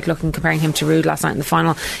solid. Comparing him to Ruud last night in the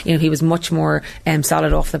final, he was much more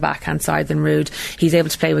solid off the backhand side than Ruud. He's able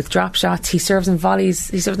to play with drop shots. He serves in volleys.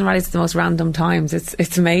 He serves in volleys at the most random times.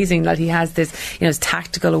 It's amazing that he has this, his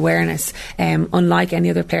tactical awareness, unlike any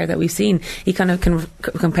other player that we've seen. He kind of can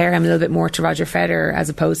compare him a little bit more to Roger Federer as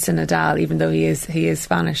opposed to Nadal, even though he is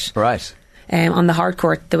Spanish. Right. On the hard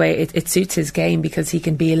court, the way it suits his game, because he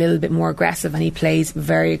can be a little bit more aggressive, and he plays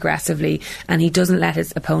very aggressively, and he doesn't let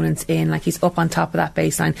his opponents in. He's up on top of that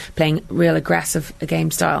baseline, playing real aggressive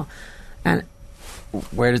game style. And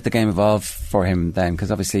where does the game evolve for him then?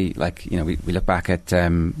 Because obviously, we look back at the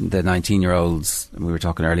 19-year-olds. We were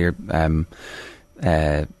talking earlier.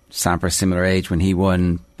 Sampras, similar age when he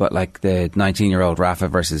won, but the 19-year-old Rafa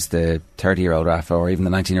versus the 30-year-old Rafa, or even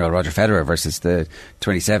the 19-year-old Roger Federer versus the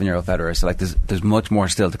 27-year-old Federer. So there's much more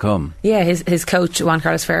still to come. Yeah, his coach Juan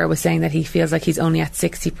Carlos Ferrer was saying that he feels like he's only at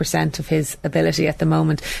 60% of his ability at the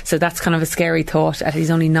moment. So that's kind of a scary thought.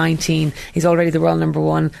 He's only 19. He's already the world number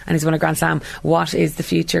one, and he's won a Grand Slam. What is the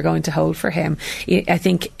future going to hold for him? I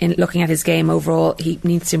think in looking at his game overall, he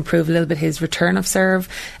needs to improve a little bit his return of serve.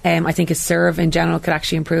 I think his serve in general could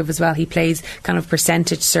actually improve as well. He plays kind of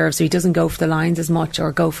percentage serve, so he doesn't go for the lines as much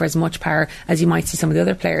or go for as much power as you might see some of the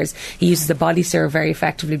other players. He uses the body serve very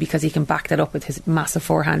effectively because he can back that up with his massive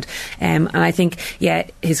forehand. And I think,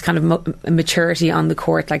 his kind of maturity on the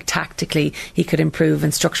court, tactically, he could improve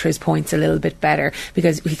and structure his points a little bit better,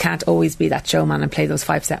 because he can't always be that showman and play those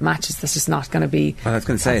 5-set matches. That's just not going to be. Well, I was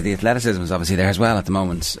going to say, the athleticism is obviously there as well at the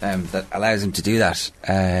moment, that allows him to do that.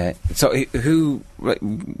 So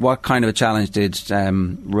what kind of a challenge did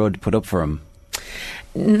Ruud put up for him?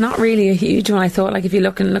 Not really a huge one. I thought, like, if you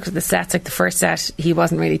look at the sets, like the first set, he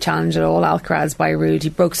wasn't really challenged at all, Alcaraz, by Ruud. He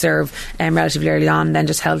broke serve relatively early on, then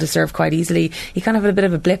just held his serve quite easily. He kind of had a bit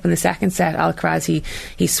of a blip in the second set, Alcaraz.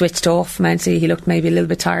 He switched off mentally. He looked maybe a little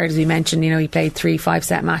bit tired, as we mentioned. He played 3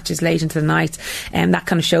 5-set matches late into the night, and that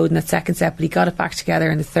kind of showed in that second set, but he got it back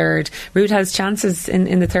together in the third. Ruud has chances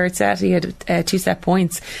in the third set. He had 2-set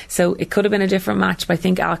points, so it could have been a different match, but I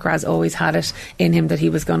think Alcaraz always had it in him that he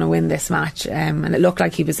was going to win this match, and it looked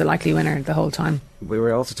like he was the likely winner the whole time. We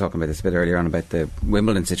were also talking about this a bit earlier on about the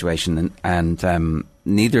Wimbledon situation, and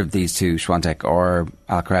neither of these two, Swiatek or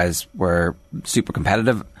Alcaraz, were super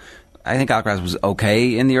competitive. I think Alcaraz was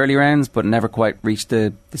okay in the early rounds, but never quite reached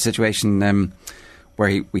the situation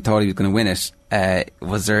where we thought he was going to win it.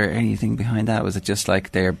 Was there anything behind that? Was it just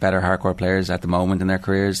like they're better hardcore players at the moment in their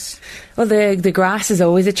careers? Well, the grass is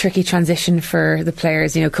always a tricky transition for the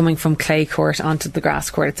players. Coming from clay court onto the grass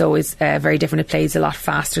court, it's always very different. It plays a lot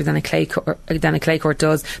faster than a clay court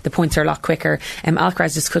does. The points are a lot quicker.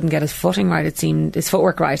 Alcaraz just couldn't get his footing right. It seemed his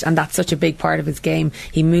footwork right, and that's such a big part of his game.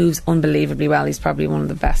 He moves unbelievably well. He's probably one of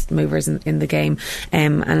the best movers in the game.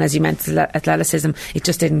 And as you mentioned, athleticism, it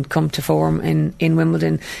just didn't come to form in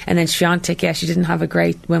Wimbledon. And then Swiatek, she didn't have a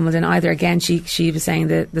great Wimbledon either. Again, she was saying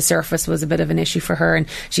that the surface was a bit of an issue for her, and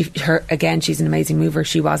she's an amazing mover.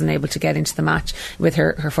 She wasn't able to get into the match with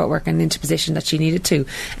her footwork and into position that she needed to.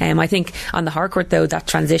 I think on the hard court, though, that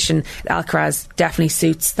transition, Alcaraz definitely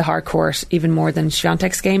suits the hard court even more than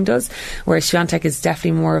Swiatek's game does, whereas Swiatek is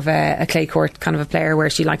definitely more of a clay court kind of a player,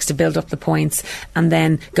 where she likes to build up the points and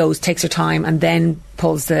then takes her time and then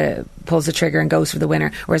pulls the trigger and goes for the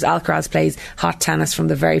winner, whereas Alcaraz plays hot tennis from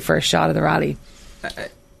the very first shot of the rally.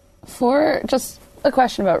 For just a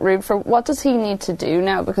question about Ruud, for what does he need to do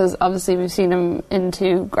now? Because obviously we've seen him in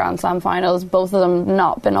 2 Grand Slam finals, both of them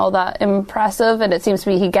not been all that impressive, and it seems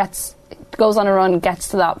to be he goes on a run, gets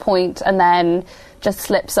to that point, and then just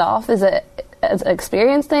slips off. Is it an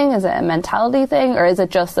experience thing? Is it a mentality thing? Or is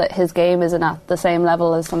it just that his game isn't at the same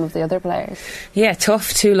level as some of the other players? Yeah,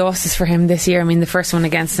 tough 2 losses for him this year. I mean, the first one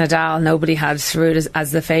against Nadal, nobody had Ruud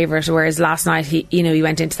as the favourite, whereas last night he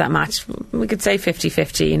went into that match, we could say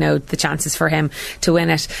 50-50, the chances for him to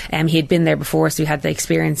win it. He had been there before, so he had the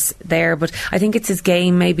experience there, but I think it's his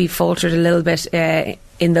game maybe faltered a little bit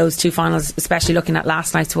in those 2 finals, especially looking at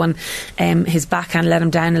last night's one. His backhand let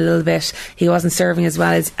him down a little bit. He wasn't serving as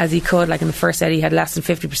well as he could. Like in the first set, he had less than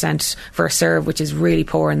 50% for a serve, which is really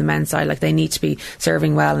poor in the men's side. Like, they need to be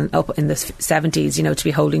serving well and up in the 70s, to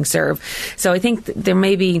be holding serve. So I think there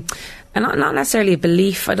may be, and not necessarily a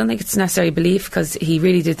belief. I don't think it's necessarily a belief, because he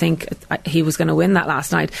really did think he was going to win that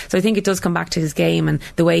last night. So I think it does come back to his game and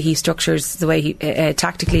the way he structures, the way he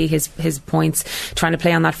tactically his points, trying to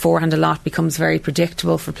play on that forehand a lot becomes very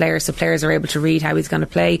predictable for players, so players are able to read how he's going to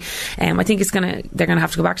play. I think they're going to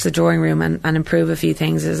have to go back to the drawing room and improve a few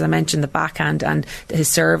things, as I mentioned, the backhand and his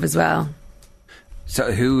serve as well.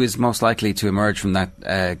 So who is most likely to emerge from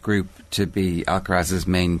that group to be Alcaraz's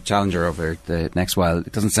main challenger over the next while?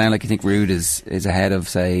 It doesn't sound like you think Ruud is ahead of,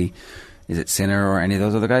 say, is it Sinner or any of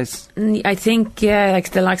those other guys? I think,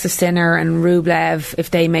 like the likes of Sinner and Rublev,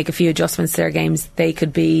 if they make a few adjustments to their games, they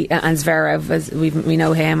could be, and Zverev, as we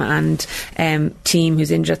know him, and Thiem,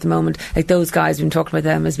 who's injured at the moment. Like, those guys, we've been talking about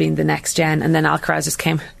them as being the next gen, and then Alcaraz just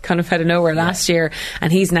came kind of out of nowhere last year,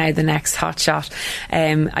 and he's now the next hot shot.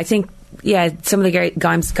 I think, some of the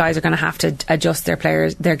guys are going to have to adjust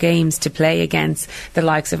their games to play against the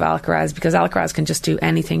likes of Alcaraz, because Alcaraz can just do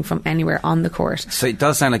anything from anywhere on the court. So it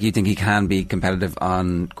does sound like you think he can be competitive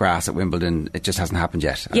on grass at Wimbledon. It just hasn't happened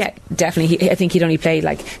yet. Yeah, definitely. I think he'd only played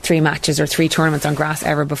like 3 matches or 3 tournaments on grass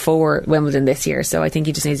ever before Wimbledon this year, so I think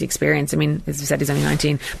he just needs experience. I mean, as you said, he's only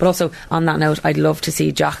 19. But also, on that note, I'd love to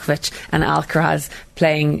see Djokovic and Alcaraz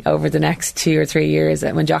playing over the next 2 or 3 years,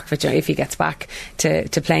 when Djokovic, if he gets back to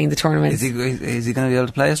playing the tournament. Is he going to be able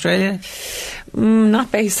to play Australia?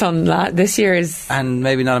 Not based on that. This year is... And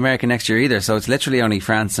maybe not America next year either, so it's literally only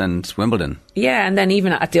France and Wimbledon. Yeah, and then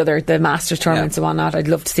even at the Masters tournaments and whatnot, I'd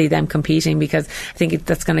love to see them competing, because I think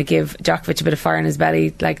that's going to give Djokovic a bit of fire in his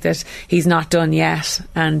belly, like that he's not done yet,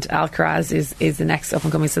 and Alcaraz is the next up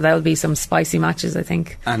and coming, so there'll be some spicy matches, I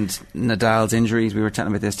think. And Nadal's injuries, we were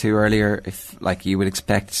chatting about this too earlier, if like you would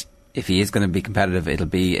expect, if he is going to be competitive, it'll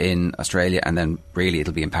be in Australia, and then really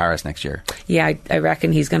it'll be in Paris next year. Yeah, I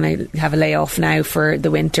reckon he's going to have a layoff now for the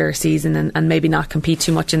winter season, and maybe not compete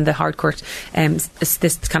too much in the hard court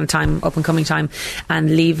this kind of time, up and coming time,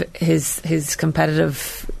 and leave his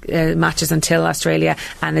competitive matches until Australia.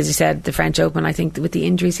 And as you said, the French Open, I think with the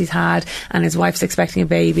injuries he's had, and his wife's expecting a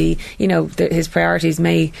baby, his priorities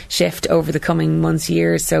may shift over the coming months,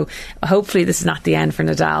 years. So hopefully this is not the end for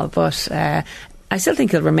Nadal, but I still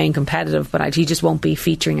think he'll remain competitive, but he just won't be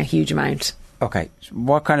featuring a huge amount. Okay,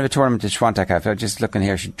 what kind of a tournament did Swiatek have? I'm just looking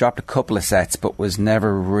here. She dropped a couple of sets, but was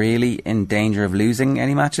never really in danger of losing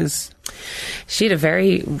any matches. She had a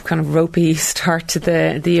very kind of ropey start to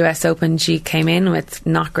the US Open. She came in with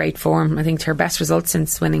not great form. I think her best result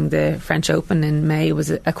since winning the French Open in May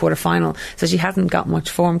was a quarter-final. So she hasn't got much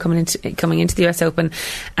form coming into the US Open,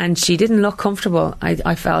 and she didn't look comfortable,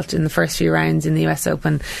 I felt, in the first few rounds in the US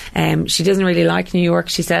Open. She doesn't really like New York.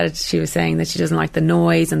 She was saying that she doesn't like the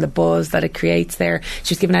noise and the buzz that it creates there.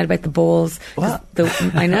 She was giving out about the balls. What?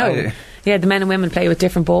 I know. Yeah, the men and women play with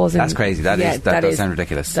different balls. That's crazy. That does sound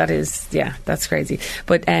ridiculous. That is, yeah, that's crazy.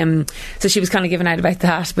 But so she was kind of giving out about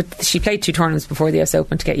that. But she played 2 tournaments before the US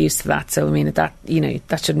Open to get used to that. So I mean, that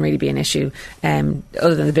shouldn't really be an issue,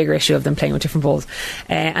 other than the bigger issue of them playing with different balls.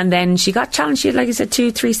 And then she got challenged. She had, like I said,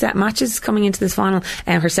 2-3 set matches coming into this final.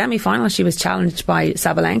 Her semi-final, she was challenged by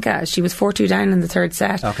Sabalenka. She was 4-2 down in the third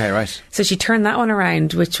set. Okay, right. So she turned that one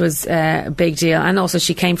around, which was a big deal. And also,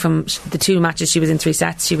 she came from the 2 matches. She was in 3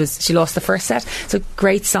 sets. She lost the first set. So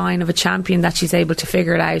great sign of a champion that she's able to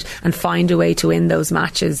figure it out and find a way to win those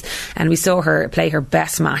matches. And we saw her play her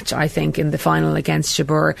best match, I think, in the final against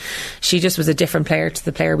Jabeur. She just was a different player to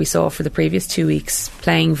the player we saw for the previous 2 weeks,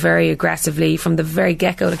 playing very aggressively from the very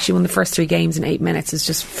get-go. Like, she won the first 3 games in 8 minutes. It's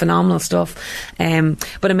just phenomenal stuff.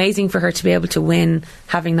 But amazing for her to be able to win,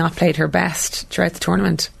 having not played her best throughout the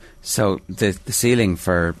tournament. So the ceiling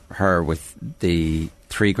for her with the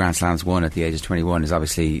 3 Grand Slams won at the age of 21 is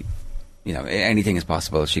obviously, anything is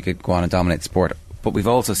possible. She could go on and dominate the sport. But we've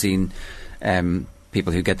also seen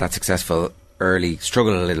people who get that successful early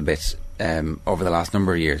struggle a little bit over the last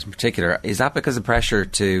number of years in particular. Is that because the pressure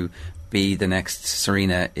to be the next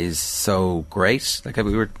Serena is so great? Like,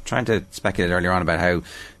 we were trying to speculate earlier on about how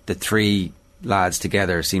the 3 lads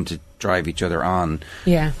together seem to drive each other on.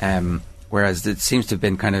 Yeah. Whereas it seems to have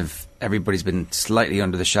been kind of, everybody's been slightly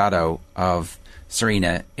under the shadow of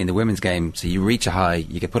Serena in the women's game. So you reach a high,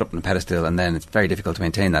 you get put up on a pedestal, and then it's very difficult to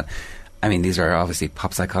maintain that. I mean, these are obviously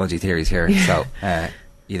pop psychology theories here. Yeah. So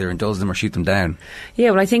either indulge them or shoot them down.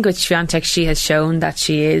 Yeah, well, I think with Swiatek, she has shown that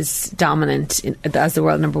she is dominant as the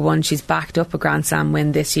world number 1. She's backed up a Grand Slam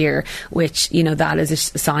win this year, which, that is a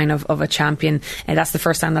sign of a champion. And that's the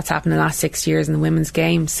first time that's happened in the last 6 years in the women's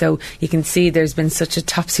game. So you can see there's been such a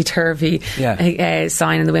topsy-turvy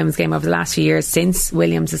sign in the women's game over the last few years since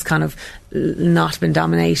Williams has kind of not been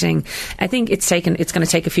dominating. I think it's going to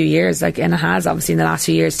take a few years, and it has obviously in the last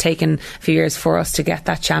few years taken a few years for us to get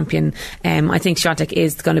that champion. I think Swiatek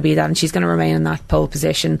is going to be that, and she's going to remain in that pole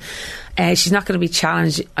position. She's not going to be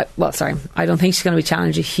challenged. I don't think she's going to be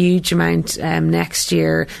challenged a huge amount next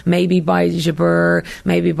year. Maybe by Jabeur,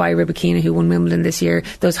 maybe by Rybakina, who won Wimbledon this year.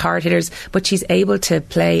 Those hard hitters, but she's able to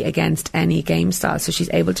play against any game style, so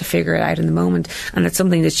she's able to figure it out in the moment. And that's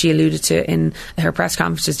something that she alluded to in her press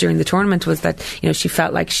conferences during the tournament, was that she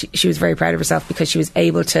felt like she was very proud of herself because she was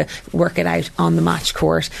able to work it out on the match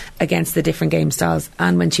court against the different game styles,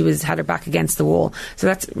 and when she had her back against the wall.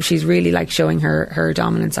 So she's really showing her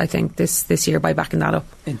dominance, I think, this year by backing that up.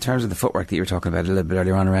 In terms of the footwork that you were talking about a little bit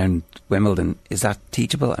earlier on around Wimbledon, is that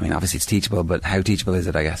teachable? I mean, obviously it's teachable, but how teachable is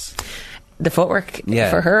it, I guess? The footwork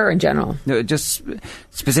for her in general? No, just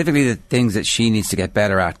specifically the things that she needs to get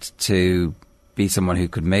better at to be someone who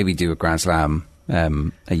could maybe do a Grand Slam.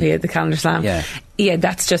 The Calendar Slam. Yeah,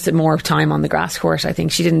 that's just more time on the grass court. I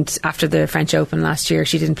think she didn't, after the French Open last year,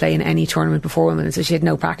 she didn't play in any tournament before Wimbledon, so she had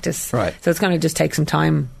no practice. Right. So it's going to just take some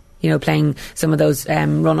time, playing some of those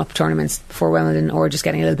run-up tournaments before Wimbledon, or just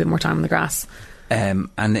getting a little bit more time on the grass. And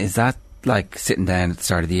is that like sitting down at the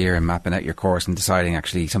start of the year and mapping out your course and deciding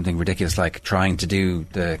actually something ridiculous like trying to do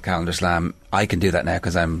the Calendar Slam? I can do that now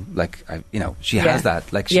because I'm she has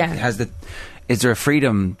that. Like, she has the... Is there a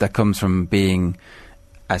freedom that comes from being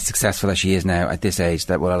as successful as she is now at this age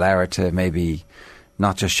that will allow her to maybe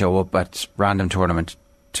not just show up at random tournament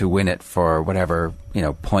to win it for whatever,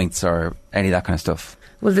 points or any of that kind of stuff?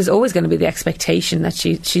 Well, there's always going to be the expectation that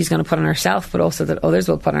she's going to put on herself, but also that others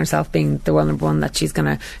will put on herself, being the world number 1, that she's going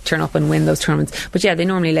to turn up and win those tournaments. But yeah, they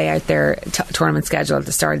normally lay out their tournament schedule at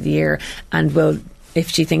the start of the year, and if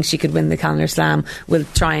she thinks she could win the Calendar Slam, will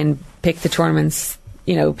try and pick the tournaments,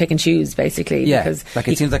 pick and choose, basically. Yeah, because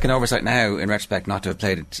it seems like an oversight now, in retrospect, not to have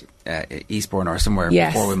played at Eastbourne or somewhere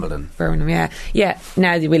before Wimbledon. Birmingham, yeah.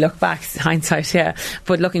 Now that we look back, hindsight,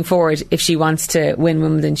 but looking forward, if she wants to win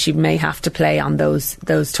Wimbledon, she may have to play on those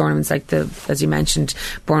tournaments, like as you mentioned,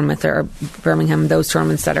 Bournemouth or Birmingham, those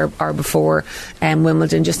tournaments that are before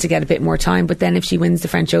Wimbledon, just to get a bit more time. But then if she wins the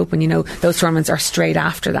French Open, those tournaments are straight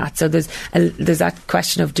after that. So there's that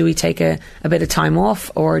question of, do we take a bit of time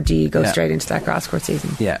off, or do you go straight into that grass court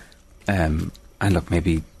season? Yeah. And look,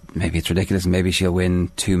 maybe it's ridiculous, and maybe she'll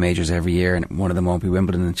win 2 majors every year, and one of them won't be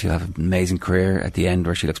Wimbledon, and she'll have an amazing career at the end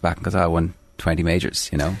where she looks back and goes, I won 20 majors,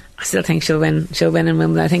 you know. I still think she'll win in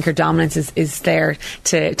Wimbledon. I think her dominance is there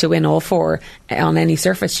to win all 4 on any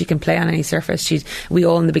surface. She can play on any surface. We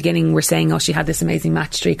all in the beginning were saying, she had this amazing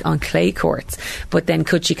match streak on clay courts, but then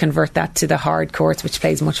could she convert that to the hard courts, which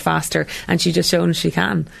plays much faster? And she just shown she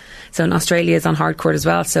can. So in Australia is on hard court as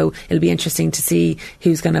well, so it'll be interesting to see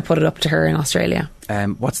who's going to put it up to her in Australia.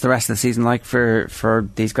 What's the rest of the season like for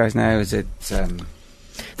these guys now? Is it...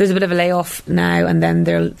 There's a bit of a layoff now, and then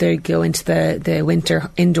they go into the winter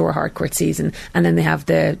indoor hardcourt season, and then they have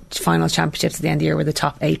the final championships at the end of the year where the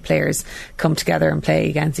top 8 players come together and play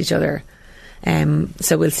against each other.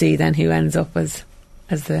 So we'll see then who ends up as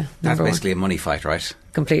the That's number basically one. A money fight, right?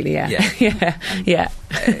 Completely, yeah. Yeah.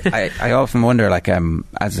 I often wonder, like,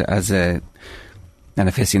 as an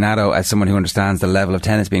aficionado, as someone who understands the level of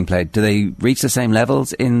tennis being played, do they reach the same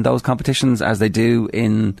levels in those competitions as they do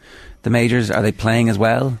in the majors? Are they playing as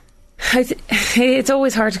well? It's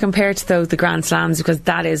always hard to compare to the Grand Slams, because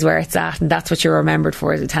that is where it's at, and that's what you're remembered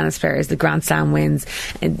for as a tennis player, is the Grand Slam wins.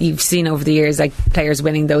 And you've seen over the years, like, players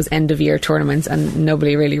winning those end of year tournaments, and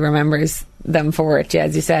nobody really remembers them for it. Yeah,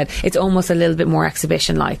 as you said, it's almost a little bit more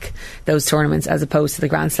exhibition like those tournaments, as opposed to the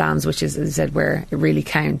Grand Slams, which is, as you said, where it really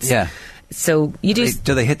counts. Yeah. So you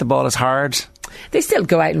do they hit the ball as hard? They still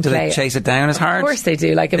go out and play. Do they chase it down as hard? Of course they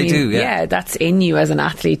do. Like, I mean, yeah, that's in you as an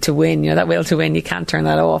athlete to win. You know, that will to win, you can't turn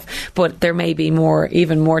that off. But there may be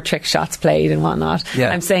even more trick shots played and whatnot. Yeah.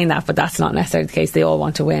 I'm saying that, but that's not necessarily the case. They all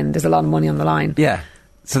want to win. There's a lot of money on the line. Yeah.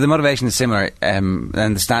 So the motivation is similar, and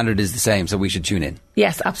the standard is the same, so we should tune in.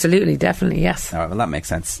 Yes, absolutely, definitely, yes. All right, well, that makes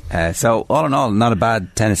sense. So all in all, not a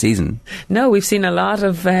bad tennis season. No, we've seen a lot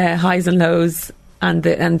of highs and lows. And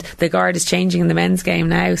the guard is changing in the men's game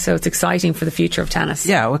now, so it's exciting for the future of tennis.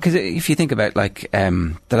 Yeah, well, because if you think about, like,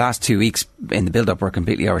 the last 2 weeks in the build-up were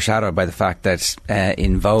completely overshadowed by the fact that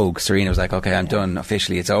in Vogue, Serena was like, okay, I'm done,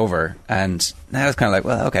 officially, it's over. And now it's kind of like,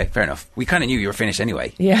 well, okay, fair enough. We kind of knew you were finished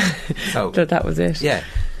anyway. Yeah, so that was it. Yeah,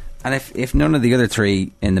 and if none of the other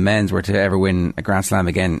 3 in the men's were to ever win a Grand Slam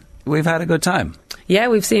again, we've had a good time. Yeah,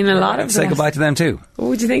 we've seen a lot of them. Say goodbye to them too.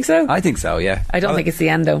 Would you think so? I think so, yeah. I don't think it's the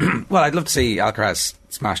end, though. Well, I'd love to see Alcaraz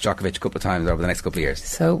smash Djokovic a couple of times over the next couple of years.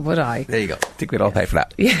 So would I. There you go. I think we'd all pay for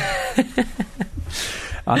that. Yeah.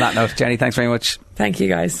 On that note, Jenny, thanks very much. Thank you,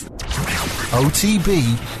 guys. OTB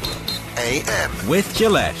AM. With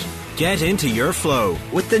Gillette. Get into your flow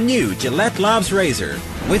with the new Gillette Labs Razor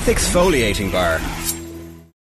with exfoliating bar.